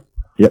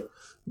 Yep.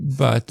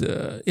 But,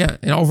 yeah,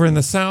 and over in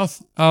the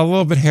South, a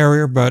little bit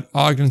hairier, but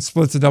Ogden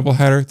splits a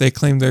doubleheader. They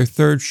claim their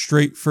 3rd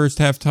straight first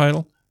half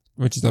title,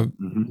 which is a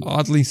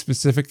oddly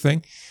specific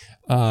thing.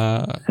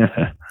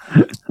 If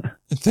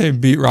they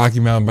beat Rocky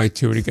Mountain by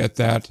 2 to get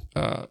that,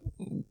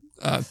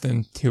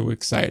 then too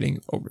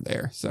exciting over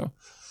there. So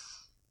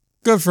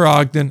good for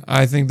Ogden.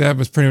 I think that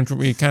was pretty much what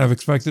we kind of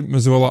expected.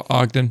 Missoula,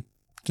 Ogden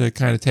to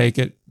kind of take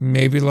it.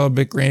 Maybe a little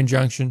bit Grand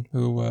Junction,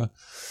 who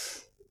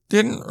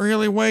didn't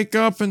really wake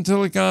up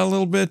until it got a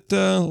little bit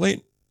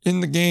late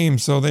in the game.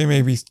 So they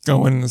may be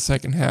going in the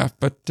second half.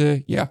 But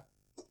yeah,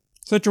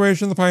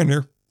 situation the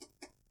Pioneer.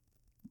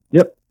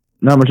 Yep.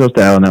 Not much else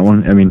to add on that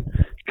one. I mean,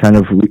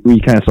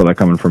 we kind of saw that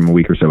coming from a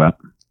week or so out.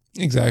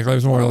 Exactly. It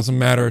was more or less a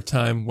matter of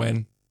time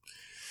when.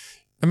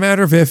 A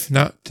matter of if,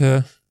 not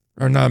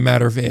or not a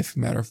matter of if,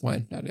 matter of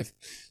when, not if.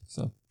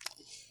 So,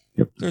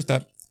 yep. There's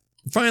that.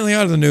 Finally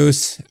out of the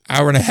news,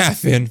 hour and a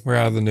half in, we're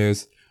out of the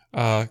news.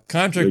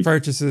 Contract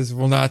purchases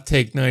will not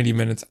take 90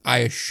 minutes, I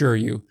assure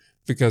you,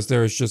 because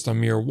there is just a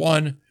mere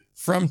one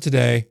from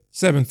today,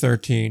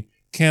 7/13,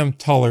 Cam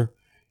Tuller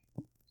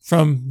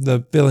from the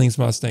Billings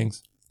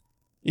Mustangs.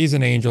 He's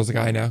an Angels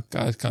guy now.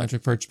 Got his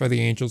contract purchased by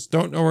the Angels.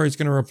 Don't know where he's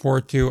going to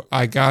report to.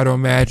 I got to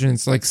imagine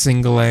it's like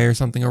single A or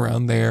something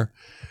around there.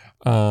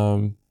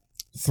 3-1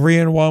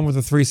 with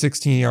a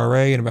 3.16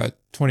 ERA in about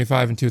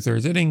 25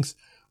 2/3 innings.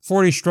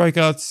 40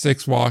 strikeouts,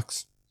 6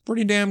 walks.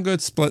 Pretty damn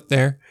good split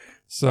there.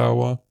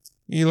 So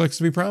he looks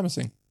to be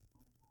promising.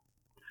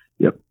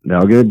 Yep.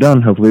 That'll get it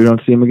done. Hopefully we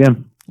don't see him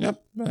again.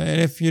 Yep.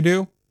 And if you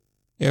do,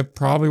 it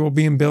probably will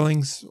be in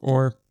Billings,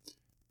 or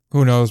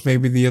who knows,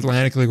 maybe the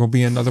Atlantic League will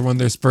be another one of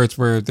their spurts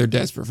where they're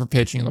desperate for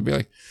pitching. They'll be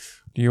like,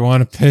 do you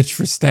want to pitch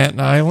for Staten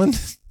Island?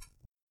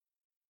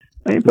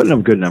 I mean, putting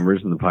up good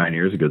numbers in the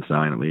Pioneer is a good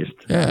sign, at least.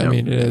 Yeah, I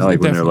mean, it is. I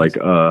like when they're like,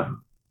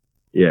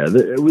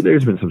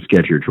 there's been some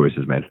sketchier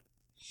choices made.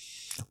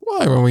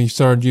 Why? When we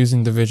started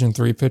using Division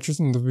III pitchers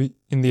in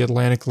the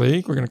Atlantic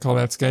League, we're going to call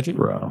that sketchy?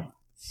 Bro,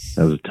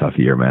 that was a tough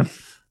year, man.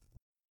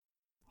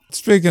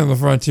 Speaking of the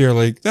Frontier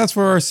League, that's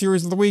where our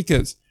series of the week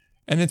is.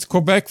 And it's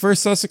Quebec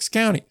versus Sussex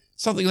County.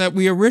 Something that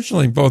we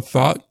originally both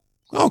thought,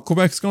 oh,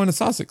 Quebec's going to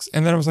Sussex.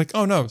 And then I was like,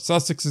 oh no,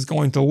 Sussex is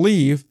going to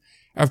leave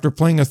after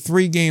playing a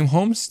 3-game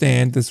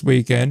homestand this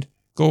weekend,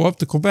 go up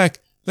to Quebec,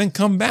 then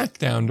come back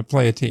down to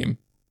play a team.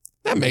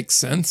 That makes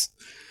sense.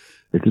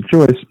 It's a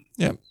choice.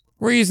 Yep.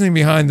 Reasoning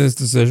behind this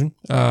decision,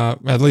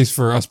 at least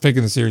for us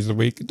picking the series of the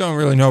week, don't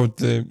really know what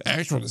the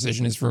actual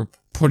decision is for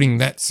putting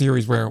that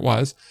series where it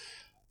was.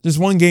 There's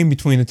one game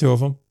between the two of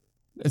them.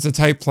 It's a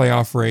tight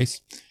playoff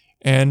race.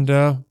 And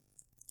I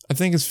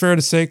think it's fair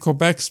to say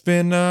Quebec's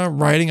been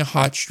riding a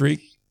hot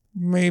streak,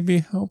 maybe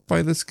helped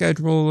by the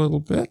schedule a little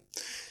bit.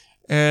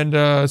 And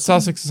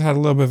Sussex has had a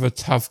little bit of a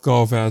tough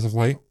go of as of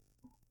late.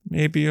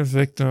 Maybe a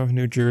victim of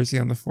New Jersey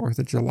on the 4th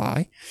of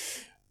July.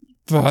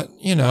 But,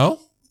 you know,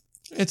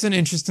 it's an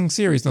interesting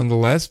series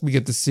nonetheless. We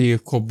get to see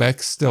if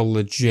Quebec's still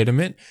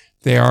legitimate.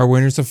 They are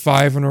winners of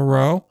 5 in a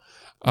row.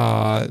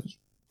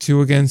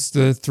 2 against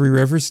the Three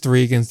Rivers,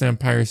 3 against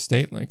Empire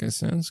State, like I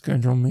said.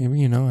 Schedule maybe,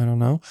 you know, I don't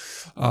know.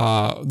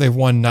 They've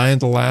won 9 of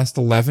the last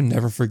 11,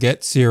 never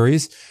forget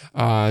series. 2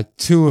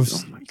 of...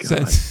 Oh my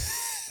God.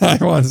 I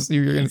want to see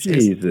what you're going to say.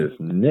 Jesus,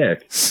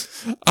 Nick.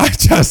 I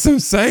just am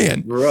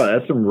saying. Bro,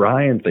 that's some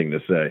Ryan thing to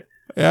say.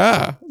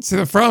 Yeah. See,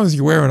 the problem is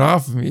you're wearing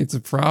off of me. It's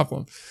a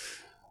problem.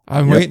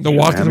 I'm waiting to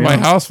walk into my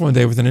house one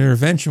day with an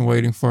intervention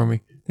waiting for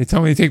me. They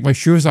tell me to take my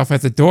shoes off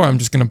at the door. I'm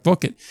just going to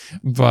book it.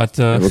 But,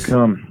 it will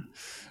come.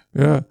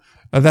 Yeah.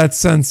 That's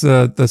since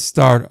the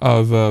start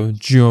of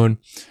June.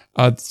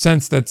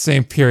 Since that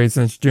same period,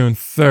 since June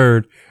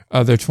 3rd,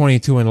 they're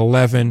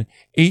 22-11,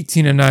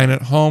 18-9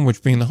 at home,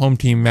 which being the home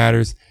team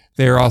matters.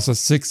 They are also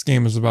 6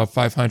 games above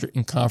 500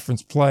 in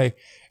conference play,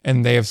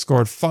 and they have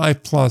scored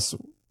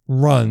 5+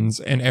 runs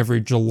in every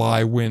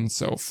July win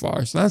so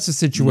far. So that's the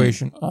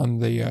situation on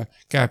the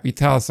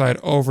Capital side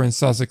over in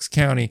Sussex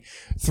County.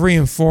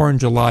 3-4 in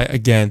July.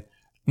 Again,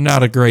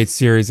 not a great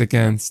series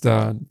against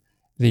the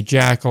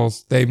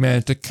Jackals. They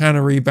managed to kind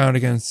of rebound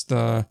against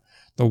the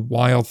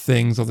Wild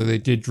Things, although they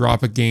did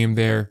drop a game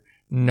there.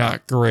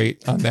 Not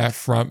great on that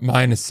front.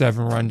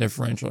 -7 run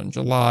differential in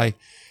July.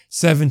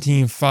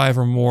 17 5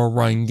 or more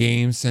run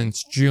games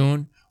since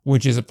June,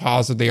 which is a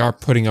positive. They are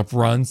putting up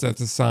runs.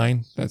 That's a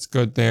sign. That's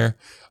good there.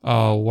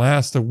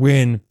 Last a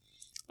win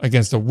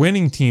against a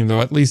winning team, though,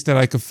 at least that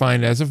I could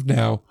find as of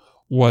now,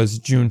 was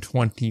June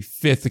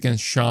 25th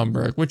against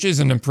Schaumburg, which is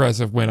an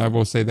impressive win. I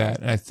will say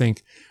that. And I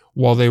think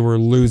while they were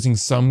losing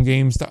some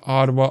games to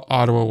Ottawa,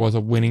 Ottawa was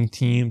a winning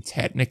team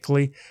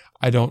technically.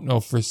 I don't know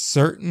for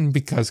certain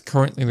because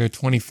currently they're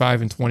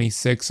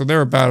 25-26, so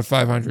they're about a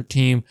 500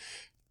 team.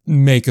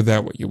 Make of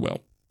that what you will.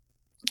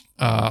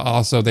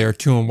 Also, they are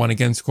 2-1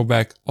 against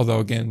Quebec, although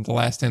again, the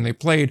last time they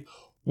played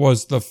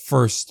was the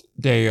first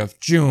day of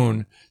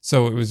June,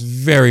 so it was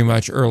very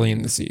much early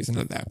in the season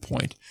at that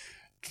point.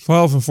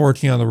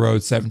 12-14 on the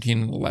road,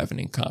 17-11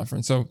 in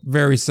conference, so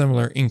very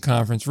similar in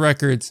conference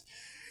records.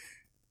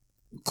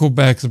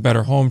 Quebec's a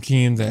better home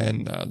team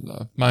than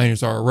the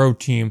Miners are a road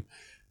team.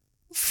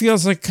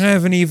 Feels like kind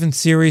of an even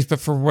series, but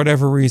for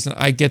whatever reason,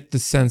 I get the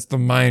sense the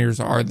Miners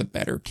are the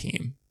better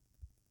team.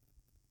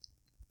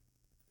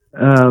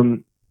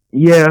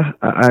 Yeah,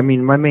 I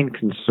mean, my main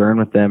concern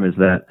with them is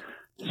that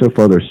so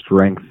far their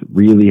strength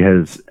really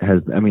has.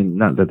 I mean,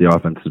 not that the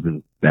offense has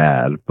been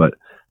bad, but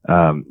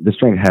the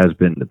strength has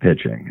been the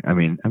pitching. I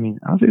mean,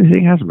 honestly, the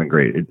hitting hasn't been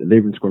great.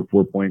 They've been scoring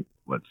 4 and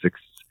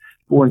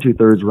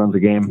 2/3 runs a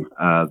game.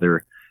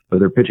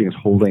 Their pitching is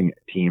holding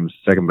teams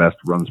second best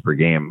runs per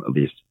game, at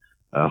least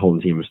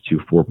holding teams to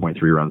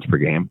 4.3 runs per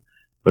game.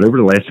 But over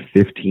the last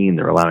 15,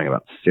 they're allowing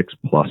about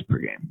 6+ per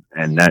game,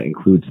 and that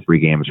includes 3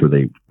 games where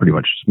they pretty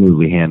much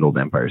smoothly handled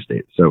Empire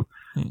State. So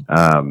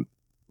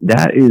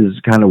that is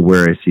kind of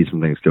where I see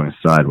some things going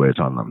sideways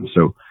on them.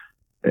 So,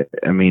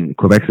 I mean,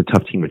 Quebec's a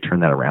tough team to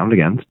turn that around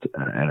against,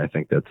 and I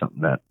think that's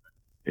something that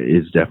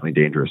is definitely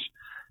dangerous.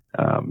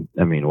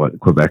 I mean,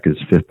 Quebec is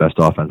 5th best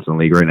offense in the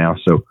league right now.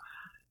 So,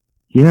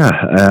 yeah,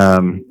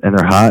 and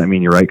they're hot. I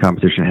mean, you're right,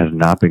 competition has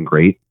not been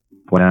great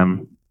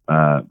playing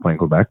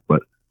Quebec,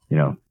 but,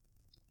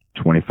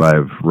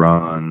 25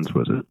 runs,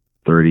 was it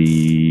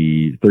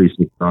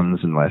 36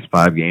 runs in the last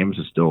 5 games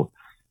is still,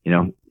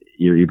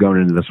 you're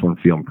going into this one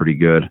feeling pretty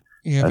good.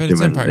 Yeah, but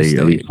assuming they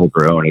at least hold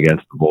their own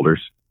against the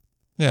Boulders.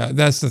 Yeah,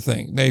 that's the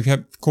thing.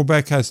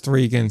 Quebec has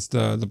 3 against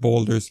the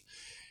Boulders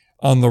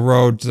on the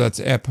road. So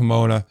that's at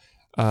Pomona.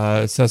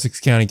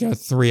 Sussex County got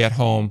 3 at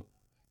home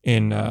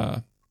in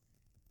where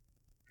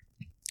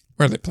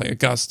they play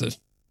Augusta.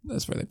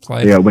 That's where they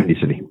play. Yeah, Windy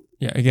City.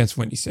 Yeah, against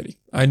Windy City.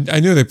 I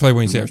knew they played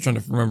Windy City. I was trying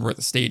to remember where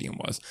the stadium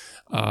was.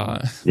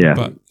 Yeah.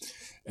 But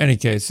any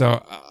case,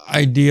 so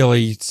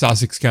ideally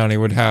Sussex County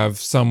would have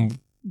some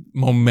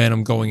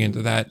momentum going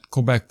into that.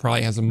 Quebec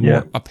probably has a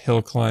more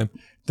uphill climb.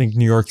 I think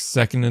New York's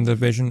second in the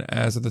division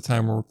as of the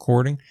time we're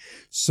recording.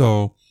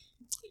 So,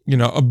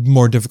 a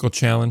more difficult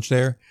challenge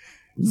there.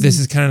 This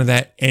is kind of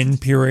that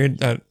end period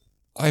that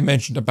I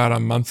mentioned about a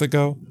month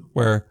ago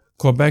where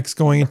Quebec's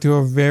going into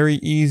a very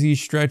easy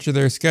stretch of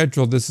their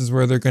schedule. This is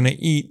where they're going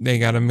to eat. They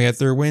got to get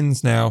their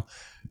wins now.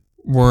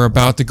 We're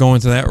about to go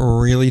into that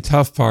really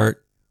tough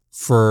part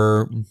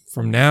from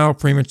now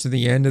pretty much to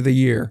the end of the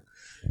year.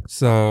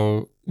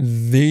 So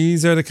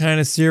these are the kind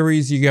of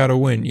series you got to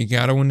win. You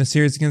got to win the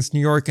series against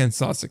New York and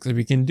Sussex. If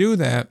you can do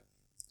that,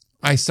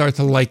 I start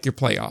to like your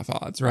playoff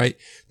odds, right?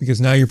 Because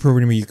now you're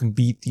proving to me you can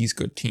beat these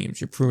good teams.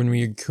 You're proving to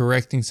me you're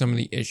correcting some of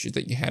the issues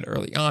that you had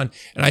early on.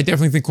 And I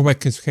definitely think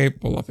Quebec is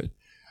capable of it.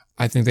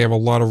 I think they have a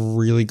lot of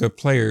really good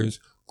players.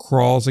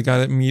 Kral's a guy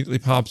that immediately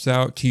pops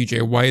out.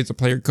 TJ White is a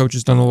player. Coach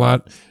has done a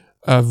lot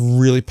of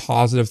really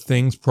positive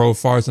things.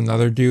 Profar's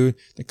another dude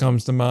that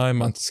comes to mind.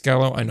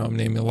 Montescallo, I know I'm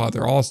naming a lot of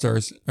their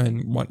all-stars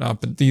and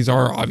whatnot, but these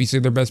are obviously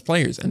their best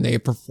players, and they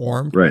have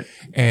performed. Right.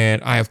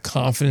 And I have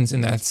confidence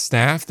in that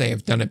staff. They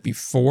have done it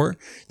before,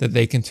 that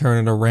they can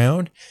turn it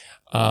around.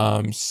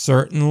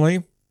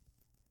 Certainly,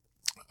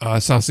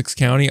 Sussex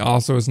County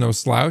also is no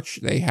slouch.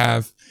 They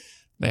had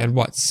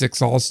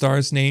 6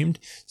 all-stars named,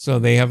 so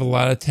they have a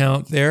lot of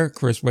talent there.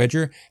 Chris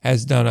Wedger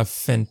has done a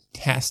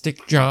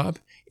fantastic job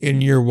in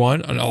year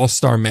 1, an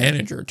all-star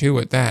manager too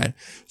at that.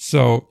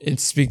 So it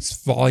speaks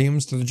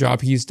volumes to the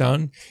job he's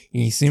done.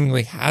 He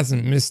seemingly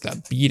hasn't missed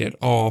a beat at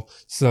all.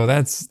 So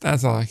that's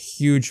a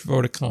huge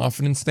vote of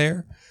confidence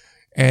there.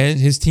 And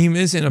his team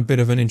is in a bit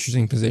of an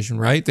interesting position,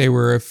 right? They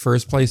were a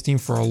first place team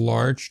for a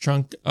large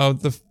chunk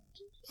of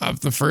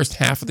the first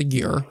half of the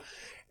year.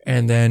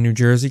 And then New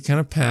Jersey kind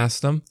of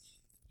passed them.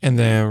 And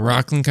then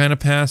Rockland kind of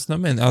passed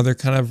them, and now they're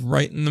kind of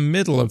right in the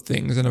middle of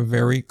things in a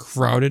very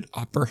crowded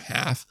upper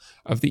half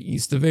of the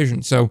East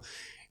Division. So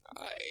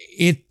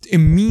it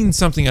means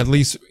something, at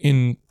least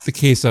in the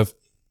case of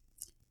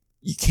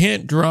you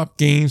can't drop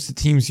games to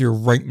teams you're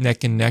right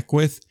neck and neck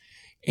with.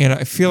 And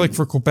I feel like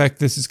for Quebec,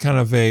 this is kind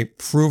of a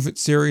prove-it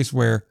series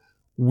where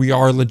we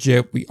are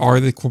legit. We are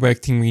the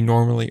Quebec team we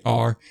normally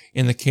are.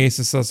 In the case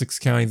of Sussex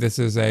County, this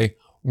is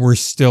we're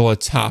still a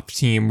top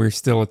team. We're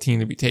still a team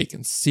to be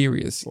taken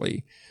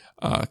seriously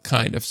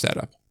kind of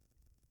setup.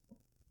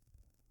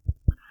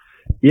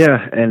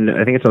 Yeah, and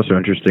I think it's also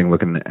interesting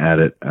looking at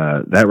it.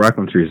 That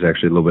Rockland series is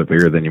actually a little bit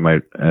bigger than you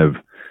might have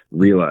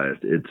realized.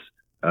 It's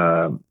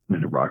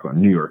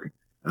Rockland, New York.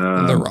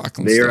 The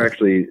Rockland they stuff. are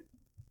actually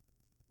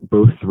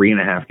both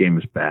 3.5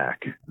 games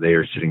back. They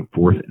are sitting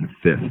 4th and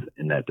 5th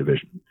in that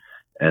division,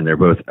 and they're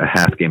both a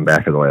half game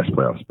back of the last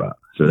playoff spot.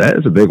 So that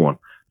is a big one,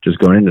 just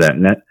going into that.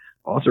 And that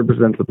also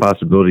presents the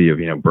possibility of,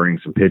 burning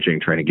some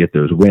pitching, trying to get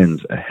those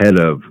wins ahead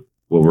of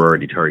what we're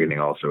already targeting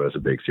also as a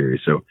big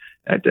series. So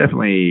that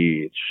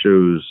definitely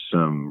shows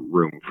some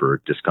room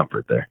for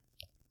discomfort there.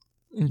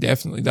 It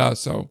definitely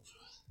does. So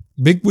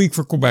big week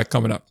for Quebec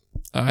coming up.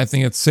 I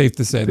think it's safe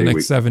to say the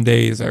next 7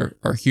 days are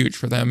huge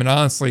for them. And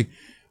honestly,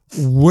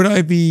 would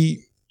I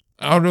be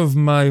out of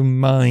my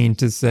mind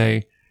to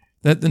say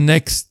that the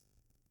next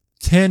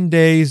 10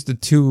 days to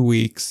 2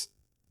 weeks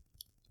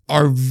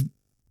are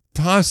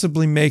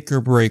possibly make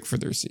or break for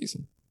their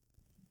season?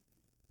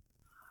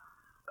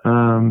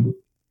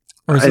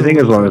 I think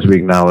as long as we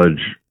acknowledge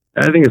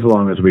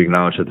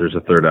that there's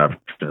a third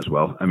option as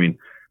well. I mean,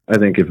 I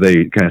think if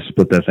they kind of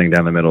split that thing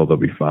down the middle, they'll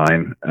be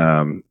fine.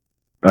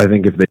 I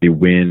think if they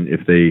win,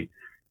 if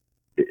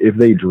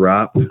they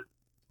drop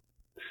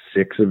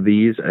 6 of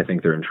these, I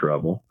think they're in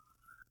trouble.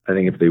 I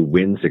think if they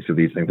win 6 of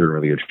these, I think they're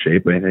in really good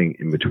shape. But I think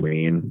in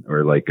between,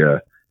 or like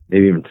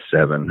maybe even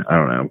 7, I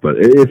don't know. But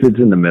if it's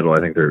in the middle, I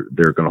think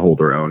they're going to hold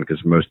their own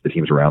because most of the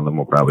teams around them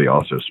will probably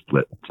also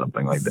split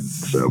something like that.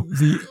 So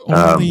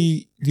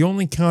the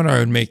only counter I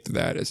would make to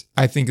that is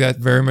I think that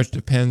very much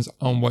depends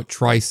on what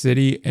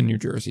Tri-City and New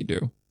Jersey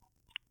do.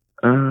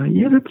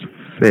 Yeah, that's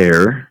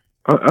fair.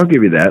 I'll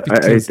give you that.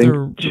 I think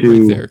they're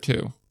right there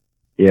too.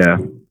 Yeah,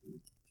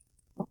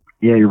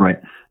 you're right.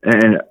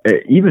 And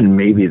even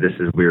maybe this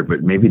is weird,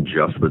 but maybe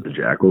just what the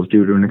Jackals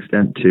do to an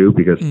extent too,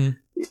 because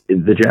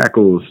the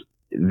Jackals,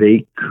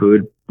 they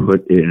could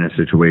put it in a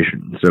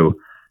situation. So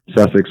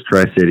Sussex,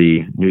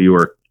 Tri-City, New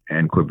York,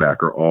 and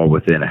Quebec are all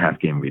within a half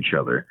game of each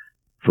other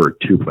for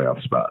 2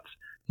 playoff spots.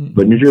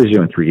 But New Jersey's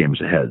only 3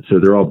 games ahead, so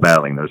they're all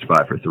battling those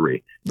 5 for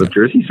 3. But if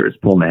Jersey starts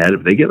pulling ahead,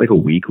 if they get like a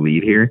weak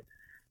lead here,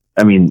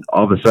 I mean,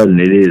 all of a sudden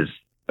it is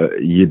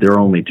there are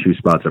only 2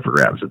 spots up for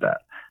grabs at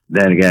that.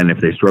 Then again, if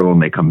they struggle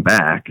and they come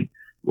back,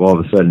 well, all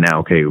of a sudden now,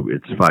 okay,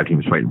 it's 5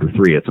 teams fighting for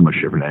 3. It's a much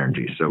different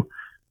energy. So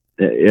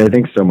I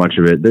think so much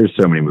of it, there's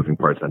so many moving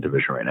parts in that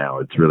division right now.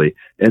 It's really,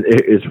 and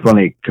it's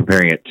funny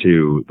comparing it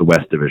to the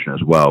West Division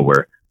as well,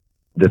 where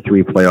the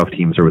 3 playoff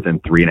teams are within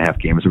 3.5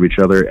 games of each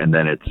other. And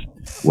then it's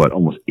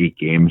almost 8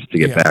 games to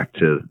get back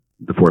to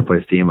the 4th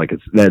place team. Like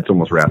that's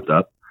almost wrapped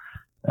up.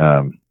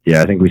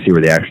 I think we see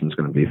where the action is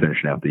going to be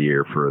finishing out the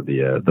year for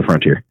the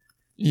Frontier.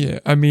 Yeah.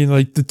 I mean,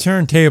 like the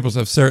turntables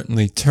have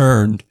certainly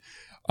turned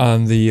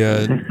on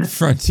the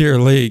Frontier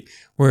League,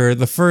 where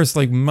the first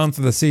month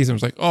of the season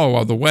was like, oh,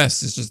 well, the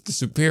West is just the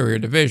superior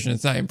division.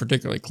 It's not even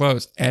particularly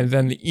close. And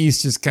then the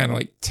East just kind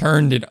of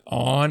turned it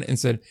on and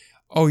said,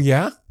 oh,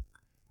 yeah?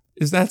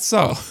 Is that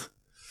so?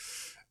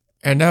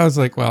 And now it's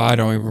like, well, I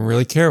don't even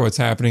really care what's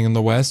happening in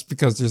the West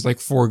because there's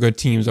 4 good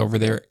teams over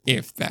there,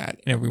 if that.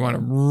 And if we want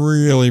to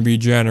really be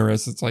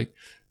generous, it's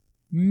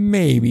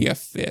maybe a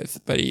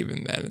 5th. But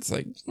even then, it's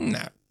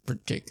not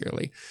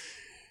particularly.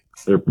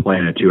 They're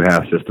playing a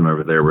 2-half system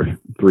over there where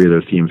 3 of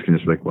those teams can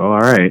just be like, well, all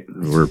right,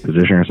 we're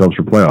positioning ourselves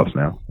for playoffs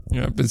now.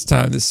 Yeah, but it's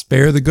time to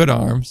spare the good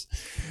arms.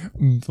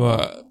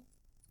 But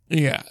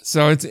yeah,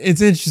 so it's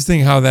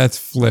interesting how that's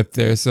flipped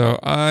there. So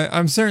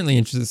I'm certainly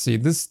interested to see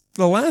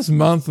the last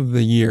month of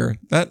the year,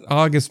 that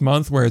August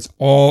month where it's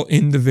all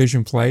in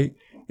division play,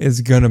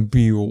 is going to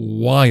be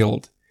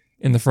wild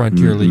in the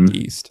Frontier League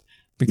East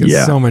because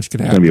so much could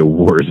happen. It's going to be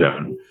a war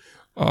zone.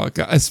 Oh,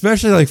 God.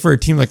 Especially for a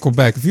team like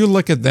Quebec. If you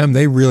look at them,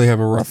 they really have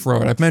a rough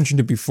road. I've mentioned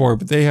it before,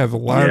 but they have a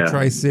lot of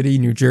Tri-City,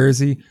 New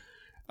Jersey.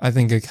 I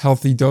think a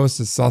healthy dose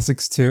of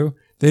Sussex, too.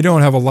 They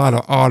don't have a lot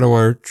of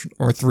Ottawa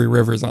or 3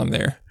 Rivers on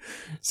there.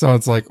 So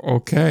it's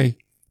okay,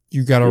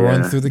 you got to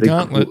run through the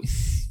gauntlet.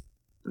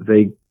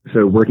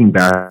 So working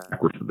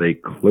backwards, they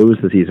close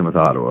the season with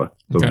Ottawa.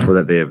 But before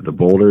that, they have the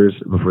Boulders.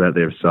 Before that,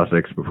 they have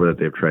Sussex. Before that,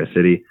 they have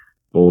Tri-City,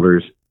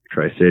 Boulders,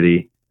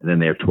 Tri-City, and then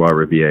they have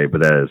Trois-Rivières.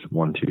 But that is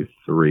 1, 2,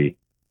 3.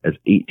 That's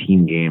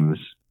 18 games.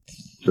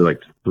 So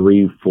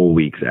 3 full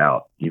weeks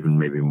out, even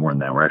maybe more than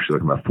that. We're actually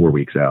looking about 4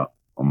 weeks out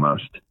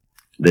almost.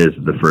 This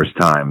is the first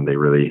time it's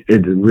really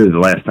the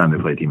last time they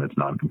play a team that's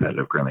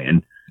non-competitive currently.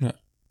 And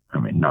I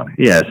mean,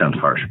 it sounds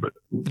harsh, but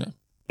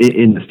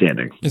in the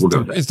standings,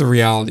 it's the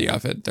reality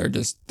of it.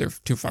 They're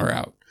too far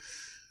out.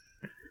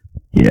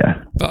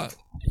 Yeah. But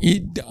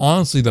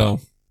honestly, though,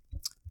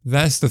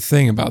 that's the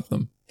thing about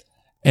them.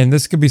 And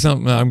this could be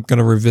something I'm going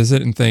to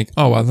revisit and think,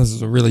 oh, wow, this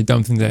is a really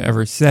dumb thing to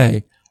ever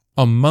say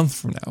a month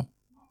from now.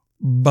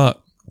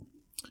 But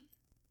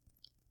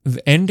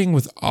the ending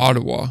with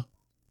Ottawa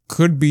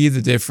could be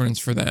the difference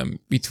for them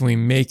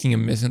between making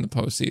and missing the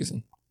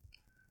postseason.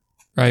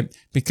 Right?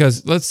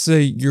 Because let's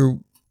say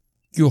you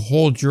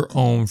hold your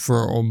own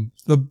for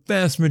the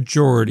vast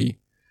majority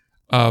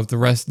of the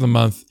rest of the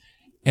month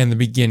and the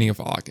beginning of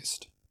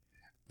August.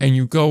 And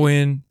you go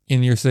in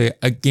and you're, say,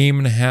 a game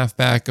and a half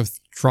back of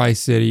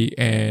Tri-City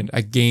and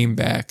a game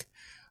back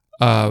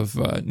of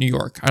New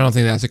York. I don't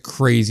think that's a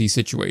crazy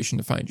situation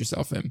to find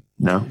yourself in.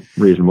 No,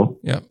 reasonable.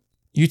 Yeah.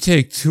 You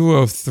take 2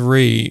 of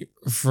 3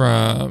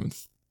 from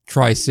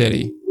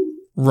Tri-City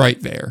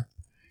right there.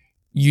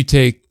 You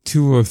take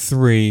 2 of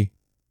 3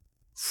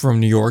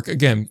 from New York.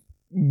 Again,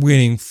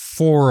 winning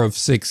 4 of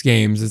 6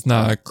 games is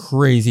not a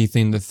crazy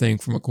thing to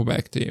think from a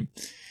Quebec team.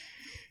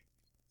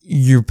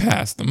 You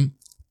pass them.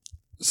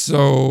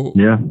 So,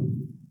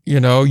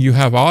 you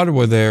have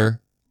Ottawa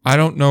there. I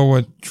don't know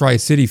what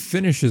Tri-City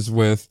finishes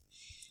with.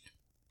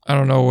 I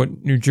don't know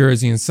what New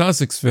Jersey and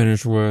Sussex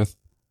finish with.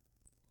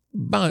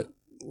 But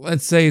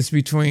let's say it's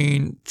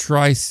between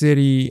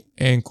Tri-City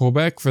and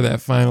Quebec for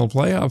that final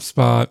playoff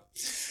spot.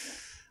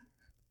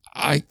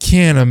 I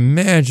can't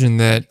imagine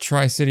that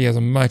Tri-City has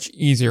a much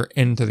easier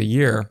end to the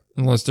year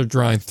unless they're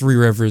drawing 3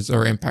 Rivers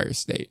or Empire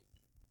State.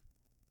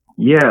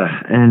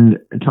 Yeah, and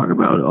talk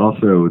about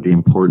also the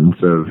importance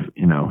of,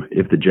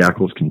 if the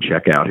Jackals can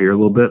check out here a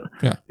little bit,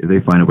 if they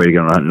find a way to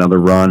get on another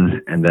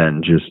run and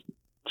then just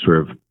sort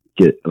of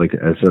get,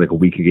 a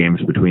week of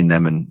games between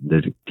them and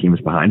the teams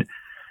behind,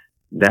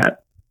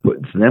 that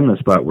puts them in a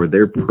spot where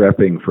they're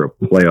prepping for a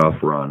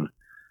playoff run.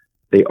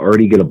 They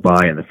already get a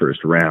bye in the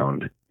first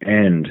round,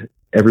 and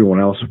everyone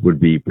else would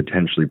be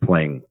potentially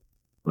playing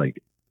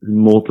like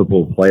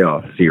multiple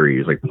playoff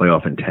series, like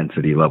playoff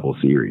intensity level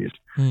series,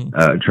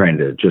 trying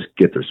to just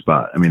get their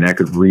spot. I mean, that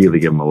could really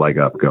give them a leg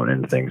up going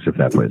into things if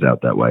that plays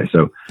out that way.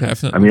 So,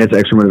 definitely. I mean, that's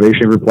extra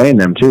motivation for playing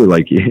them too.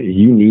 Like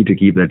you need to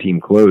keep that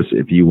team close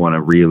if you want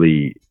to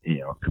really,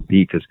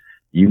 compete, because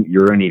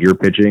you're going to need your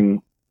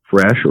pitching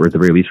fresh, or at the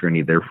very least, you're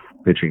going to need their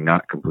pitching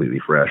not completely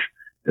fresh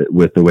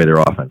with the way their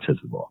offense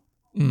hits the ball.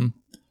 And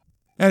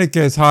it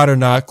gets hot or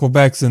not,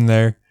 Quebec's in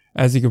there,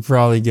 as you could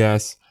probably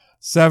guess.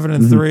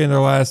 7-3 in their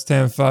last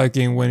 10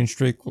 5-game winning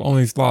streak.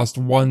 Only lost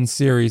one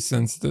series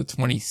since the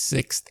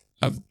 26th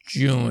of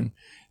June.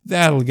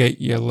 That'll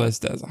get you a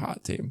list as a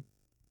hot team.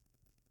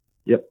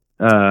 Yep.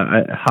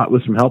 Hot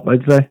with some help,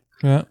 I'd say.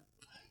 Yeah.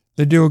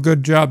 They do a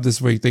good job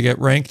this week. They get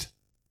ranked.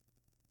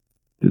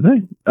 Did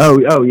they?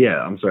 Oh yeah.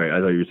 I'm sorry. I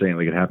thought you were saying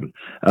like it happened.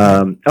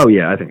 Oh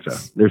yeah, I think so.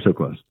 They're so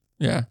close.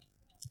 Yeah.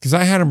 Because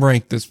I had them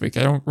ranked this week.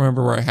 I don't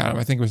remember where I had them.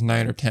 I think it was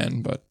 9 or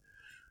 10, but.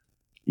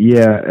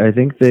 Yeah, I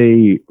think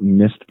they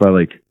missed by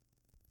like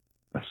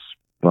a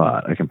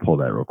spot. I can pull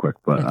that real quick,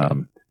 but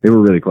they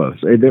were really close.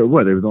 They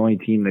were the only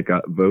team that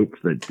got votes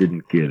that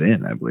didn't get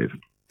in, I believe.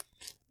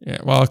 Yeah,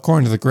 well,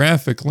 according to the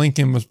graphic,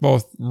 Lincoln was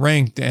both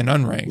ranked and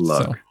unranked.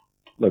 Look.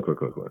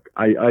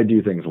 I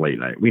do things late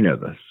night. We know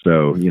this.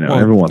 So,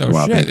 every once in a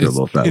while things are a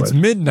little sideways. It's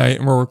midnight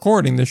and we're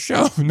recording the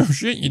show. No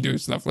shit, you do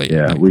stuff late.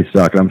 Yeah, we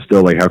suck. I'm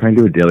still like, how can I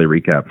do a daily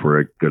recap before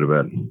I go to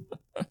bed?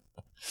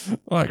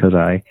 Because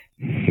I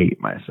hate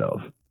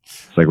myself.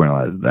 So I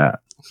realize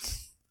that.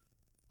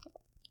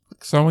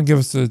 Someone give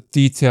us a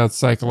detailed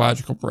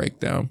psychological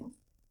breakdown.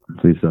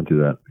 Please don't do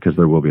that, because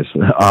there will be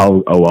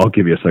I'll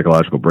give you a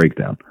psychological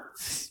breakdown.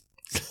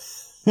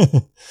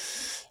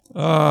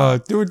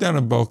 Do it down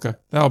in Boca.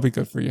 That'll be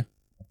good for you.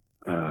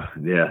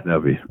 Yeah,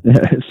 that'll be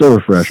so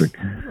refreshing.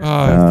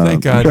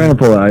 Thank God. I'm trying to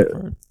pull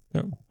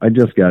it. I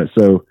just got it.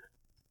 So,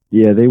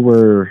 yeah, they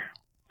were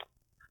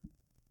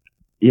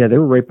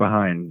right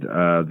behind.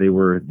 They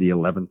were the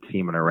 11th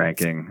team in a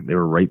ranking. They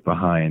were right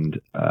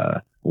behind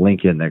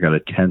Lincoln. They got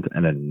a 10th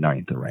and a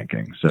 9th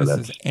ranking. So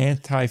this is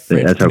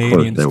anti-French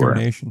Canadian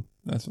discrimination.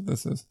 That's what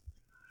this is.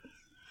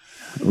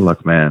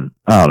 Look, man,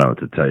 I don't know what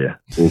to tell you.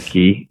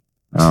 Okay,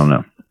 I don't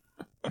know.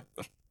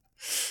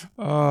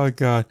 Oh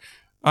God,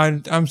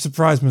 I'm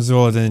surprised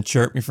Missoula didn't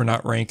chirp me for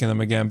not ranking them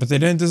again, but they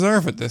didn't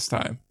deserve it this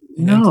time.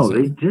 They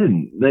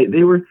didn't.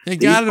 They were. They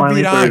got to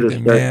beat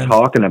Ogden, man.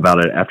 Talking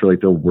about it after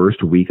like the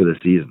worst week of the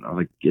season. I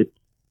was like,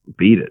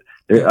 beat it.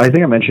 I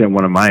think I mentioned in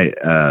one of my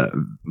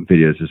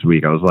videos this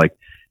week. I was like,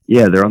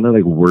 yeah, they're on their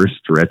like worst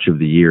stretch of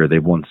the year.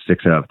 They've won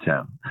 6 out of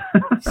 10.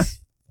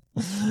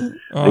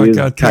 Oh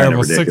God,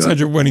 terrible!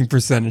 600 winning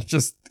percentage.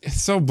 It's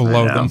so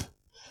below them.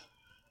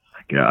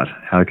 God,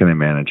 how can they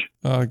manage?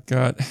 Oh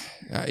God,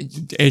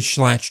 is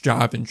Schlatt's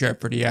job in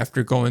jeopardy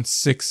after going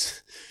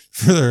 6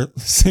 for their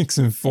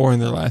 6-4 in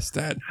their last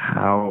stat?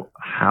 How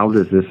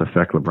does this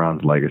affect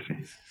LeBron's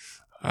legacy?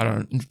 I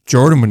don't.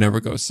 Jordan would never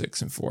go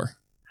 6-4.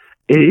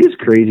 It is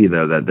crazy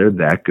though that they're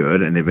that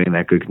good and they've been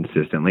that good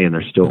consistently, and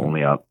they're still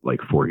only up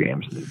like 4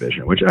 games in the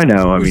division. Which I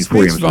know. I mean,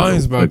 4 games.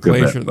 Volumes about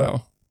Glacier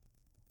though.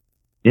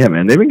 Yeah,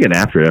 man, they've been getting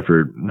after it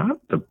after not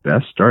the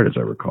best start as I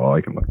recall. I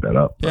can look that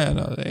up. Yeah,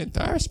 no,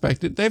 I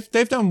respect it.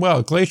 They've done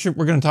well. Glacier.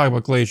 We're going to talk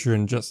about Glacier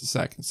in just a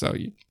second, so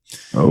you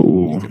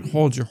can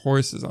hold your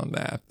horses on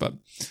that. But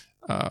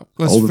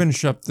let's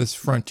finish up this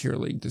Frontier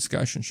League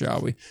discussion, shall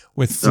we?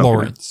 With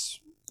Florence,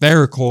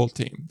 they're a cold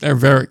team. They're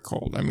very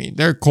cold. I mean,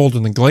 they're colder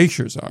than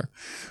Glaciers are.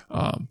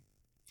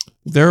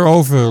 They're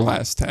over the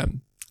last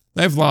 10.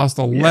 They've lost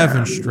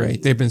 11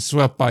 straight. They've been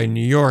swept by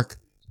New York,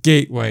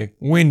 Gateway,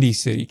 Windy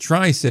City,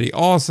 Tri-City,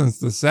 all since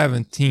the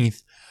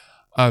 17th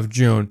of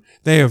June.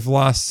 They have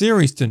lost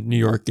series to New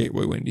York,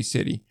 Gateway, Windy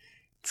City,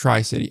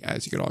 Tri-City,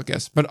 as you could all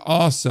guess, but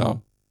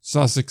also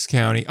Sussex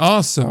County,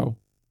 also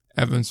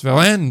Evansville,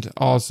 and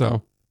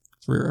also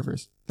Three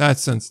Rivers.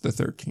 That's since the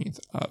 13th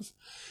of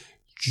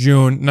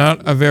June.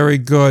 Not a very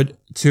good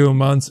 2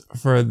 months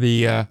for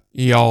the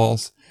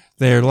Y'alls.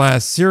 Their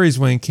last series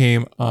win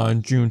came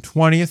on June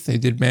 20th. They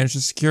did manage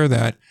to secure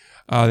that.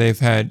 They've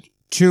had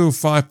 2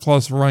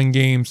 5+ run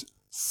games,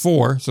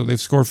 4. So they've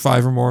scored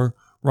 5 or more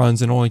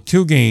runs in only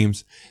 2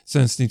 games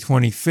since the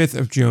 25th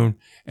of June.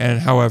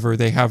 And however,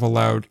 they have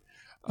allowed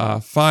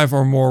 5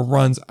 or more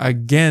runs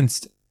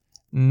against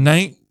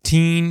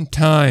 19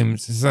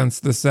 times since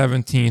the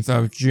 17th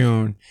of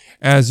June.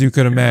 As you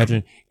could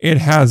imagine, it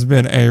has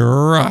been a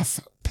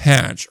rough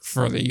patch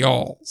for the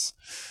Y'alls.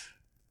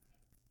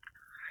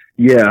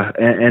 Yeah,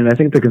 and I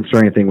think the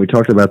concerning thing, we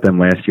talked about them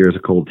last year as a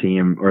cold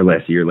team, or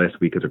last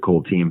week as a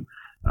cold team.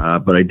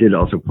 But I did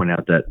also point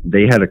out that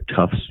they had a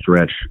tough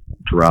stretch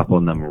drop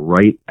on them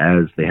right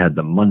as they had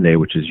the Monday,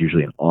 which is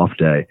usually an off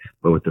day.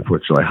 But with the 4th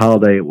of July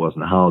holiday, it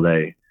wasn't a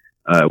holiday.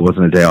 It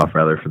wasn't a day off,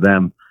 rather, for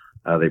them.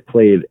 They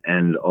played,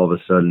 and all of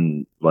a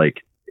sudden,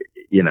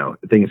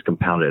 things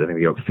compounded. I think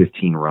they got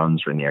 15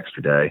 runs during the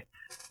extra day.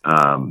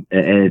 And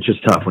it's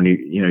just tough when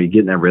you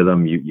get in that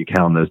rhythm, you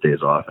count those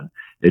days off, and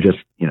it just,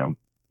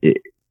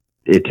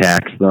 it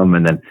taxed them.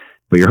 And then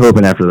But you're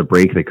hoping after the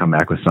break they come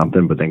back with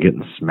something, but then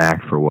getting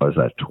smacked for, what is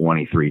that,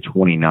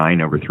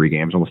 23-29 over 3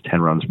 games, almost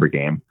 10 runs per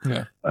game.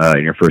 Yeah.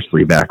 In your first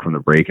 3 back from the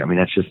break. I mean,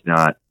 that's just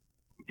not,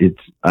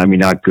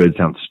 not good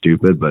sounds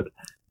stupid, but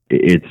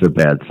it's a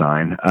bad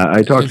sign.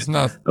 I talked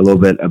a little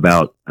bit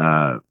about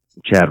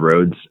Chad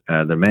Rhodes,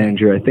 the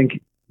manager. I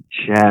think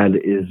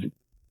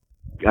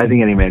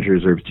any manager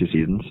deserves 2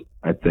 seasons.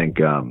 I think,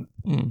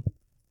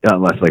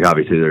 unless, like,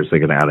 obviously there's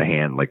like an out of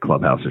hand, like,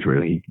 clubhouse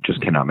situation. He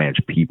just cannot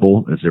manage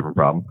people. It's a different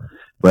problem.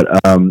 But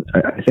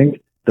I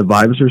think the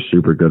vibes are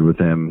super good with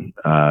him.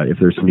 If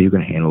there's somebody who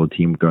can handle a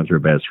team going through a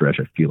bad stretch,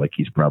 I feel like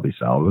he's probably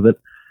solid with it.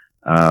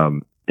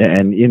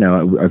 And, you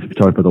know, I've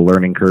talked about the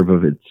learning curve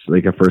of it's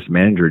like a first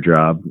manager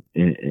job,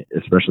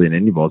 especially in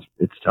Indy Ball.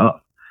 It's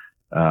tough.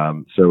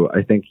 So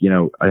I think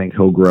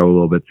he'll grow a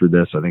little bit through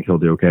this. I think he'll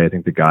do okay. I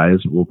think the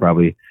guys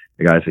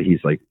that he's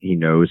like, he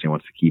knows he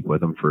wants to keep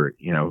with him for,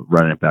 you know,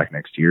 running it back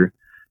next year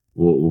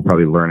will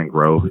probably learn and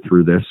grow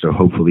through this. So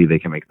hopefully they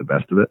can make the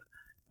best of it.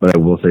 But I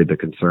will say the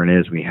concern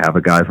is we have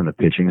a guy from the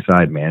pitching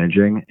side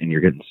managing and you're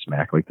getting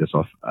smacked like this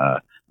off,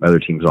 by other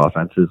teams'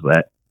 offenses.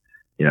 That,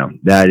 you know,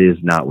 that is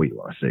not what you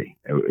want to see,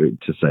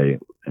 to say,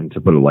 and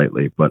to put it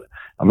lightly. But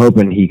I'm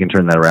hoping he can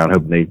turn that around,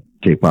 hoping they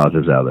take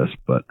positives out of this.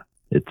 But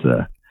it's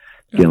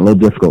getting a little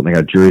difficult. They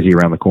got Jersey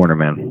around the corner,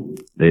 man.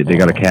 They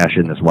got to cash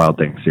in this Wild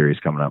Thing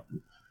series coming up.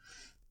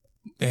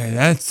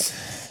 Yeah,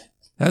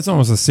 that's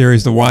almost a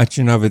series to watch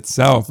in of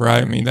itself,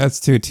 right? I mean,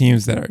 that's 2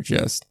 teams that are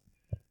just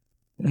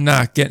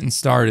not getting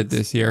started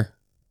this year.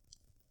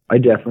 I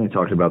definitely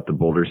talked about the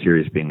Boulder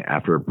series being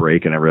after a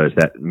break, and I realized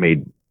that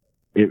made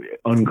it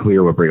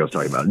unclear what break I was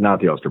talking about.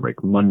 Not the All-Star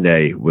break.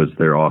 Monday was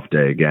their off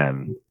day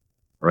again,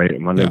 right?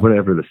 Monday,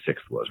 whatever the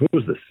 6th was. What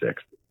was the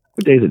 6th?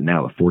 What day is it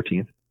now? The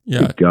 14th?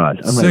 Yeah. Good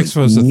God. 6th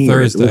was a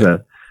Thursday.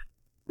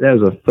 That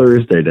was a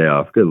Thursday day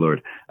off. Good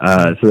Lord.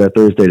 So that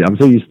Thursday, I'm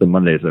so used to the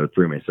Mondays that it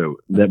threw me. So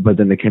but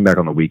then they came back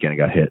on the weekend and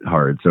got hit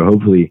hard. So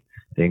hopefully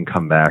they can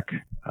come back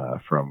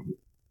from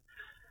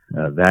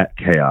that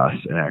chaos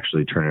and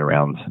actually turn it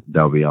around.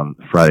 That'll be on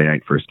Friday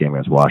night, first game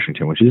against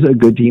Washington, which is a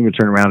good team to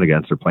turn around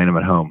against. They're playing them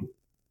at home.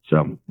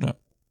 So yeah,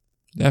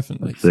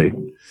 definitely. Let's see.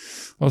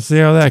 We'll see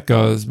how that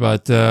goes.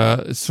 But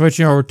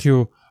switching over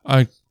to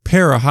a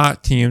pair of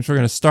hot teams, we're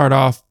going to start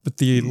off with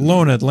the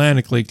lone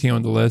Atlantic League team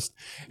on the list.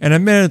 And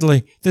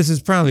admittedly, this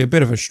is probably a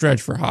bit of a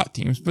stretch for hot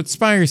teams, but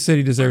Spire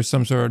City deserves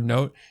some sort of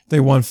note. They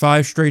won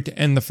 5 straight to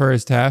end the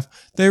first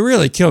half. They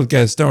really killed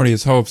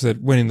Gastonia's hopes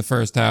at winning the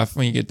first half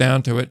when you get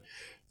down to it.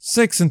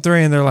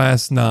 6-3 in their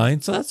last 9,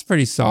 so that's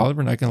pretty solid.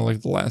 We're not going to look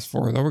at the last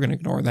 4, though. We're going to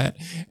ignore that.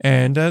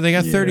 And they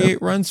got 38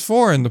 runs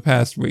for in the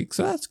past week,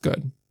 so that's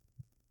good.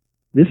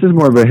 This is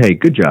more of a, hey,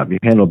 good job. You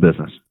handled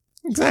business.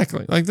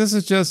 Exactly. Like, this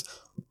is just,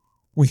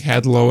 we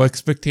had low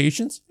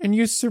expectations, and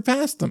you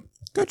surpassed them.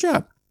 Good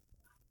job.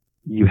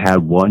 You had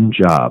one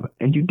job,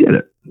 and you did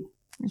it.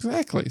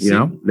 Exactly. You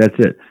know, that's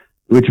it.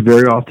 Which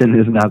very often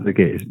is not the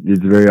case.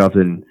 It's very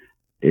often...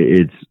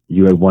 It's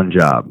you had one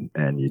job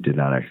and you did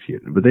not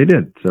execute it, but they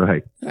did. So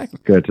hey,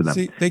 good to them.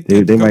 See,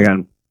 they might have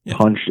gotten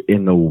punched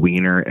in the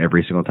wiener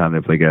every single time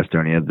they play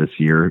Gastonia this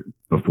year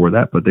before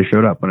that, but they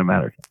showed up when it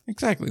mattered.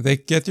 Exactly. They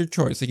get their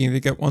choice. They can either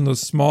get one of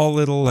those small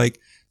little like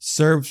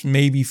serves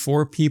maybe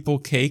 4 people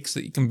cakes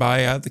that you can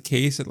buy out of the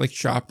case at like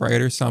ShopRite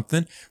or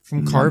something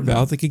from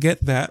Carvel. They could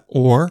get that,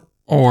 or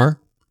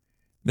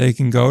they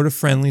can go to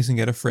Friendly's and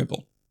get a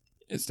fribble.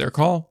 It's their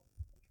call.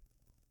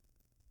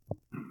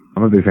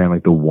 I'm a big fan of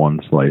like the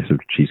one slice of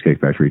Cheesecake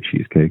Factory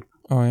cheesecake.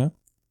 Oh, yeah?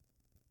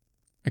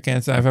 I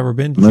can't say I've ever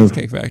been to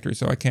Cheesecake Factory,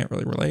 so I can't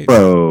really relate.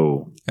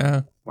 Bro.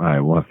 Yeah. All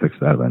right, we'll have to fix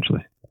that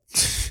eventually.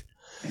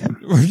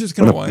 We're just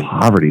going to What a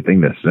poverty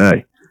thing to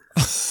say.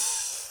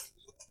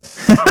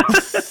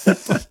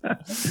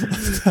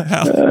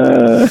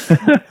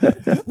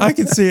 I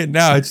can see it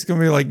now. It's just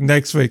going to be like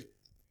next week.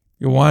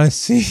 You want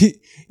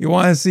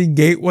to see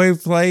Gateway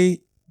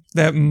play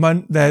that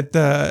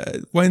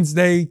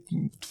Wednesday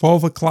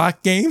 12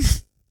 o'clock game?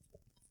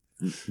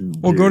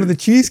 We'll go to the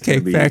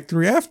Cheesecake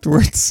Factory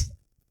afterwards.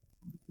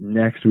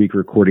 Next week,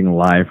 recording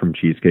live from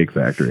Cheesecake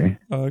Factory.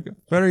 Okay.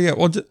 Better yet,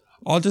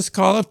 I'll just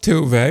call up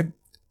Tuve.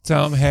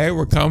 Tell him, hey,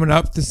 we're coming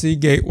up to see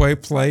Gateway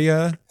play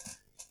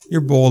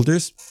your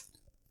Boulders.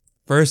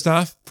 First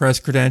off,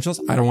 press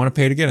credentials. I don't want to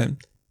pay to get in.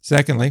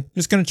 Secondly, I'm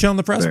just going to chill in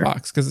the press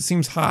box because it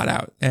seems hot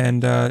out.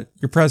 And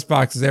your press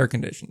box is air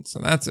conditioned. So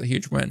that's a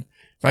huge win.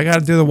 If I got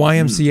to do the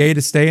YMCA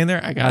to stay in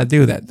there, I got to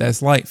do that.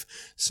 That's life.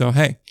 So,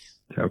 hey.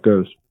 That's how it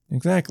goes.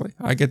 Exactly.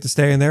 I get to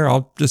stay in there.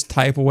 I'll just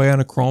type away on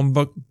a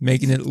Chromebook,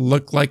 making it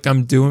look like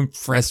I'm doing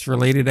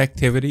press-related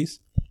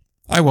activities.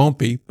 I won't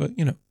be, but,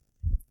 you know.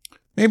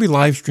 Maybe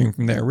live stream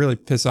from there. Really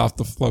piss off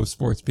the Flow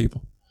Sports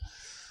people.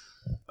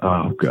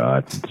 Oh,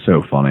 God.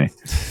 So funny.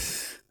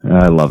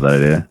 I love that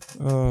idea.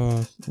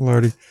 Oh,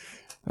 Lordy.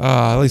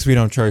 At least we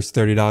don't charge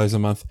 $30 a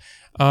month.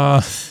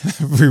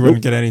 We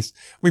wouldn't get any.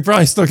 We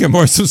probably still get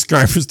more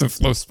subscribers to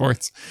Flow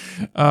Sports.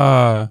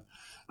 I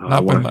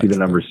want to see the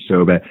numbers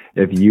so bad.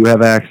 If you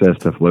have access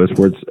to Flow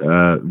Sports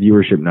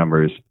viewership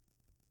numbers,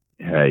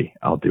 hey,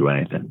 I'll do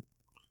anything.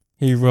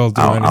 He will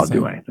do anything. I'll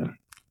do anything.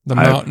 The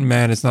mountain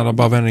man is not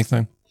above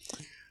anything.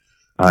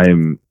 I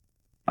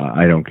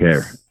don't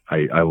care.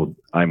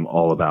 I'm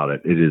all about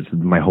it. It is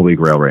my holy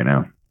grail right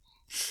now.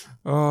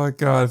 Oh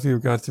God, if you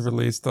got to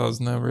release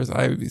those numbers,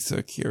 I would be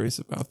so curious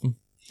about them.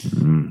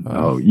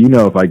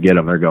 If I get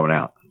them, they're going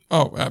out.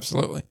 Oh,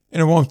 absolutely.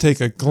 And it won't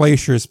take a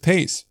glacier's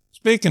pace.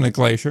 Speaking of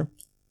glacier,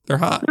 they're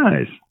hot.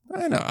 Nice.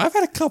 I know. I've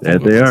had a couple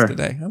of those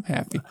today. I'm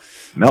happy.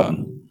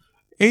 Melton.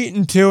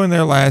 8-2 in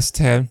their last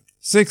 10.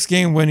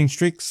 6-game winning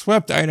streak.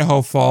 Swept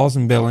Idaho Falls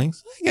and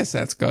Billings. I guess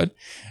that's good.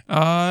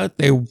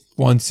 They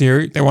won a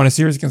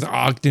series against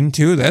Ogden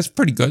too. That's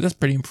pretty good. That's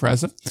pretty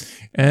impressive.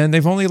 And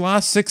they've only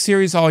lost 6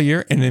 series all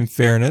year. And in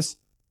fairness,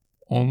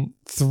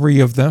 3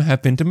 of them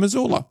have been to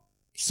Missoula.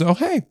 So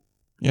hey,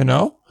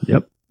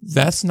 Yep.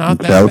 That's not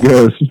that's how it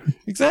goes.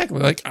 Exactly.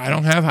 Like, I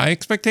don't have high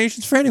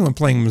expectations for anyone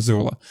playing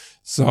Missoula.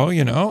 So,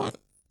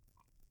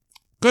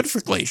 good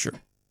for Glacier.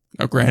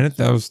 Now, granted,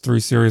 those 3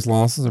 series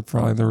losses are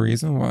probably the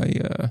reason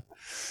why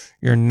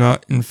you're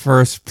not in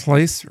first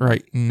place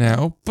right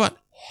now. But,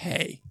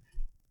 hey,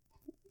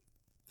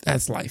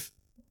 that's life.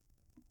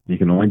 You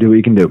can only do what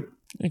you can do.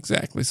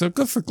 Exactly. So,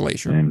 good for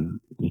Glacier.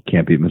 And you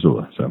can't beat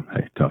Missoula. So,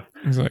 hey, tough.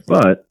 Exactly.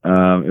 But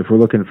if we're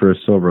looking for a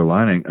silver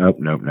lining... Oh,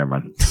 nope, never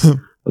mind.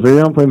 So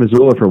they don't play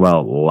Missoula for a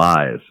while.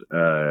 Lies.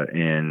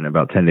 In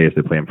about 10 days,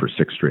 they play them for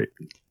 6 straight.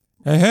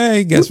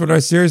 Hey, guess what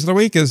our series of the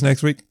week is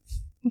next week?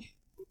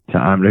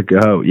 Time to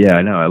go. Yeah,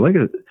 I know. I like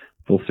it.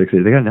 Full 6.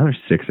 They got another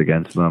 6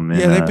 against them.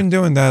 They've been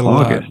doing that a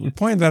August. lot. We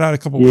pointed that out a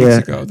couple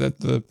weeks ago, that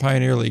the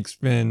Pioneer League's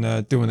been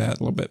doing that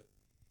a little bit.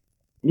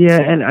 Yeah,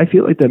 and I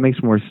feel like that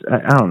makes more...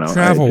 I don't know.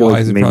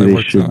 Travel-wise, like it probably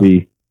works out.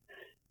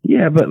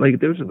 Yeah, but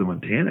like those are the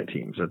Montana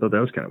teams. I thought that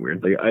was kind of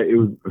weird. Like I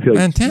feel like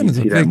Montana's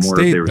a big more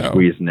state, if they were though.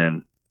 squeezing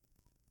in.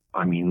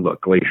 I mean,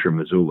 look, Glacier and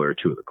Missoula are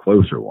 2 of the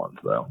closer ones,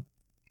 though.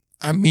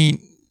 I mean,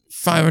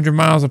 500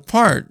 miles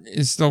apart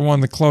is still one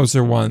of the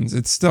closer ones.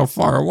 It's still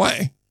far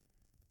away.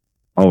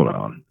 Hold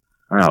on.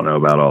 I don't know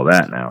about all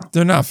that now.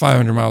 They're not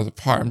 500 miles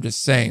apart. I'm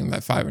just saying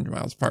that 500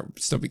 miles apart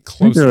would still be I think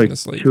closer they're in like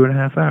this league.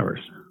 2.5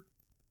 hours.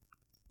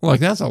 Look,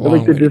 that's a They're long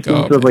like the way to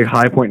distance go. of like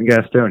High Point and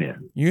Gastonia.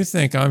 You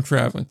think I'm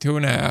traveling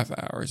 2.5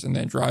 hours and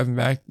then driving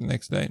back the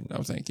next day?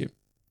 No, thank you.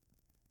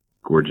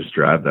 Gorgeous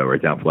drive, though,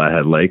 right down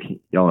Flathead Lake.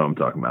 Y'all know what I'm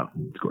talking about.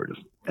 It's gorgeous.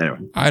 Anyway.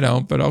 I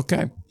don't, but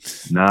okay.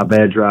 Not a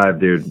bad drive,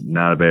 dude.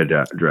 Not a bad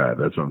drive.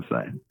 That's what I'm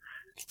saying.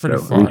 It's pretty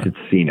so, far. At least it's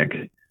scenic.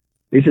 At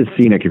least it's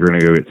scenic if you're going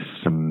to go get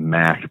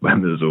smacked by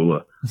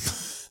Missoula.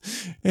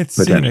 It's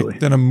scenic.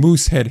 Then a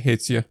moose head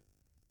hits you.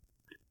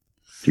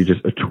 Dude,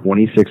 just a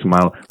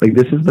 26-mile... Like,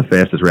 this is the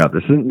fastest route.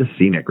 This isn't the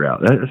scenic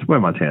route. That's why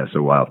Montana's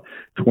so wild.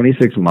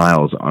 26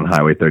 miles on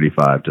Highway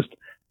 35, just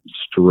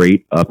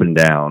straight up and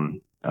down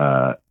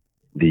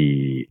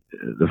the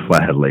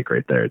Flathead Lake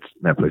right there.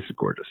 That place is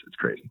gorgeous. It's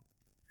crazy.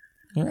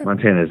 Right.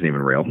 Montana isn't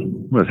even real.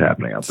 What is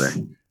happening out there?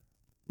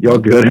 Y'all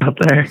good out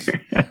there?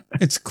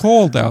 It's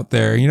cold out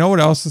there. You know what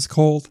else is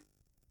cold?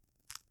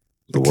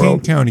 The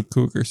King County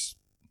Cougars.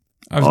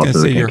 I was going to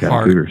say your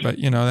heart, Cougars. But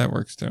that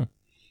works too.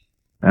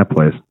 That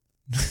plays.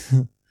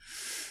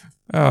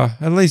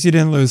 At least you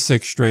didn't lose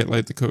 6 straight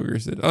like the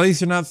Cougars did. At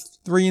least you're not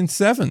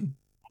 3-7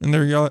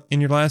 in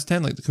your last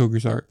 10 like the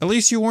Cougars are. At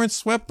least you weren't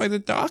swept by the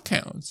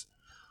Dockhounds.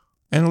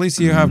 And at least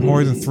you have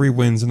more than 3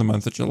 wins in the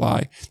month of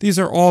July. These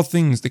are all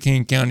things the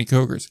King County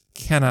Cougars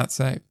cannot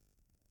say.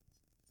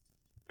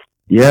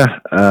 Yeah.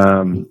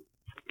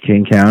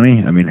 King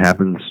County,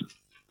 happens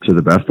to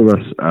the best of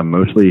us.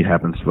 Mostly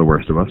happens to the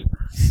worst of us.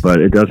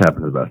 But it does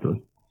happen to the best of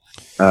us.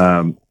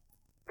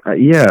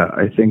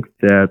 I think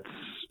that's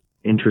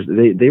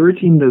interesting. They were a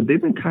team that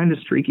they've been kind of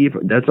streaky.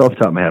 That's off the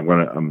top of my head.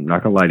 I'm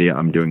not going to lie to you.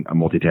 I'm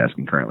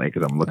multitasking currently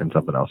because I'm looking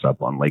something else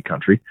up on Lake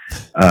Country.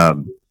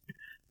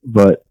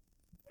 But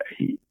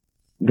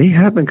they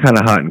have been kind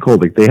of hot and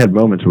cold. Like they had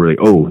moments where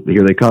like, oh,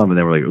 here they come, and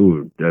then we're like,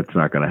 ooh, that's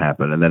not going to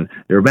happen. And then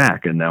they're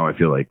back, and now I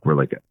feel like we're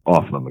like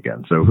off them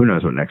again. So who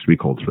knows what next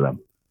week holds for them?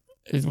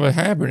 What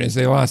happened is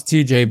they lost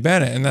T.J.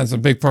 Bennett, and that's a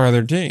big part of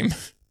their team.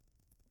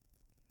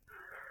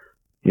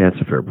 Yeah,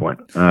 that's a fair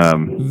point.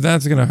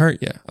 That's going to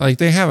hurt you. Like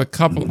they have a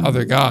couple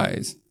other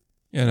guys.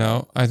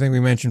 I think we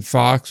mentioned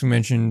Fox. We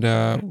mentioned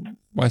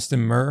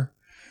Weston Murr.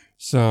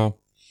 So,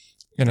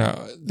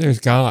 there's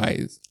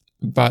guys,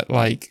 but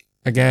like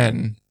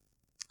again.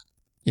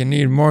 You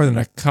need more than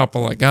a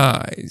couple of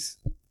guys.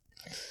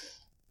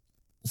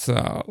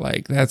 So,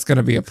 that's going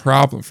to be a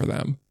problem for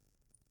them.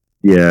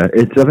 Yeah,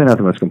 it's definitely not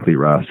the most complete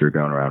roster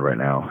going around right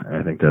now. And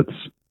I think that's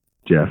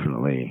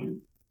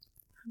definitely...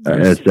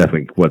 that's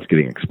definitely what's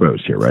getting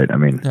exposed here, right? That's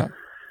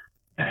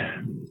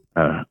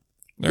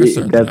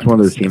one of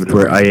those teams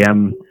where I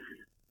am...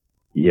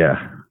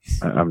 Yeah,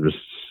 I'm just...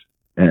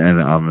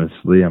 And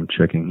honestly, I'm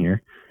checking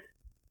here.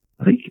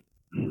 I think...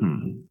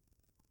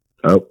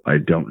 Oh, I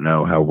don't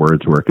know how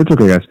words work. It's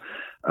okay, guys.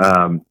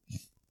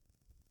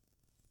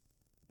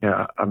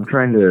 Yeah, I'm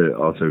trying to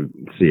also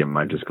see, am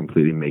I just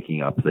completely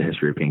making up the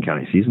history of King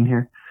County season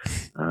here?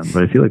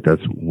 But I feel like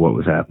that's what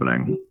was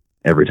happening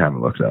every time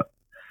it looks up.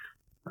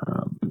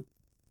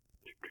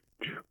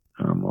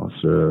 I'm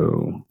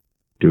also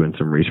doing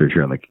some research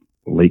here on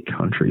Lake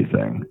Country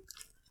thing.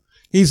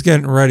 He's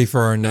getting ready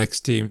for our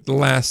next team, the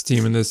last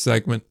team in this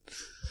segment.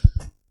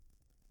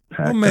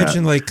 We'll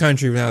mention Lake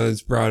Country now that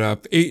it's brought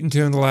up. 8-2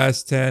 in the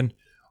last 10.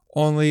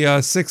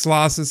 Only 6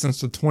 losses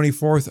since the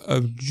 24th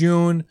of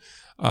June.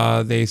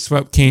 They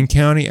swept Kane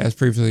County, as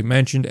previously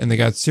mentioned, and they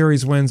got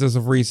series wins as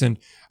of recent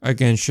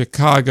against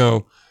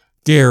Chicago,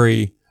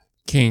 Gary,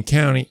 Kane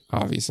County,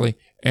 obviously,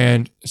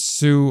 and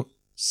Sioux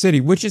City,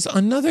 which is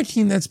another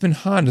team that's been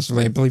hot this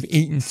way. I believe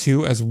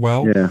 8-2 as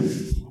well. Yeah.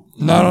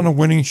 Not on a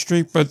winning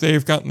streak, but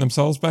they've gotten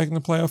themselves back in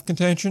the playoff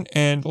contention.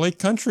 And Lake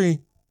Country,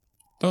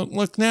 don't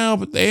look now,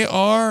 but they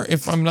are,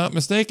 if I'm not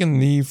mistaken,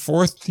 the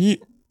 4th team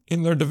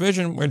in their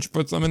division, which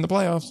puts them in the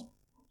playoffs.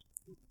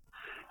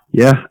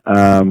 Yeah.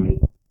 I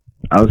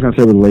was going to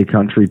say with Lake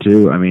Country,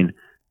 too. I mean,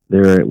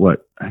 they're at,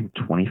 what, I think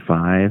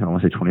 25? I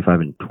want to say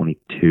 25 and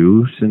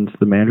 22 since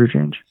the manager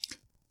change.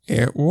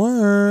 It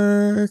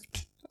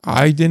worked.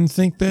 I didn't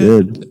think that.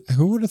 Good.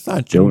 Who would have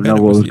thought? Don't know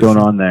what was going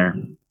on there.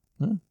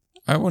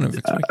 I wouldn't have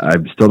expected.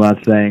 I'm still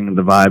not saying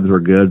the vibes were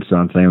good, so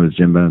I'm saying it was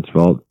Jim Bennett's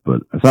fault,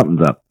 but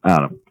something's up. I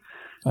don't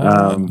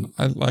know.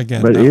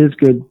 But it is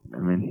good. I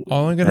mean,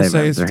 all I'm going to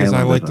say is because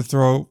I like to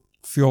throw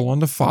fuel on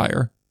the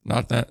fire.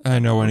 Not that I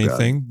know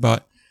anything,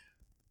 but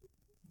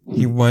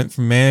he went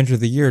from manager of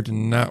the year to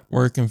not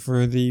working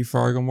for the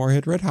Fargo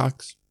Moorhead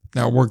Redhawks.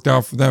 Now, it worked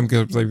out for them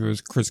because I believe it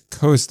was Chris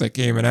Coast that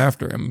came in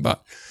after him,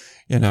 but,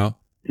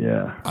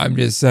 yeah, I'm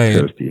just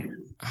saying, Toasty.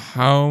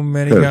 How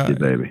many Toasty, guys?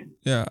 baby.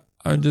 Yeah,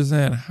 I'm just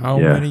saying, how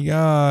many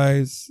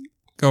guys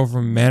go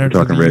from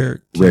manager of the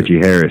year to Reggie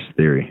Harris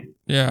theory?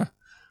 Yeah,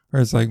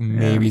 where it's like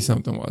maybe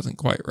something wasn't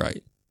quite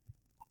right.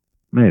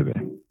 Maybe.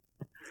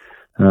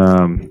 I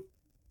don't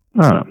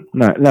know.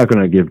 Not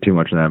going to give too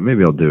much of that.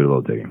 Maybe I'll do a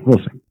little digging. We'll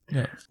see.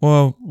 Yeah.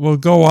 Well, we'll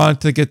go on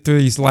to get through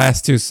these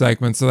last 2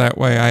 segments, so that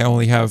way I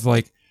only have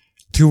like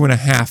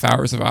 2.5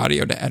 hours of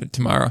audio to edit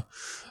tomorrow.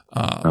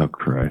 Oh,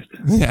 Christ.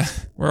 Yeah,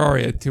 we're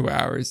already at 2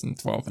 hours and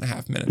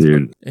 12.5 minutes.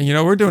 Dude.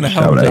 And we're doing a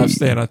hell of a job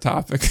staying on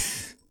topic.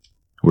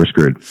 We're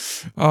screwed.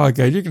 Oh,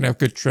 okay. You can have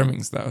good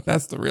trimmings, though.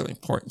 That's the really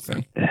important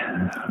thing.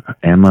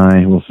 Am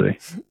I? We'll see.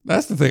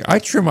 That's the thing. I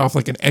trim off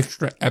like an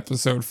extra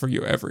episode for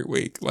you every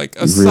week. Like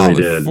a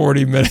really solid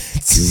 40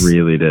 minutes. You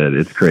really did.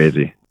 It's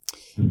crazy.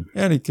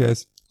 Any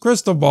case.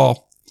 Crystal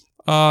ball.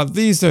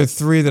 These are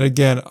 3 that,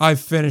 again, I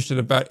finished at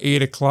about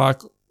 8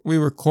 o'clock. We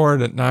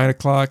record at 9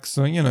 o'clock,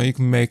 so, you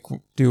can make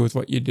do with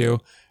what you do.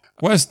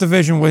 West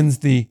Division wins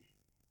the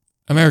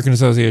American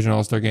Association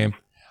All-Star Game.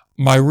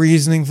 My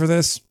reasoning for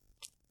this,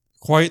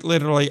 quite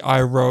literally,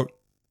 I wrote,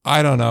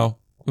 I don't know,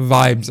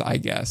 vibes, I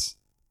guess.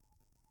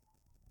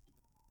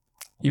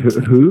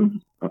 Who?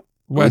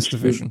 West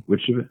Division.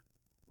 Which of it?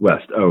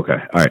 West. Oh, okay.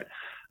 All right.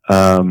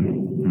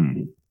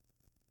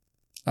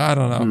 I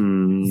don't know.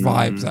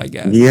 Vibes, I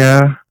guess.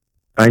 Yeah,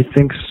 I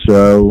think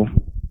so.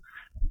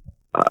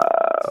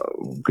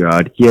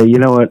 God. Yeah, you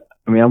know what?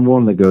 I mean, I'm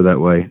willing to go that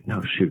way.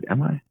 No, shoot.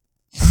 Am I?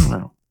 I don't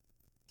know.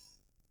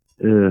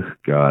 Ugh,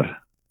 God.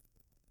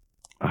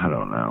 I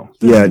don't know.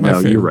 Yeah, no,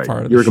 you're right.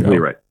 You're completely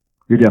right.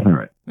 You're definitely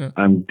right. Yeah.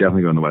 I'm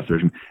definitely going the West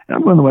Division. And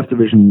I'm going the West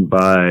Division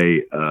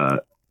by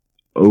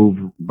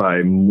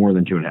more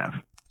than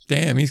 2.5.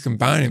 Damn, he's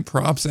combining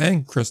props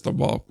and crystal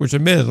ball, which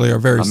admittedly are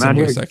very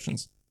similar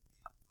sections.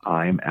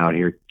 I'm out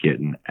here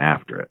getting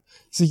after it.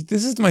 See,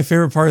 this is my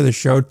favorite part of the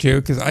show, too,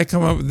 because I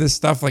come up with this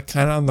stuff like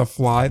kind of on the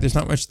fly. There's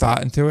not much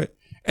thought into it.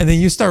 And then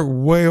you start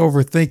way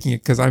overthinking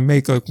it because I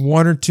make like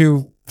 1 or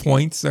 2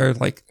 points that are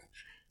like,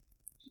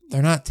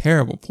 they're not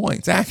terrible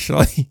points,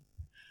 actually.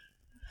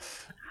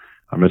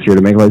 I'm just here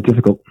to make life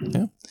difficult.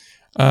 Yeah.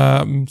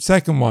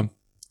 Second one.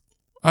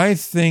 I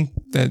think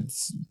that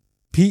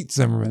Pete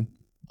Zimmerman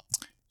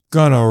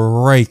gonna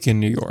rake in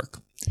New York.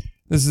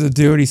 This is a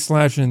dude. He's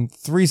slashing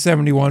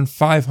 371,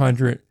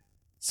 500,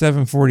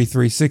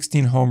 743,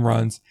 16 home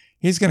runs.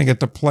 He's going to get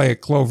to play at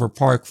Clover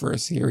Park for a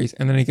series,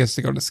 and then he gets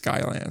to go to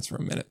Skylands for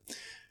a minute.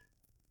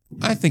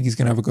 I think he's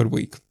going to have a good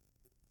week.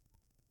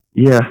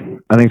 Yeah,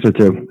 I think so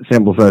too.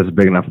 Sample size is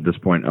big enough at this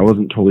point. I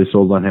wasn't totally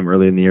sold on him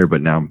early in the year,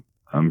 but now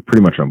I'm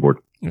pretty much on board.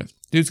 Yeah.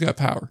 Dude's got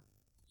power.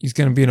 He's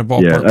going to be in a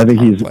ballpark. Yeah, I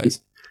think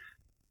plays.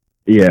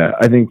 Yeah,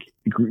 I think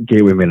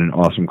Gateway made an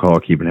awesome call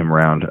keeping him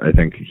around. I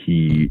think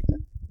he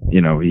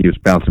was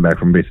bouncing back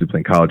from basically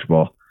playing college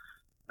ball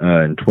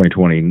in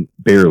 2020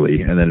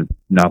 barely, and then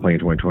not playing in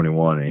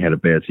 2021. And he had a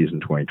bad season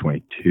in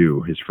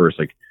 2022, his first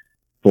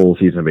full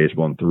season of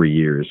baseball in 3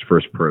 years,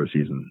 first pro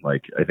season.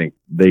 I think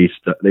they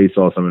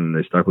saw something and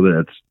they stuck with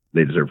it.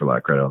 They deserve a lot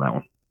of credit on that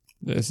one.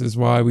 This is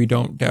why we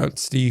don't doubt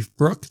Steve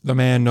Brook. The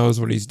man knows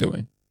what he's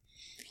doing.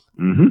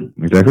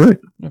 Mm-hmm. Exactly right.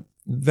 Yep.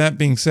 That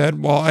being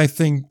said, while I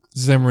think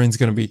Zimmerman's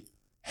going to be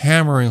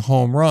hammering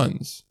home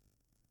runs,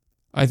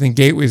 I think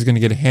Gateway is going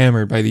to get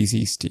hammered by these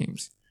East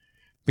teams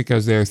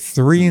because they're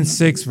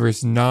 3-6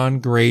 versus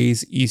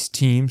non-Grays East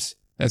teams.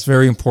 That's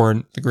very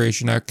important. The Grays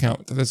should not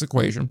count to this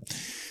equation.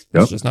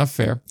 That's just not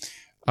fair.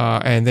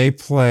 And they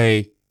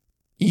play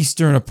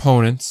Eastern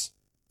opponents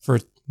for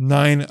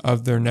 9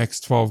 of their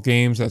next 12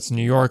 games. That's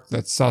New York,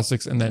 that's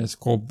Sussex, and then it's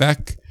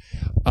Quebec.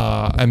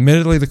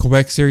 Admittedly, the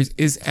Quebec series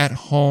is at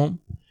home,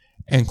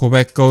 and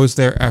Quebec goes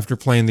there after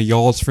playing the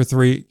Yaws for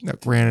 3. Now,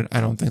 granted,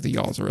 I don't think the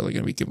Yaws are really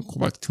going to be giving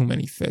Quebec too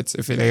many fits.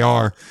 If they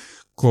are,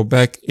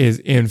 Quebec is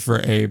in for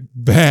a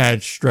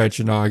bad stretch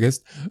in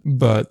August,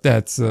 but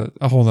that's a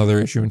whole nother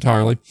issue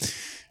entirely.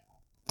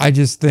 I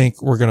just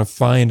think we're going to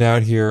find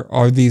out here,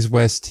 are these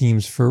West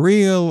teams for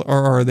real,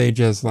 or are they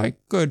just like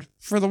good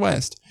for the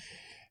West?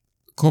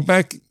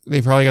 Quebec,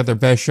 they probably got their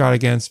best shot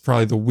against,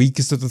 probably the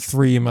weakest of the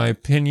 3 in my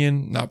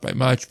opinion, not by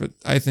much, but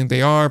I think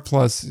they are,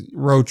 plus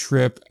road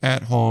trip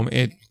at home,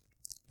 it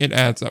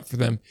adds up for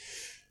them.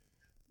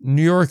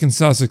 New York and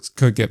Sussex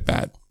could get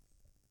bad.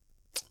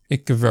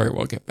 It could very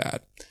well get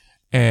bad.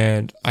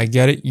 And I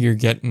get it, you're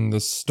getting the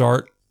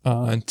start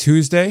on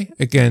Tuesday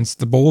against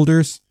the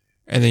Boulders,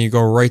 and then you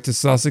go right to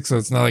Sussex, so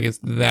it's not like it's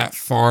that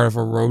far of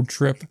a road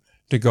trip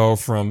to go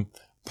from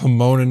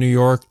Pomona, New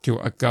York to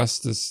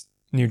Augustus,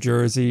 New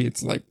Jersey.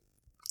 It's like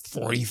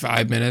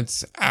 45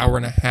 minutes, hour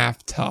and a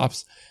half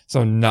tops,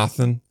 so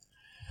nothing.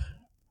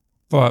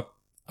 But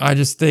I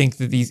just think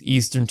that these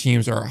Eastern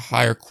teams are a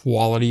higher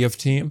quality of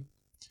team,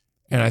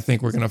 and I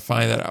think we're going to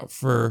find that out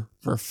for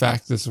a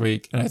fact this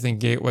week, and I think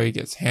Gateway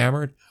gets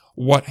hammered.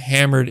 What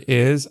hammered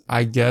is,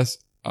 I guess,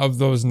 of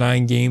those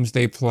 9 games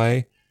they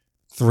play,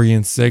 3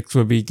 and 6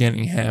 would be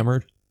getting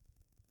hammered.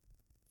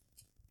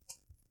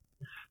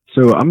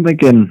 So I'm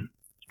thinking,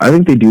 I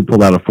think they do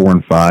pull out a 4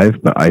 and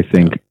 5, but I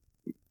think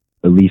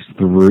at least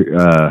 3.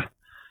 I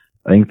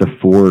think the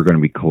 4 are going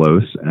to be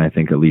close, and I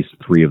think at least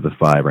 3 of the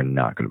 5 are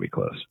not going to be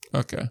close.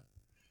 Okay.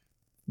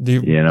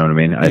 You know what I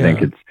mean? I think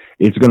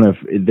they're going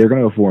to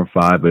go 4 and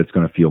 5, but it's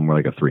going to feel more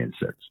like a 3 and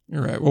 6.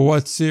 You're right. Well,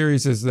 what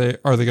series are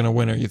they going to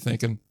win? Are you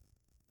thinking?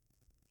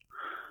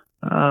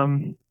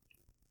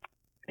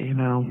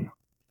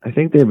 I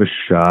think they have a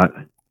shot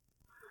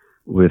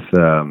with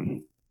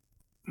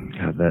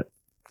that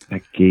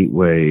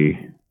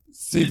Gateway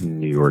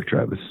New York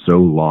drive is so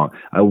long.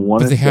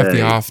 But they have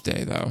the off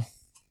day though.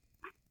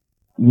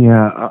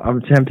 Yeah,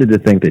 I'm tempted to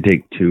think they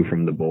take 2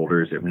 from the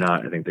Boulders. If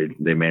not, I think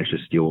they managed to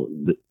steal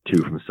the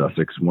 2 from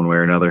Sussex one way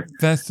or another.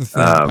 That's the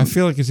thing. I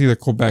feel like it's either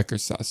Quebec or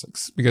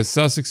Sussex because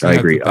Sussex. I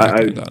agree.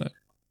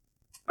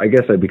 I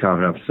guess I'd be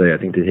confident enough to say I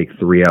think they take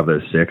 3 out of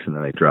those 6 and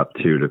then they drop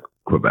 2 to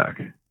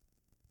Quebec.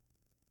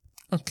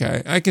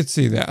 Okay, I could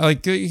see that.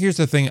 Like, here's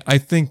the thing. I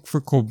think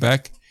for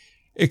Quebec,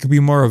 it could be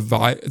more of a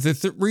vibe.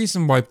 The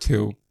reason why,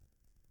 too,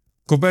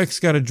 Quebec's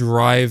got to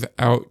drive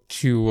out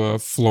to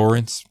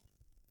Florence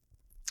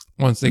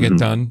once they get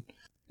done.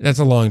 That's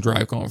a long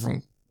drive going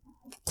from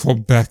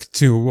Quebec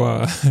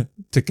to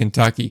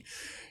Kentucky.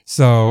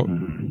 So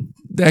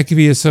that could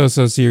be a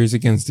so-so series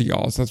against the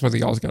Yaws. That's why the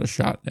Yaws got a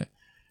shot in it.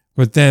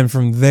 But then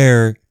from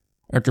there,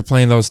 after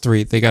playing those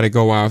 3, they got to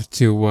go out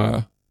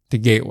to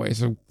Gateway.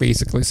 So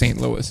basically St.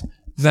 Louis.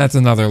 That's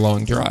another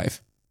long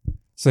drive.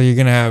 So you're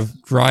going to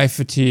have drive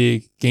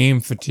fatigue,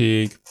 game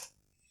fatigue,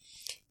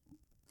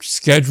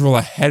 schedule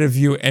ahead of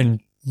you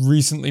and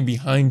recently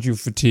behind you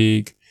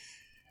fatigue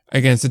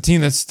against a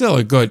team that's still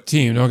a good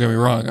team. Don't get me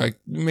wrong. Like, it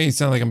may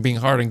sound like I'm being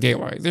hard on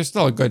Gateway. They're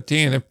still a good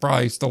team. They're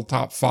probably still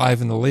top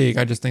 5 in the league.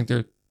 I just think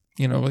they're,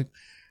 like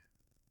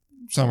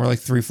somewhere like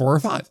 3, 4, or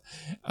 5.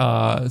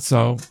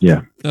 So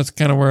yeah, that's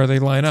kind of where they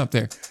line up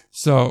there.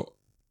 So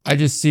I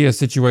just see a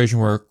situation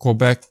where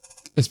Quebec,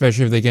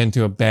 especially if they get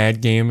into a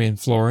bad game in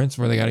Florence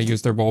where they got to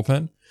use their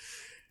bullpen,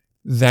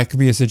 that could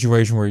be a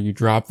situation where you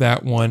drop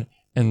that one.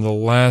 And the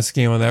last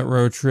game on that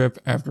road trip,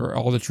 after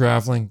all the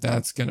traveling,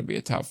 that's going to be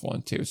a tough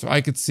one too. So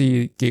I could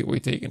see Gateway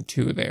taking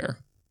 2 there.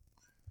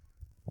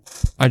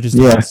 I just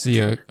don't see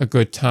a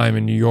good time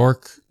in New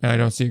York, and I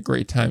don't see a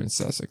great time in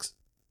Sussex.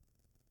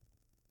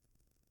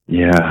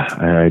 Yeah,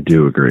 I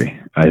do agree.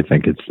 I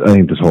think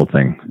this whole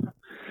thing,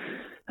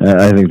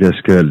 I think this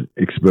could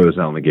expose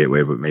not only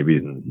Gateway, but maybe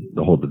even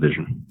the whole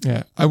division.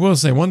 Yeah, I will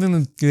say one thing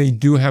that they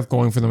do have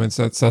going for them is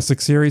that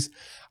Sussex series.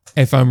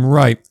 If I'm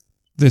right,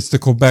 it's the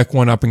Quebec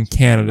one up in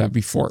Canada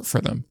before it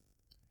for them.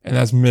 And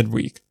that's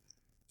midweek.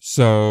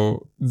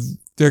 So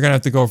they're going to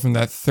have to go from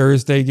that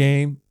Thursday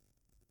game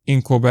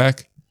in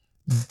Quebec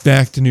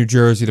back to New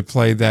Jersey to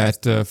play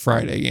that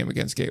Friday game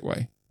against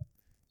Gateway.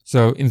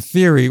 So in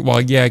theory,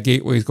 while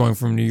Gateway is going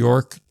from New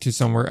York to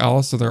somewhere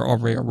else, so they're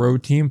already a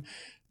road team,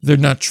 they're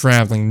not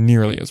traveling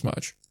nearly as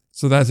much.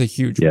 So that's a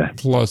huge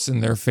plus in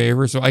their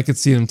favor. So I could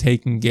see them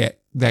taking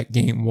that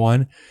game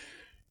 1.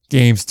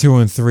 Games 2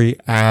 and 3,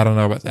 I don't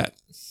know about that.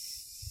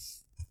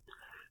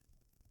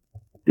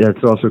 Yeah,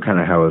 it's also kind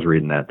of how I was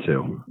reading that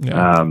too.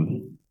 Yeah. I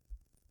don't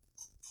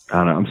know.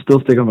 I'm still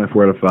sticking with my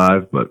 4 out of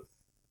 5, but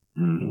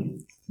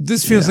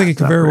this feels like it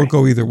could very well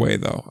go either way,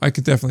 though. I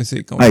could definitely see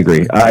it going. I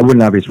agree. I would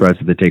not be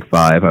surprised if they take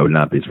 5. I would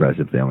not be surprised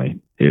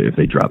if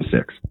they drop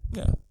 6.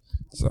 Yeah.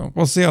 So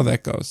we'll see how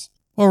that goes.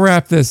 We'll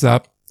wrap this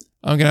up.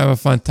 I'm gonna have a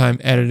fun time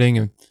editing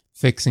and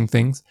fixing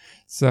things.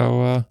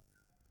 So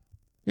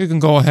you can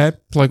go ahead,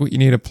 plug what you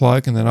need to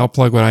plug, and then I'll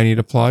plug what I need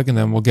to plug, and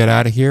then we'll get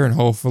out of here. And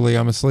hopefully,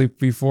 I'm asleep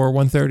before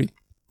 1:30.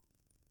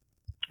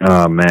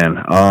 Oh man,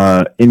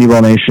 Indy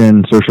Ball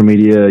Nation, social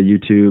media,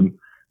 YouTube.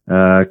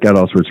 Got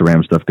all sorts of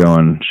Ram stuff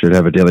going. Should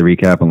have a daily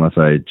recap unless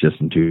I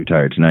just am too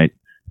tired tonight.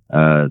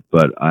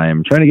 But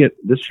I'm trying to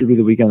this should be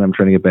the weekend. I'm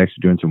trying to get back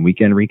to doing some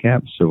weekend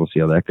recaps. So we'll see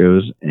how that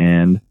goes.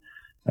 And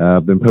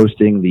I've been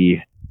posting the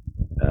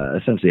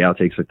essentially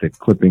outtakes, like the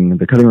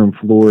cutting room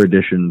floor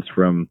editions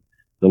from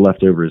the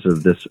leftovers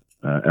of this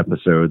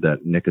episode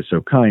that Nick is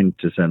so kind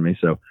to send me.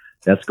 So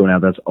that's going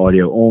out. That's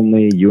audio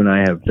only. You and I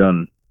have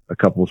done a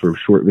couple sort of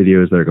short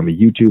videos that are going to be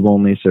YouTube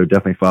only. So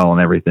definitely follow on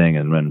everything.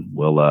 And then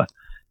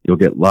you'll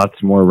get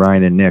lots more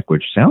Ryan and Nick,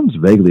 which sounds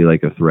vaguely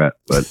like a threat,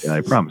 but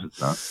I promise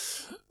it's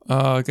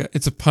not.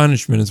 It's a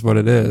punishment is what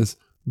it is.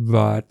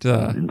 But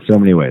in so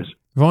many ways.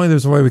 If only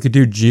there's a way we could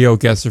do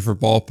GeoGuessr for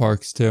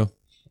ballparks too.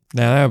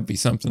 Now that would be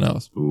something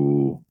else.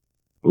 Ooh,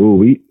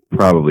 we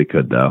probably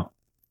could though.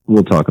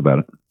 We'll talk about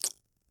it.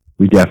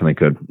 We definitely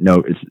could.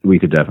 No, we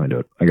could definitely do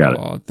it. I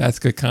got it. That's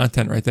good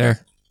content right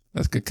there.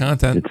 That's good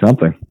content. It's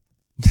something.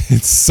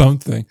 It's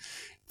something.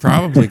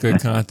 Probably good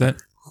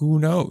content. Who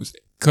knows?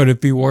 Could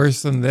it be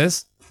worse than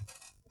this?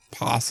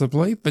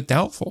 Possibly, but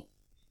doubtful.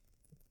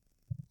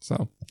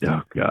 So.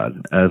 Oh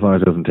God! As long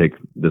as it doesn't take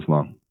this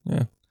long.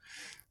 Yeah.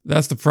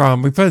 That's the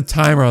problem. We put a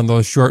timer on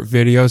those short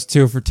videos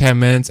too for 10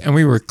 minutes and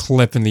we were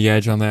clipping the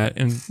edge on that.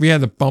 And we had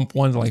to bump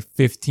one to like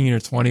 15 or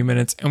 20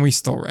 minutes and we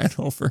still ran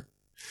over.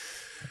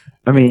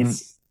 I mean,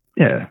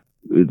 yeah,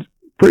 it's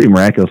pretty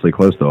miraculously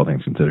close to all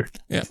things considered.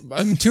 Yeah.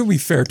 I mean, to be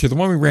fair too, the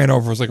one we ran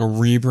over was like a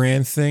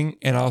rebrand thing.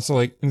 And also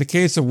like in the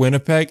case of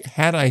Winnipeg,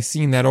 had I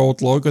seen that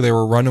old logo they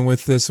were running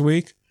with this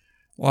week,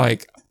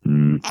 like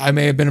I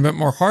may have been a bit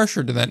more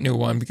harsher to that new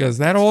one because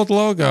that old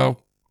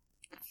logo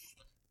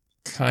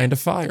kind of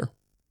fire.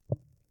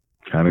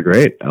 Kind of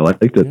great. I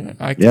liked it.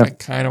 Yeah, I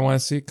kind of want to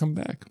see it come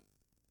back.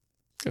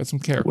 Got some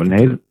character. Wouldn't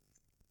hate it.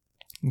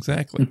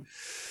 Exactly.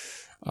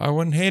 I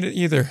wouldn't hate it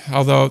either.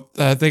 Although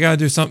they got to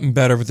do something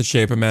better with the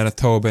shape of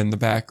Manitoba in the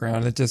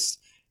background.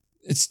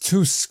 It's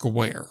too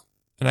square.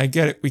 And I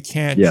get it. We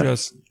can't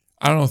just,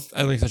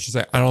 at least I should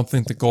say, I don't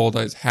think the Gold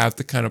Eyes have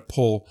the kind of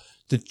pull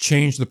to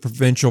change the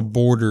provincial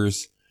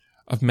borders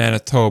of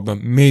Manitoba.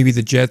 Maybe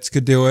the Jets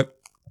could do it.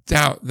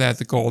 Doubt that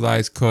the Gold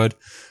Eyes could.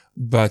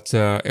 But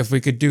if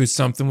we could do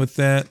something with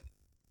that,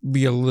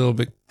 be a little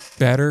bit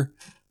better.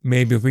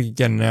 Maybe if we could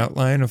get an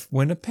outline of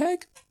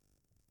Winnipeg,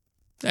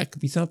 that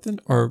could be something.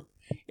 Or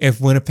if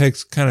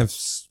Winnipeg's kind of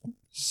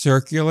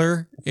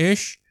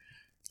circular-ish,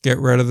 get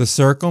rid of the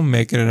circle,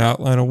 make it an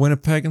outline of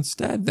Winnipeg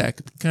instead. That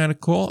could be kind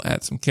of cool.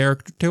 Add some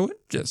character to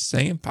it. Just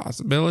saying,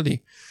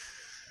 possibility.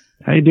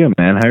 How you doing,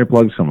 man? How your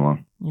plugs coming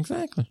along?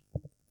 Exactly.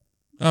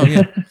 Oh,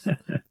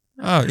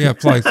 yeah.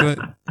 Plugs.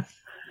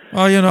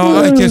 Well,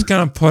 I just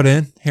kind of put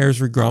in. Hair's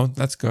regrown.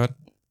 That's good.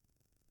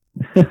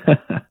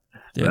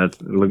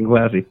 That's looking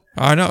classy.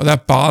 I know.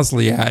 That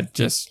Bosley ad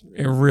it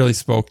really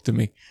spoke to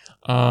me.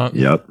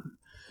 Yep.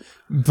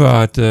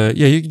 But,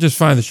 you can just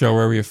find the show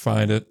wherever you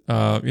find it.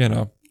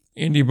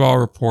 Indy Ball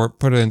Report,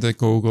 put it into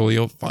Google.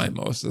 You'll find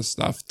most of the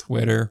stuff.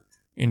 Twitter,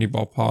 Indy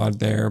Ball Pod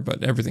there,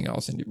 but everything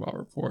else, Indy Ball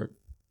Report.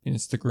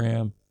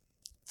 Instagram,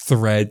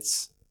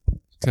 Threads,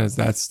 because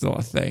that's still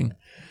a thing.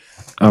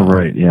 Oh,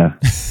 right. Yeah.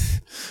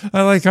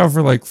 I like how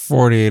for like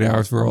 48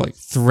 hours, we're all like,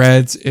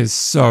 Threads is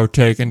so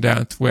taking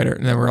down Twitter.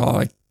 And then we're all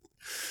like,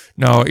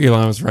 no,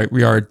 Elon was right.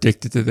 We are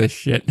addicted to this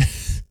shit.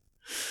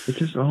 It's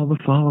just all the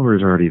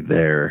followers already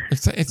there.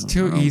 It's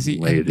too easy.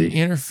 And the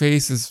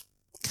interface is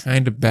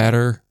kind of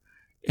better.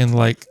 And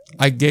like,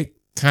 I get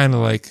kind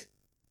of like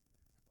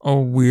a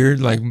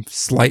weird, like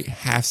slight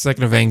half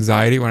second of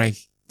anxiety when I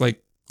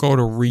like go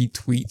to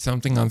retweet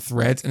something on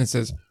Threads and it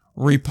says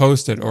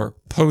reposted or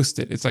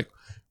posted. It's like,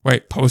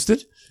 wait,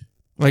 posted?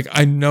 Like,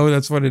 I know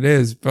that's what it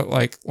is, but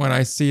like when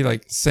I see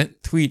like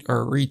sent tweet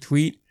or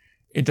retweet,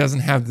 it doesn't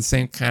have the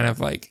same kind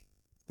of like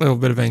little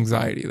bit of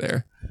anxiety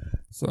there.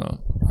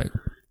 So, like,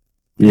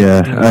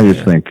 I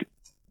just think,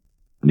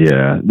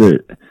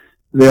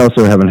 they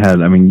also haven't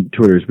had, I mean,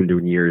 Twitter's been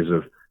doing years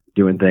of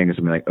doing things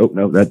and be like, oh,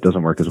 no, that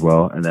doesn't work as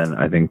well. And then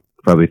I think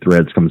probably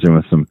Threads comes in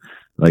with some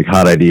like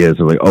hot ideas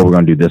of like, oh, we're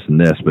going to do this and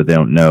this, but they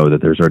don't know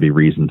that there's already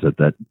reasons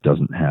that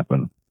doesn't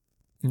happen.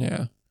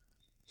 Yeah.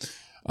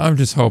 I'm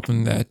just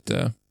hoping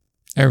that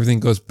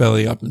everything goes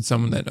belly up and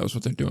someone that knows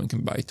what they're doing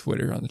can buy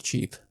Twitter on the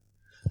cheap.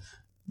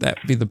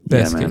 That'd be the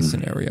best case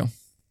scenario.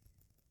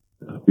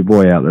 Be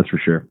boy out, that's for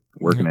sure.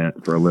 Working at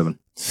it for a living.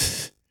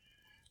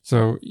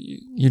 So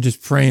you're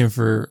just praying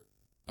for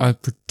a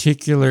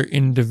particular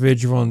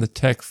individual in the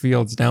tech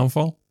field's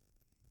downfall?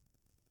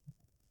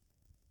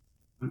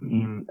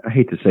 I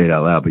hate to say it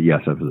out loud, but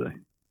yes, absolutely.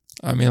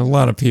 I mean, a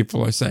lot of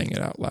people are saying it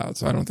out loud,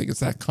 so I don't think it's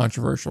that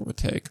controversial of a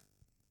take.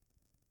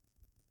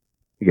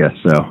 I guess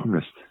so. I'm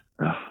just,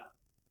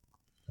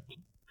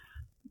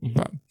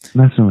 but,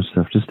 not so much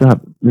stuff. Just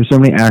stop. There's so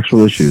many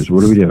actual issues.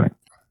 What are we doing?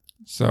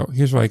 So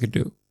here's what I could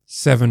do.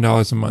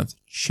 $7 a month.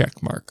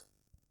 Check mark.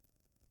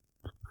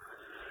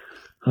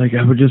 Like,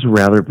 I would just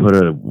rather put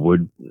a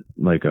wood,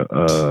 like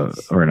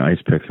or an ice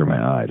pick through my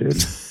eye,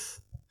 dude.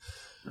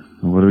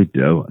 What are we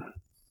doing?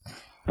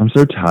 I'm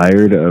so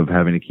tired of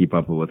having to keep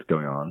up with what's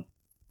going on.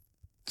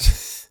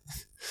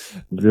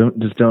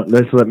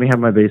 Just let me have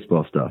my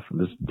baseball stuff.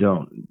 Just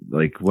don't.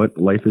 Like, what?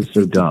 Life is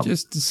so dumb.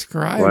 Just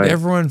describe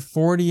everyone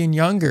 40 and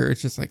younger.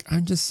 It's just like,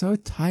 I'm just so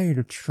tired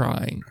of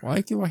trying.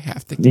 Why do I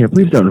have to? Yeah,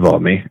 please don't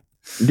involve me.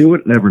 Do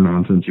whatever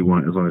nonsense you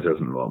want as long as it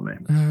doesn't involve me.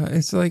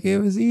 It's like it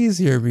was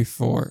easier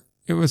before.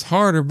 It was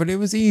harder, but it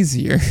was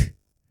easier.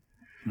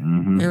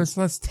 Mm-hmm. It was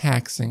less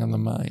taxing on the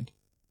mind.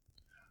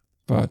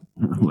 But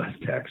less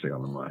taxing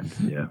on the mind.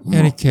 Yeah. In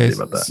any case,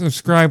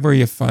 subscribe where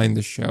you find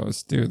the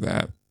shows. Do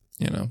that.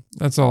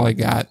 That's all I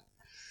got.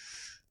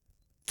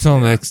 Till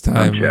next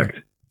time. I'm checked.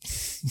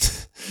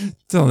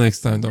 Till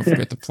next time, don't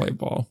forget to play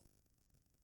ball.